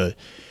is the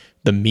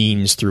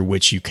means through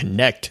which you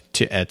connect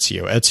to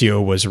Ezio.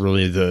 Ezio was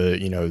really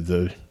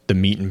the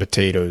meat and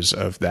potatoes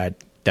of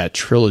that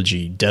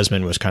trilogy.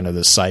 Desmond was kind of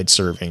the side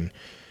serving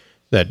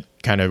that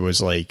kind of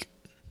was like,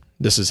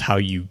 this is how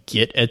you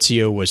get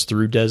Ezio, was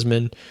through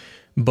Desmond.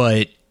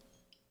 But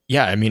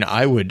yeah, I mean,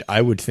 I would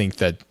think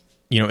that,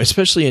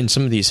 especially in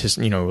some of these,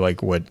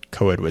 like what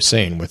Coed was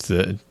saying with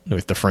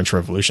the French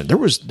Revolution,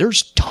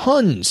 there's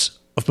tons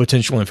of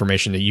potential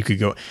information that you could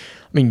go. I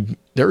mean,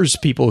 there's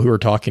people who are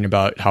talking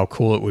about how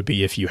cool it would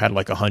be if you had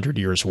like 100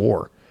 Years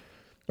War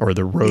or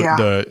the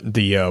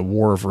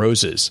War of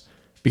Roses,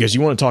 because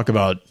you want to talk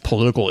about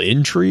political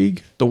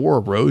intrigue, the War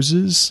of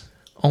Roses.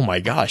 Oh my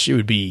gosh, it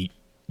would be,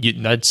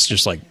 that's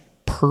just like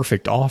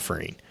perfect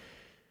offering.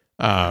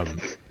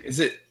 Is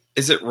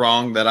it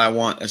wrong that I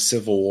want a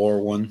Civil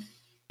War one?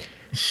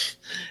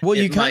 Well,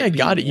 you kind of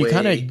got it. You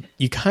kind of.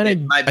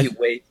 It might be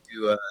way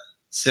too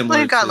similar.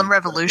 Well, you got to them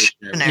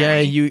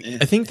revolutionary. Yeah,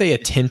 I think they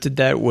attempted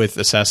that with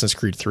Assassin's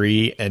Creed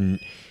 3, and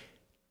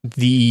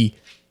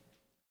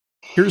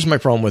here's my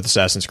problem with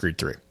Assassin's Creed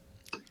 3.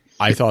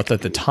 I thought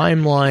that the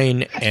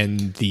timeline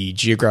and the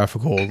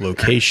geographical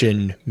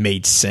location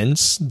made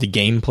sense. The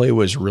gameplay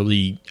was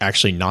really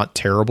actually not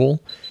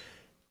terrible.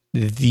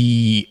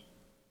 The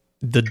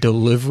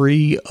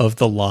delivery of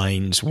the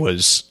lines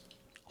was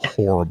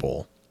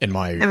horrible in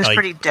my. It was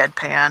pretty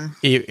deadpan.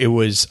 It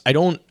was.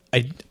 I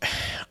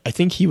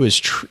think he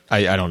was.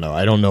 I don't know.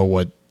 I don't know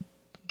what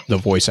the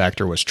voice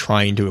actor was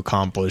trying to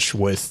accomplish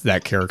with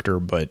that character,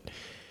 but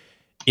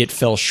it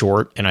fell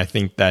short, and I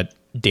think that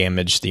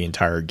damaged the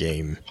entire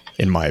game,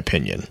 in my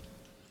opinion.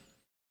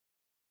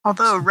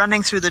 Although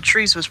running through the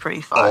trees was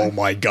pretty fun. Oh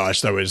my gosh,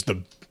 that was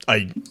like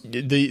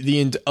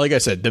I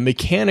said, the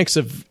mechanics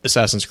of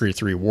Assassin's Creed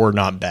 3 were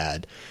not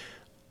bad.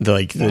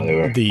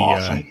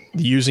 Awesome.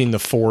 Using the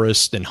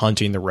forest and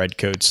hunting the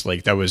redcoats,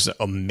 like that was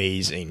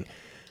amazing.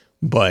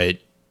 But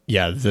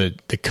yeah, the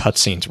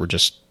cutscenes were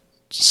just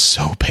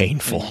so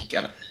painful.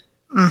 You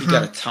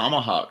got a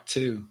tomahawk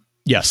too.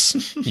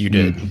 Yes, you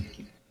did.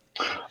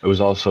 It was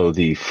also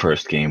the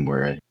first game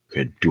where you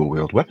could dual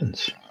wield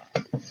weapons.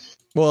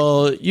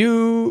 Well,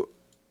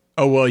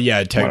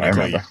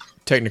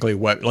 technically,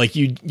 what, like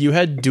you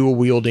had dual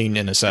wielding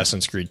in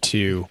Assassin's Creed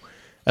 2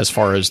 as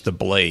far as the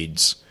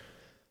blades,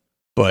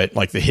 but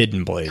like the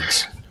hidden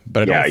blades.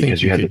 But I don't think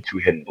because you had the two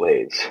hidden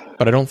blades.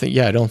 But I don't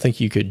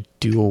think you could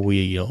dual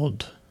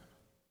wield.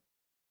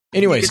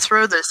 Anyways, you could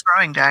throw those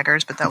throwing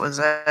daggers, but that was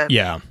it.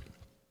 Yeah.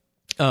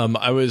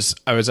 I was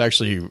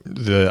actually,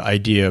 the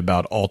idea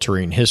about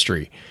altering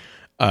history.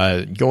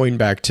 Going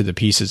back to the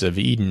Pieces of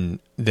Eden,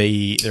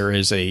 there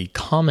is a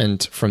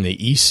comment from the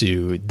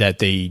Isu that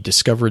they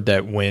discovered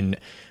that when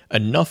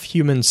enough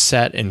humans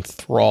sat in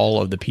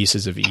thrall of the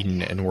Pieces of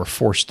Eden and were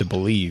forced to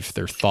believe,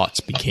 their thoughts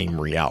became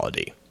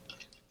reality.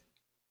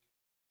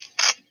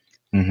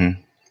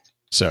 Mm-hmm.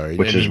 So,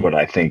 which is what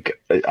I think,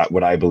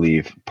 what I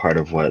believe, part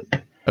of what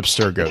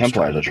Abstergo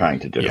Templars are trying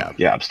to do.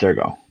 Yeah,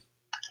 Abstergo.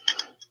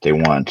 They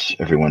want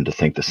everyone to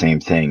think the same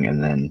thing,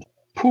 and then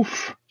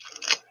poof,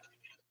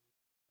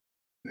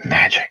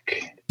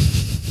 magic.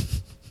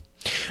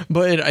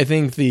 But I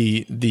think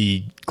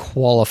the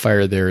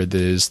qualifier there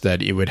is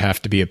that it would have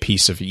to be a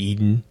piece of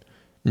Eden,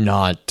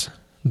 not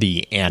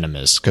the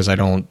Animus, because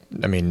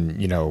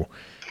the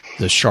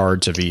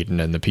shards of Eden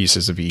and the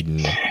pieces of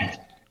Eden.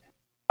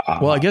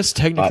 Well, I guess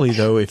technically,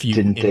 though, if you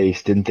didn't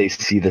they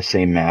see the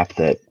same map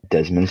that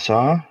Desmond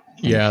saw?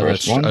 Yeah, I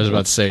was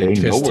about to say,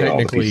 because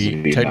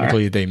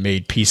technically they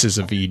made Pieces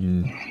of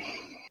Eden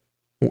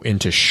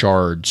into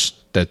shards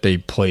that they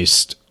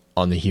placed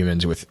on the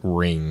humans with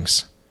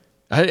rings.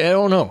 I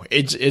don't know.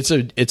 It's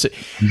an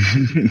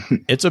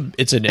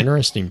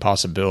interesting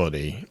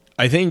possibility.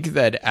 I think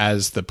that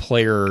as the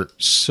player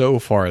so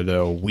far,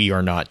 though, we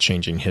are not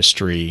changing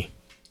history,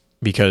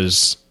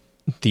 because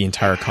the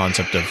entire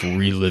concept of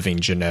reliving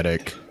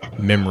genetic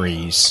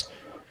memories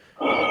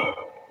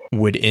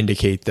would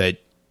indicate that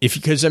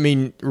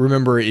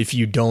remember, if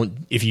you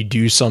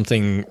do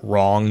something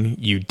wrong,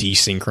 you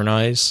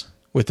desynchronize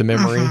with the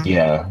memory. Mm-hmm.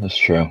 Yeah, that's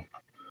true.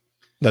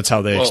 That's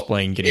how they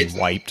explain getting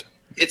wiped.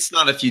 It's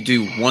not if you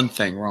do one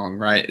thing wrong,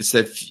 right? It's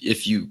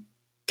if you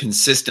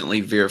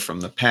consistently veer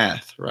from the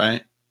path,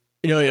 right?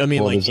 If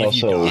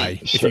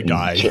you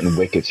die, certain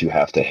wickets you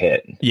have to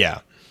hit.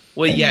 Yeah.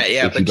 Well, and yeah,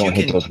 if you don't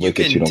hit those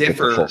wickets, you don't get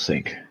the full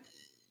sync.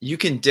 You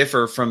can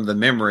differ from the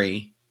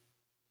memory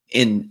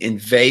in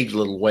vague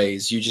little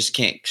ways. You just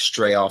can't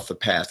stray off the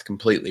path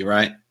completely,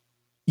 right?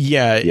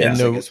 Yeah,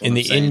 in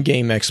the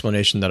in-game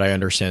explanation that I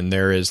understand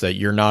there is that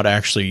you're not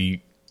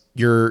actually.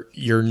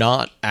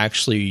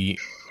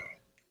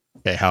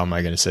 Okay, how am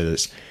I going to say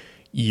this?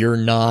 You're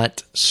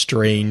not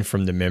straying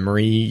from the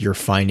memory. You're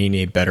finding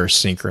a better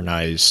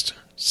synchronized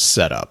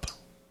setup.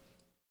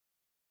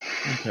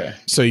 Okay.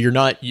 So you're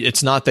not.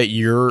 It's not that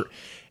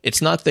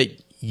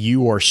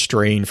you are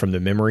straying from the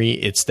memory.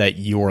 It's that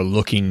you are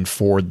looking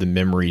for the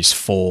memory's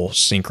full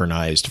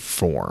synchronized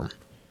form.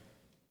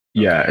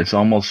 Yeah, it's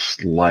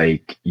almost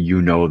like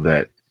you know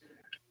that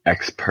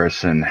X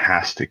person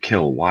has to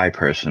kill Y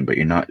person, but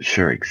you're not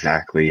sure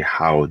exactly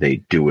how they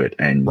do it.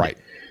 And Right.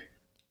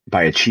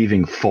 by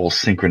achieving full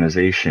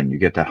synchronization, you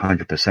get to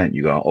 100%.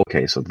 You go,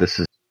 okay, so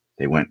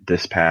they went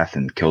this path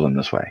and killed them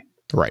this way.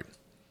 Right.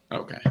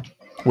 Okay.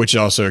 Which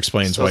also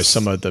explains So why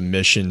some of the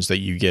missions that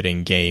you get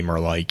in game are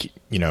like,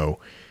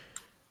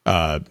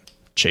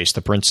 chase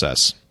the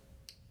princess.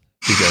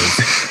 Because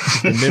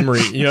the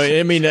memory,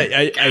 I mean,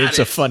 it's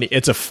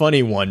a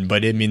funny one,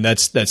 but I mean,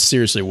 that's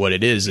seriously what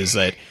it is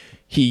that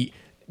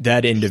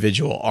that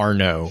individual,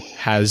 Arno,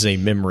 has a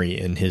memory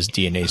in his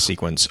DNA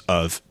sequence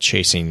of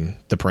chasing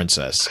the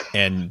princess.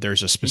 And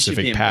there's a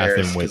specific path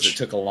in which it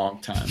took a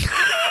long time.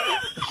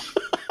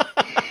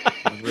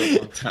 Real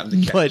long time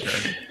to but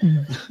capture.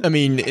 I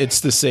mean, it's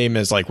the same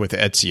as like with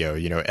Ezio.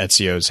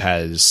 Ezio's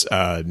has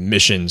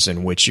missions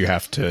in which you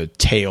have to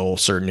tail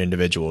certain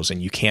individuals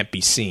and you can't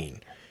be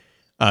seen.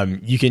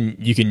 You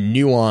can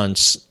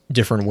nuance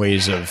different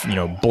ways of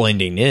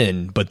blending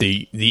in, but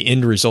the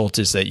end result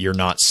is that you're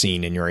not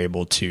seen and you're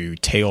able to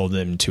tail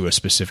them to a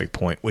specific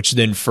point, which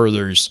then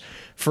further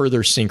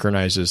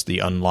synchronizes the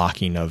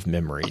unlocking of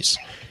memories.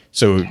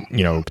 So,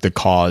 the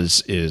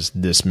cause is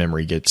this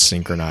memory gets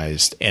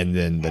synchronized, and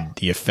then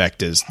the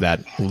effect is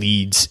that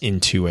leads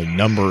into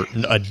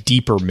a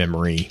deeper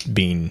memory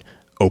being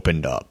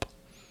opened up.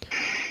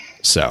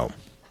 So,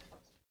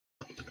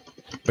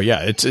 but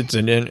yeah, it's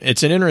an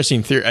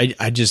interesting theory.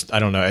 I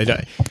don't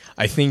know.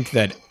 I think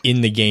that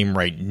in the game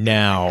right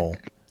now,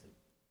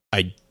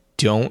 I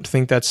don't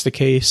think that's the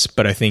case,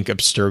 but I think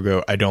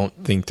I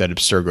don't think that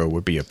Abstergo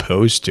would be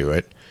opposed to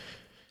it.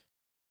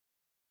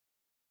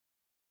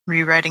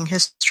 Rewriting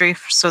history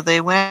so they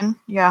win.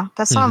 Yeah,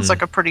 that sounds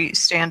like a pretty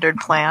standard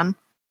plan.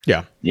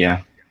 Yeah.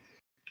 Yeah.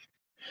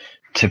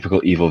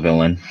 Typical evil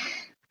villain.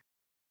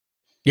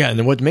 Yeah, and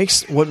then what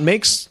makes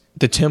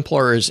the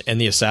Templars and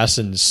the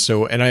Assassins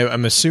so, and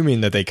I'm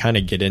assuming that they kind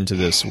of get into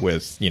this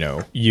with,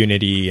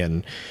 Unity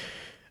and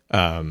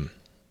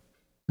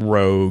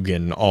Rogue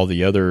and all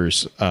the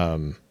others,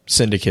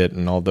 Syndicate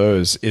and all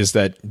those, is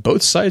that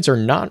both sides are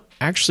not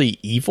actually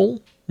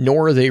evil,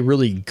 nor are they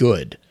really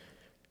good.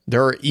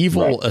 There are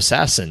evil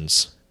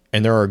assassins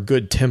and there are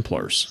good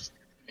Templars.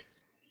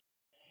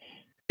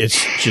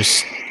 It's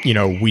just,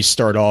 we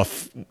start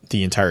off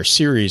the entire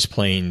series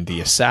playing the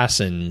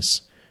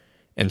assassins.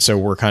 And so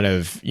we're kind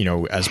of,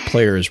 as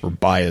players, we're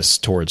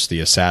biased towards the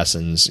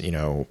assassins,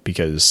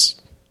 because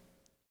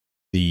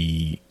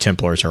the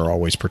Templars are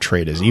always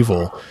portrayed as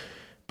evil.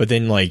 But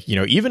then, like,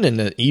 even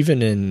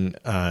in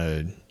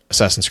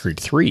Assassin's Creed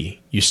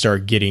 3, you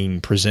start getting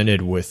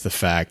presented with the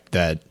fact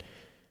that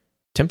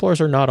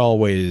Templars are not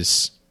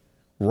always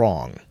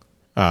wrong.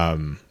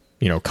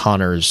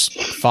 Connor's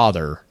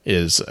father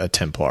is a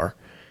Templar,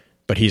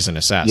 but he's an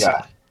assassin.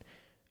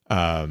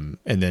 Yeah.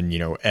 And then,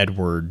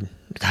 Edward,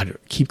 God,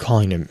 keep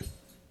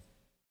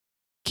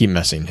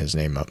messing his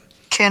name up.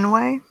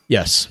 Kenway?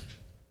 Yes.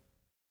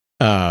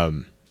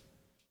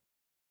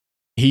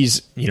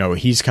 He's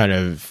kind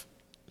of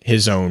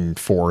his own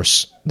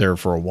force there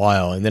for a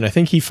while. And then I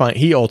think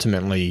he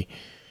ultimately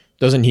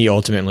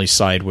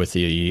side with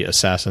the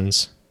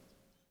assassins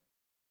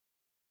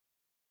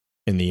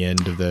in the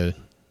end of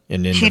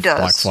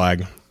Black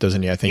Flag,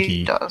 doesn't he? I think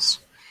he does.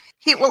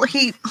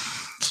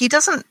 He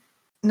doesn't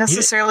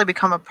necessarily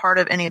become a part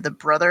of any of the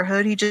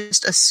Brotherhood. He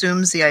just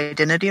assumes the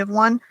identity of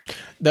one.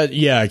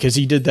 Because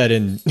he did that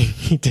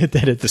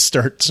at the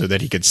start so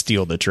that he could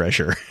steal the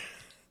treasure.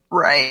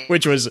 Right.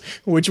 Which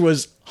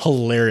was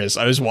hilarious.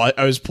 I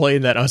was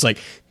playing that. I was like,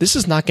 this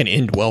is not going to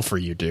end well for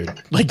you, dude.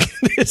 Like,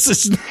 this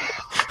is,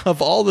 of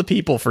all the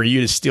people for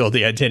you to steal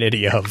the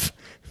identity of,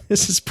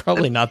 this is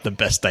probably not the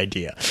best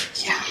idea.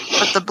 Yeah.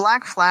 But the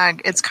Black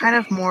Flag, it's kind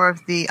of more of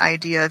the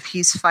idea of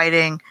he's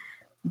fighting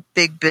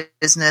big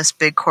business,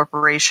 big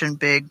corporation,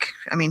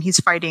 he's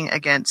fighting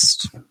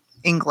against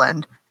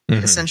England,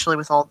 essentially,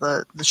 with all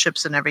the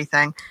ships and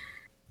everything.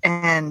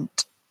 And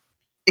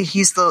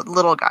he's the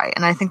little guy.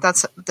 And I think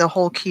that's the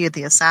whole key of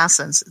the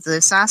Assassins. The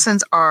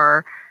Assassins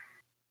are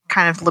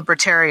kind of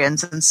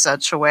libertarians in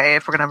such a way,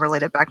 if we're going to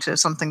relate it back to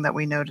something that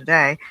we know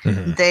today.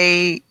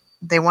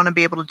 They want to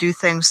be able to do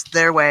things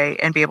their way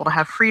and be able to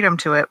have freedom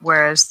to it,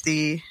 whereas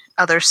the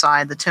other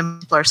side, the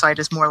Templar side,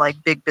 is more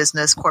like big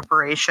business,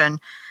 corporation.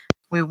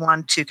 We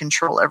want to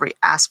control every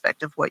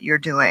aspect of what you're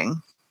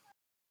doing.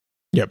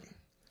 Yep.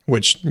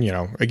 Which,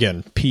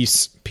 again,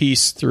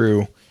 peace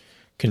through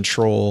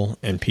control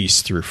and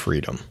peace through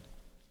freedom,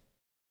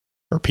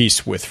 or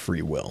peace with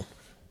free will,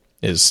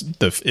 is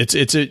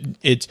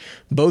it's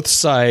both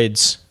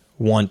sides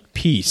want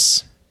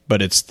peace,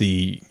 but it's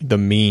the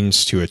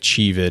means to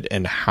achieve it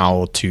and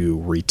how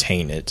to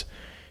retain it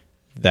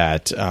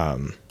that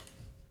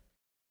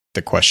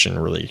the question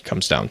really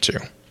comes down to.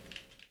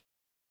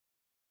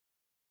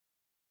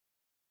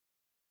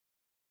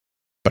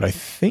 But I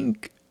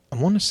think I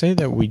want to say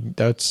that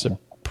that's a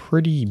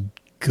pretty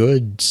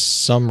good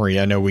summary.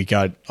 I know we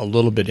got a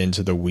little bit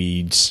into the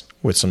weeds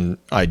with some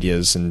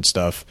ideas and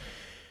stuff,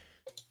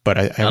 but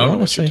I don't know want to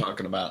what say, you're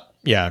talking about.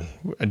 yeah,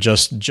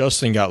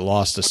 Justin got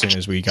lost as soon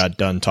as we got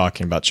done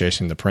talking about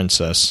chasing the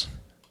princess,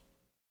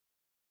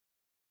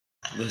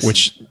 Listen,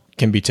 which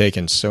can be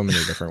taken so many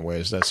different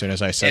ways. As soon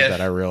as I said that,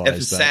 I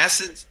realized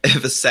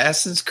if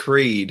Assassin's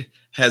Creed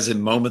has a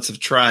moments of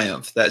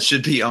triumph, that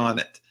should be on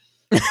it.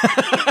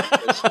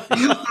 That should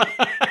be on it.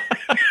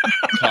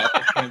 Caught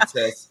the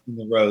princess in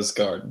the rose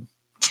garden.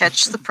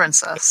 Catch the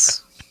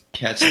princess.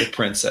 Catch the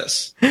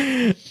princess.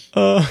 You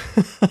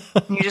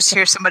just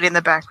hear somebody in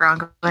the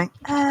background going,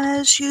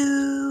 "As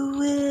you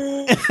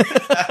wish."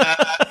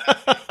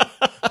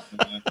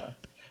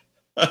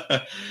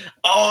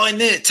 Oh, and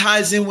then it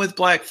ties in with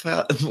Black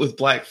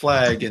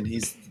Flag, and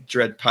he's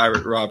Dread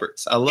Pirate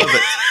Roberts. I love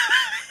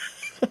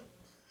it.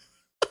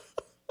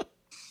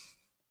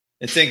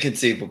 It's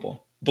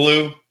inconceivable.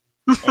 Blue,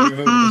 are we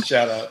moving to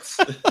shout-outs?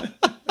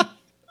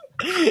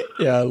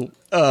 Yeah.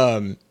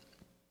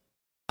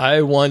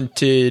 I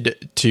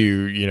wanted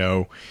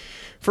to,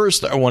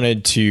 first I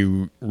wanted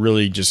to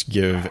really just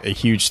give a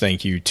huge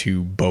thank you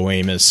to Bo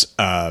Amos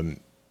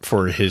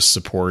for his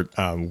support.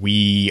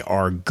 We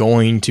are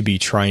going to be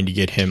trying to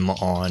get him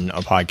on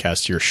a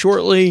podcast here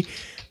shortly.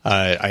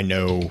 I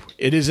know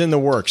it is in the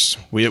works.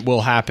 It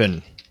will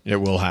happen. It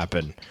will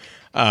happen.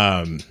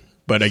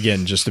 But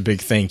again, just a big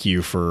thank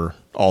you for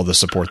all the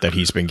support that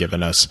he's been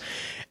giving us.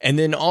 And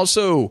then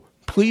also,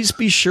 please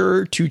be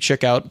sure to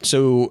check out.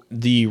 So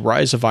the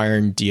Rise of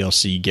Iron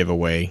DLC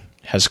giveaway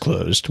has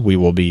closed. We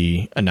will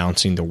be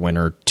announcing the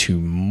winner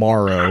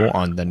tomorrow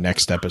on the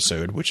next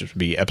episode, which would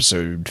be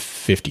episode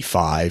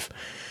 55,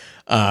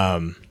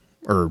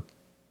 or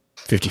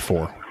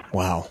 54.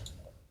 Wow.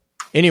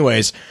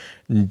 Anyways,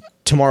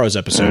 tomorrow's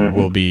episode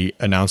we'll be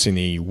announcing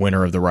the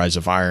winner of the Rise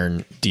of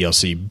Iron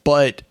DLC.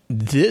 But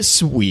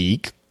this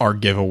week, our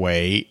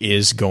giveaway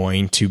is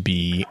going to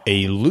be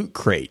a loot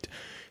crate.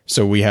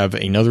 So we have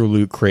another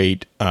loot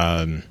crate,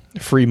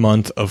 free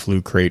month of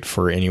loot crate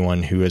for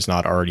anyone who has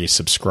not already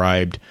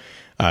subscribed.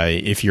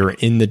 If you're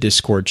in the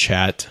Discord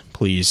chat,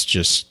 please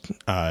just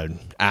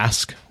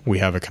ask. We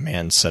have a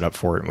command set up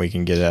for it, and we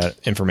can get that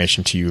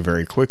information to you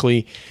very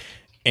quickly.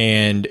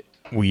 And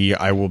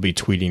I will be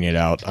tweeting it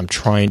out. I'm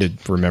trying to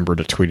remember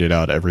to tweet it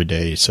out every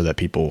day so that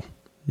people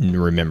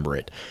remember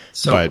it.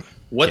 So,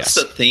 what's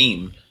the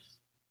theme?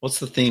 What's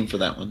the theme for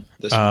that one?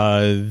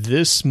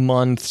 This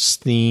month's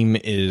theme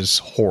is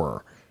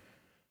horror.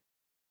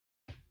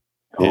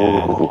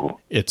 Oh,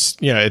 It's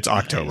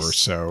October,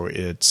 so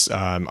it's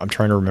I'm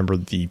trying to remember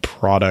the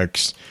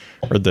products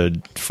or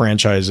the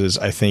franchises.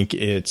 I think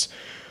it's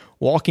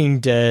Walking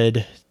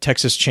Dead,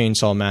 Texas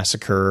Chainsaw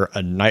Massacre,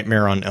 A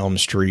Nightmare on Elm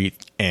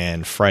Street,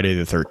 and Friday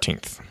the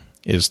 13th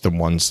is the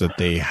ones that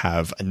they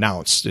have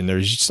announced. And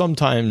there's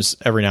sometimes,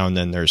 every now and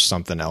then, there's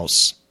something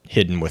else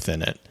hidden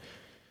within it.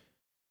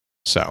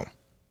 So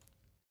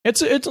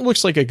it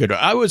looks like a good one.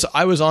 I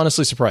was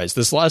honestly surprised.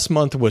 This last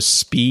month was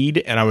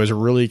Speed, and I was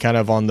really kind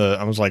of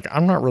I was like,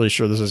 I'm not really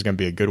sure this is going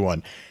to be a good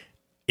one.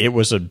 It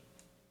was a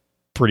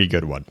pretty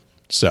good one.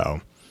 So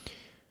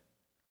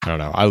I don't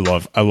know. I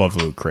love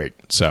Loot Crate.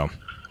 So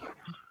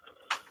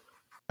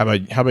how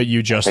about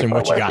you, Justin?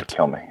 What you got?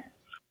 Kill me.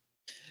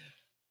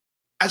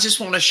 I just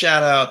want to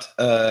shout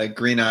out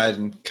Green Eyed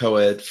and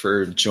Coed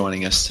for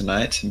joining us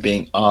tonight and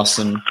being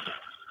awesome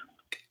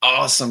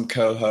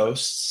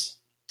co-hosts.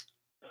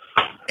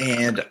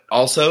 And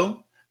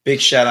also, big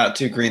shout out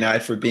to Green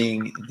Eyed for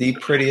being the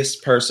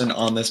prettiest person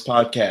on this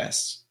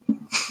podcast.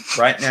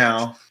 Right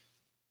now,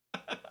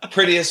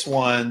 prettiest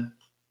one,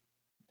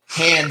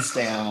 hands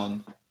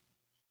down.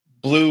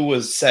 Blue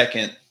was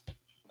second.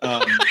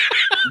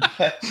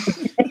 Okay.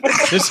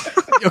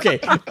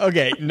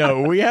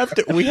 No, we have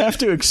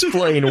to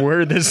explain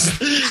where this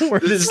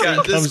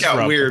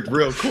got weird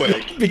real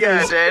quick.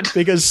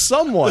 Because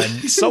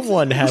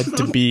someone had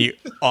to be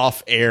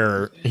off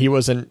air. He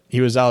was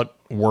out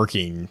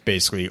working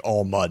basically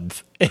all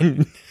month,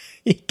 and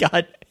he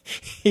got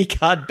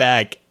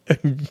back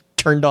and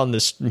turned on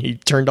his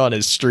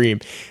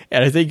stream,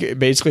 and I think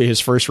basically his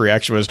first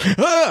reaction was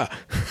ah.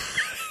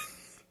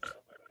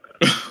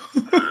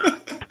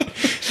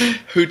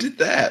 Who did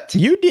that?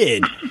 You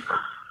did.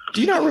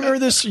 Do you not remember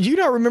this? Do you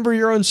not remember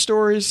your own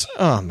stories?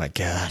 Oh my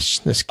gosh,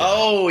 this guy.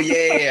 Oh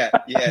yeah.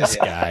 This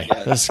guy.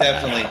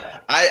 Definitely.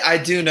 I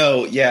do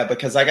know,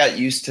 because I got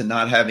used to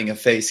not having a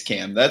face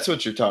cam. That's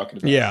what you're talking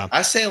about. Yeah.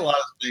 I say a lot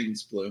of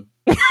things, Blue.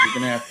 You're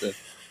gonna have to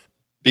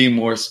be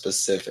more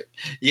specific.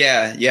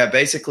 Yeah.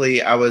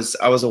 Basically, I was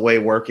away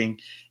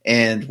working,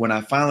 and when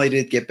I finally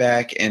did get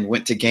back and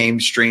went to Game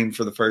Stream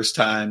for the first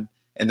time,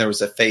 and there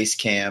was a face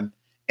cam,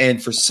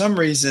 and for some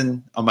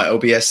reason on my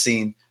OBS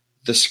scene,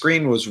 the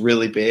screen was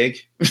really big.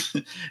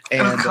 And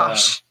oh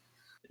gosh.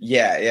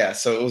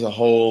 So it was a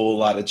whole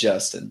lot of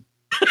Justin.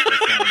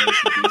 It's not an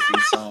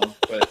AC/DC song,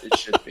 but it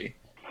should be.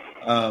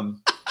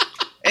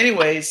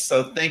 Anyways,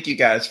 so thank you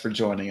guys for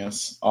joining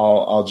us,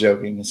 all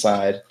joking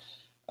aside.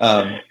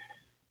 And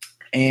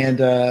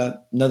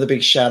another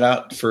big shout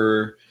out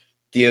for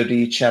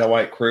DoD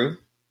Chattawhite crew.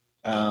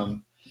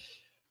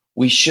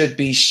 We should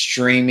be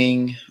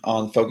streaming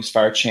on Focus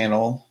Fire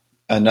channel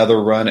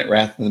another run at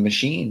Wrath of the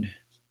Machine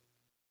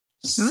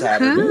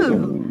Saturday.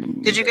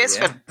 Woohoo. Did you guys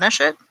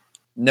finish it?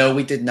 No,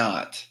 we did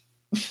not.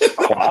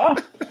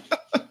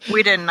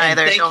 We didn't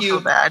either. Don't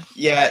feel bad.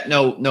 Yeah,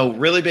 no.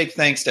 Really big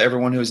thanks to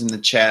everyone who's in the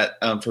chat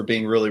for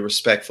being really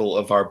respectful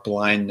of our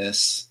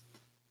blindness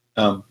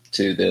to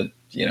the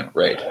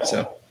raid.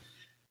 So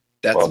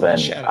that's well.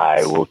 Then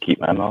I will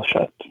keep my mouth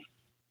shut.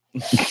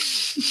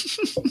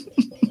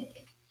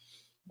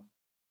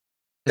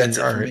 That's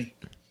all right.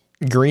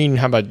 Green,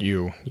 how about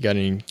you? You got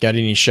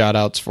any shout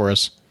outs for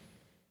us?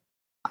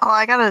 Oh,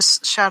 I got a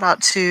shout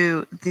out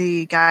to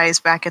the guys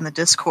back in the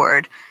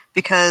Discord,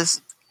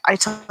 because I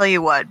tell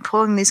you what,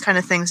 pulling these kind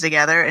of things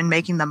together and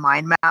making the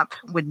mind map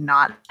would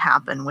not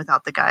happen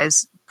without the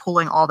guys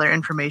pulling all their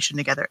information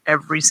together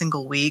every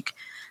single week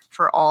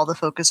for all the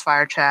Focus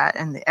Fire chat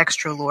and the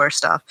extra lore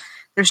stuff.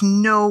 There's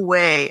no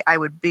way I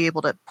would be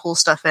able to pull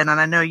stuff in, and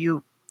I know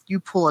you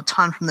pull a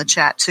ton from the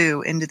chat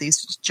too into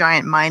these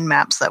giant mind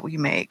maps that we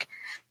make.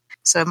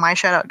 So my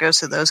shout out goes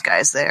to those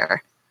guys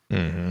there.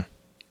 Mm-hmm.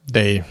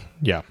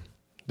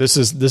 This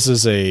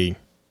is a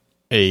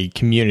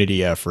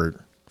community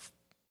effort.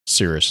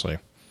 Seriously.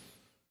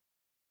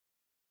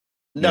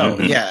 No,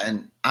 yeah,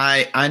 and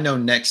I know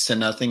next to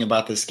nothing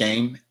about this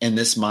game, and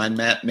this mind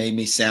map made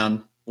me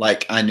sound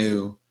like I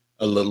knew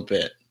a little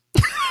bit.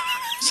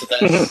 So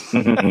that's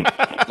a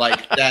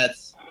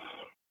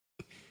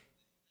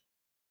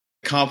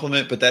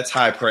compliment, but that's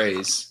high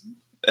praise.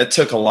 It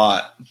took a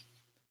lot.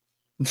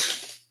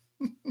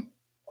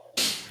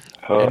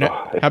 How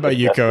about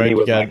you,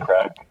 Coed?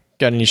 Got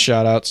any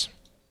shout outs?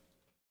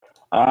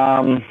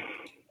 I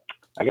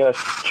got a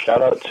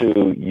shout out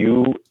to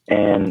you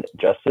and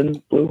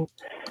Justin Blue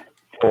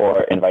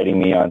for inviting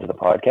me onto the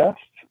podcast,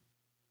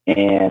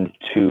 and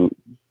to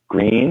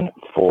Green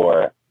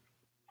for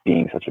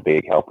being such a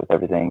big help with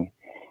everything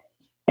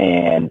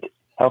and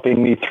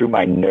helping me through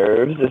my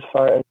nerves as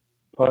far as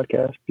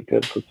podcast,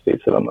 because let's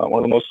face it, I'm not one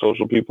of the most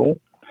social people.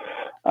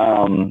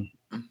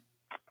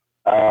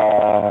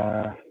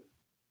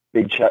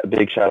 Big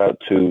shout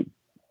out to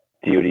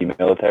DoD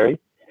military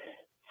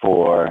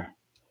for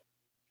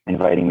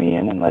inviting me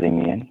in and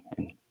letting me in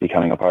and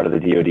becoming a part of the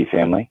DoD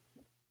family.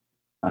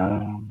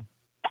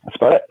 That's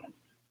about it.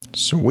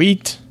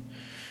 Sweet.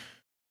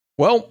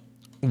 Well,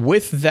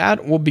 with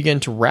that, we'll begin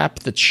to wrap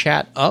the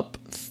chat up.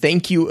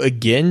 Thank you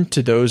again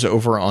to those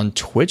over on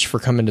Twitch for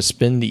coming to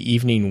spend the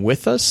evening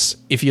with us.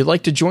 If you'd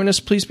like to join us,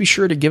 please be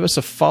sure to give us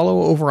a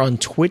follow over on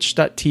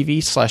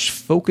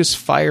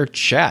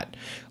twitch.tv/FocusFireChat.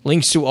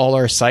 Links to all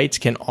our sites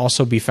can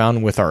also be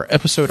found with our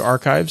episode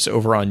archives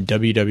over on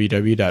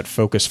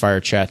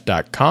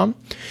www.focusfirechat.com.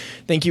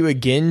 Thank you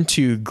again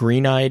to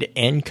Green-Eyed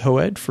and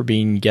Coed for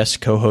being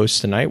guest co-hosts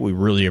tonight. We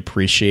really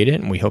appreciate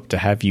it, and we hope to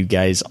have you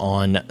guys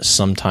on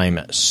sometime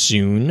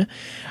soon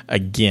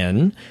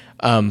again.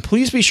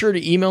 Please be sure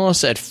to email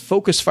us at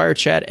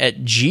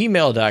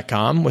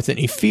focusfirechat@gmail.com with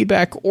any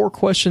feedback or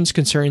questions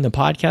concerning the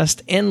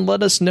podcast, and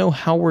let us know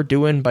how we're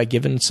doing by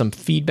giving some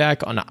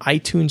feedback on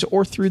iTunes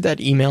or through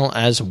that email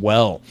as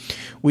well.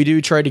 We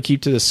do try to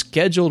keep to the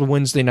scheduled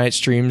Wednesday night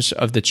streams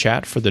of the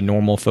chat for the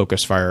normal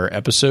Focus Fire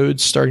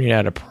episodes, starting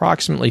at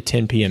approximately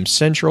 10 p.m.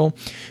 Central.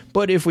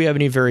 But if we have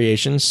any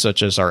variations,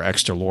 such as our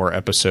extra lore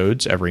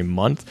episodes every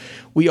month,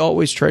 we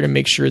always try to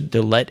make sure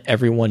to let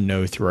everyone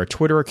know through our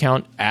Twitter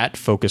account at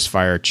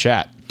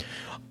FocusFireChat.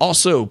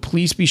 Also,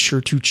 please be sure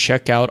to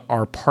check out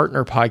our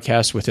partner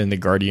podcast within the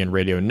Guardian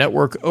Radio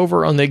Network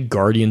over on the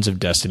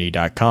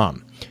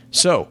guardiansofdestiny.com.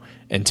 So,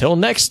 until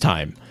next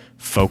time,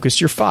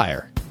 focus your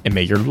fire and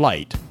may your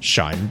light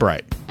shine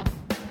bright.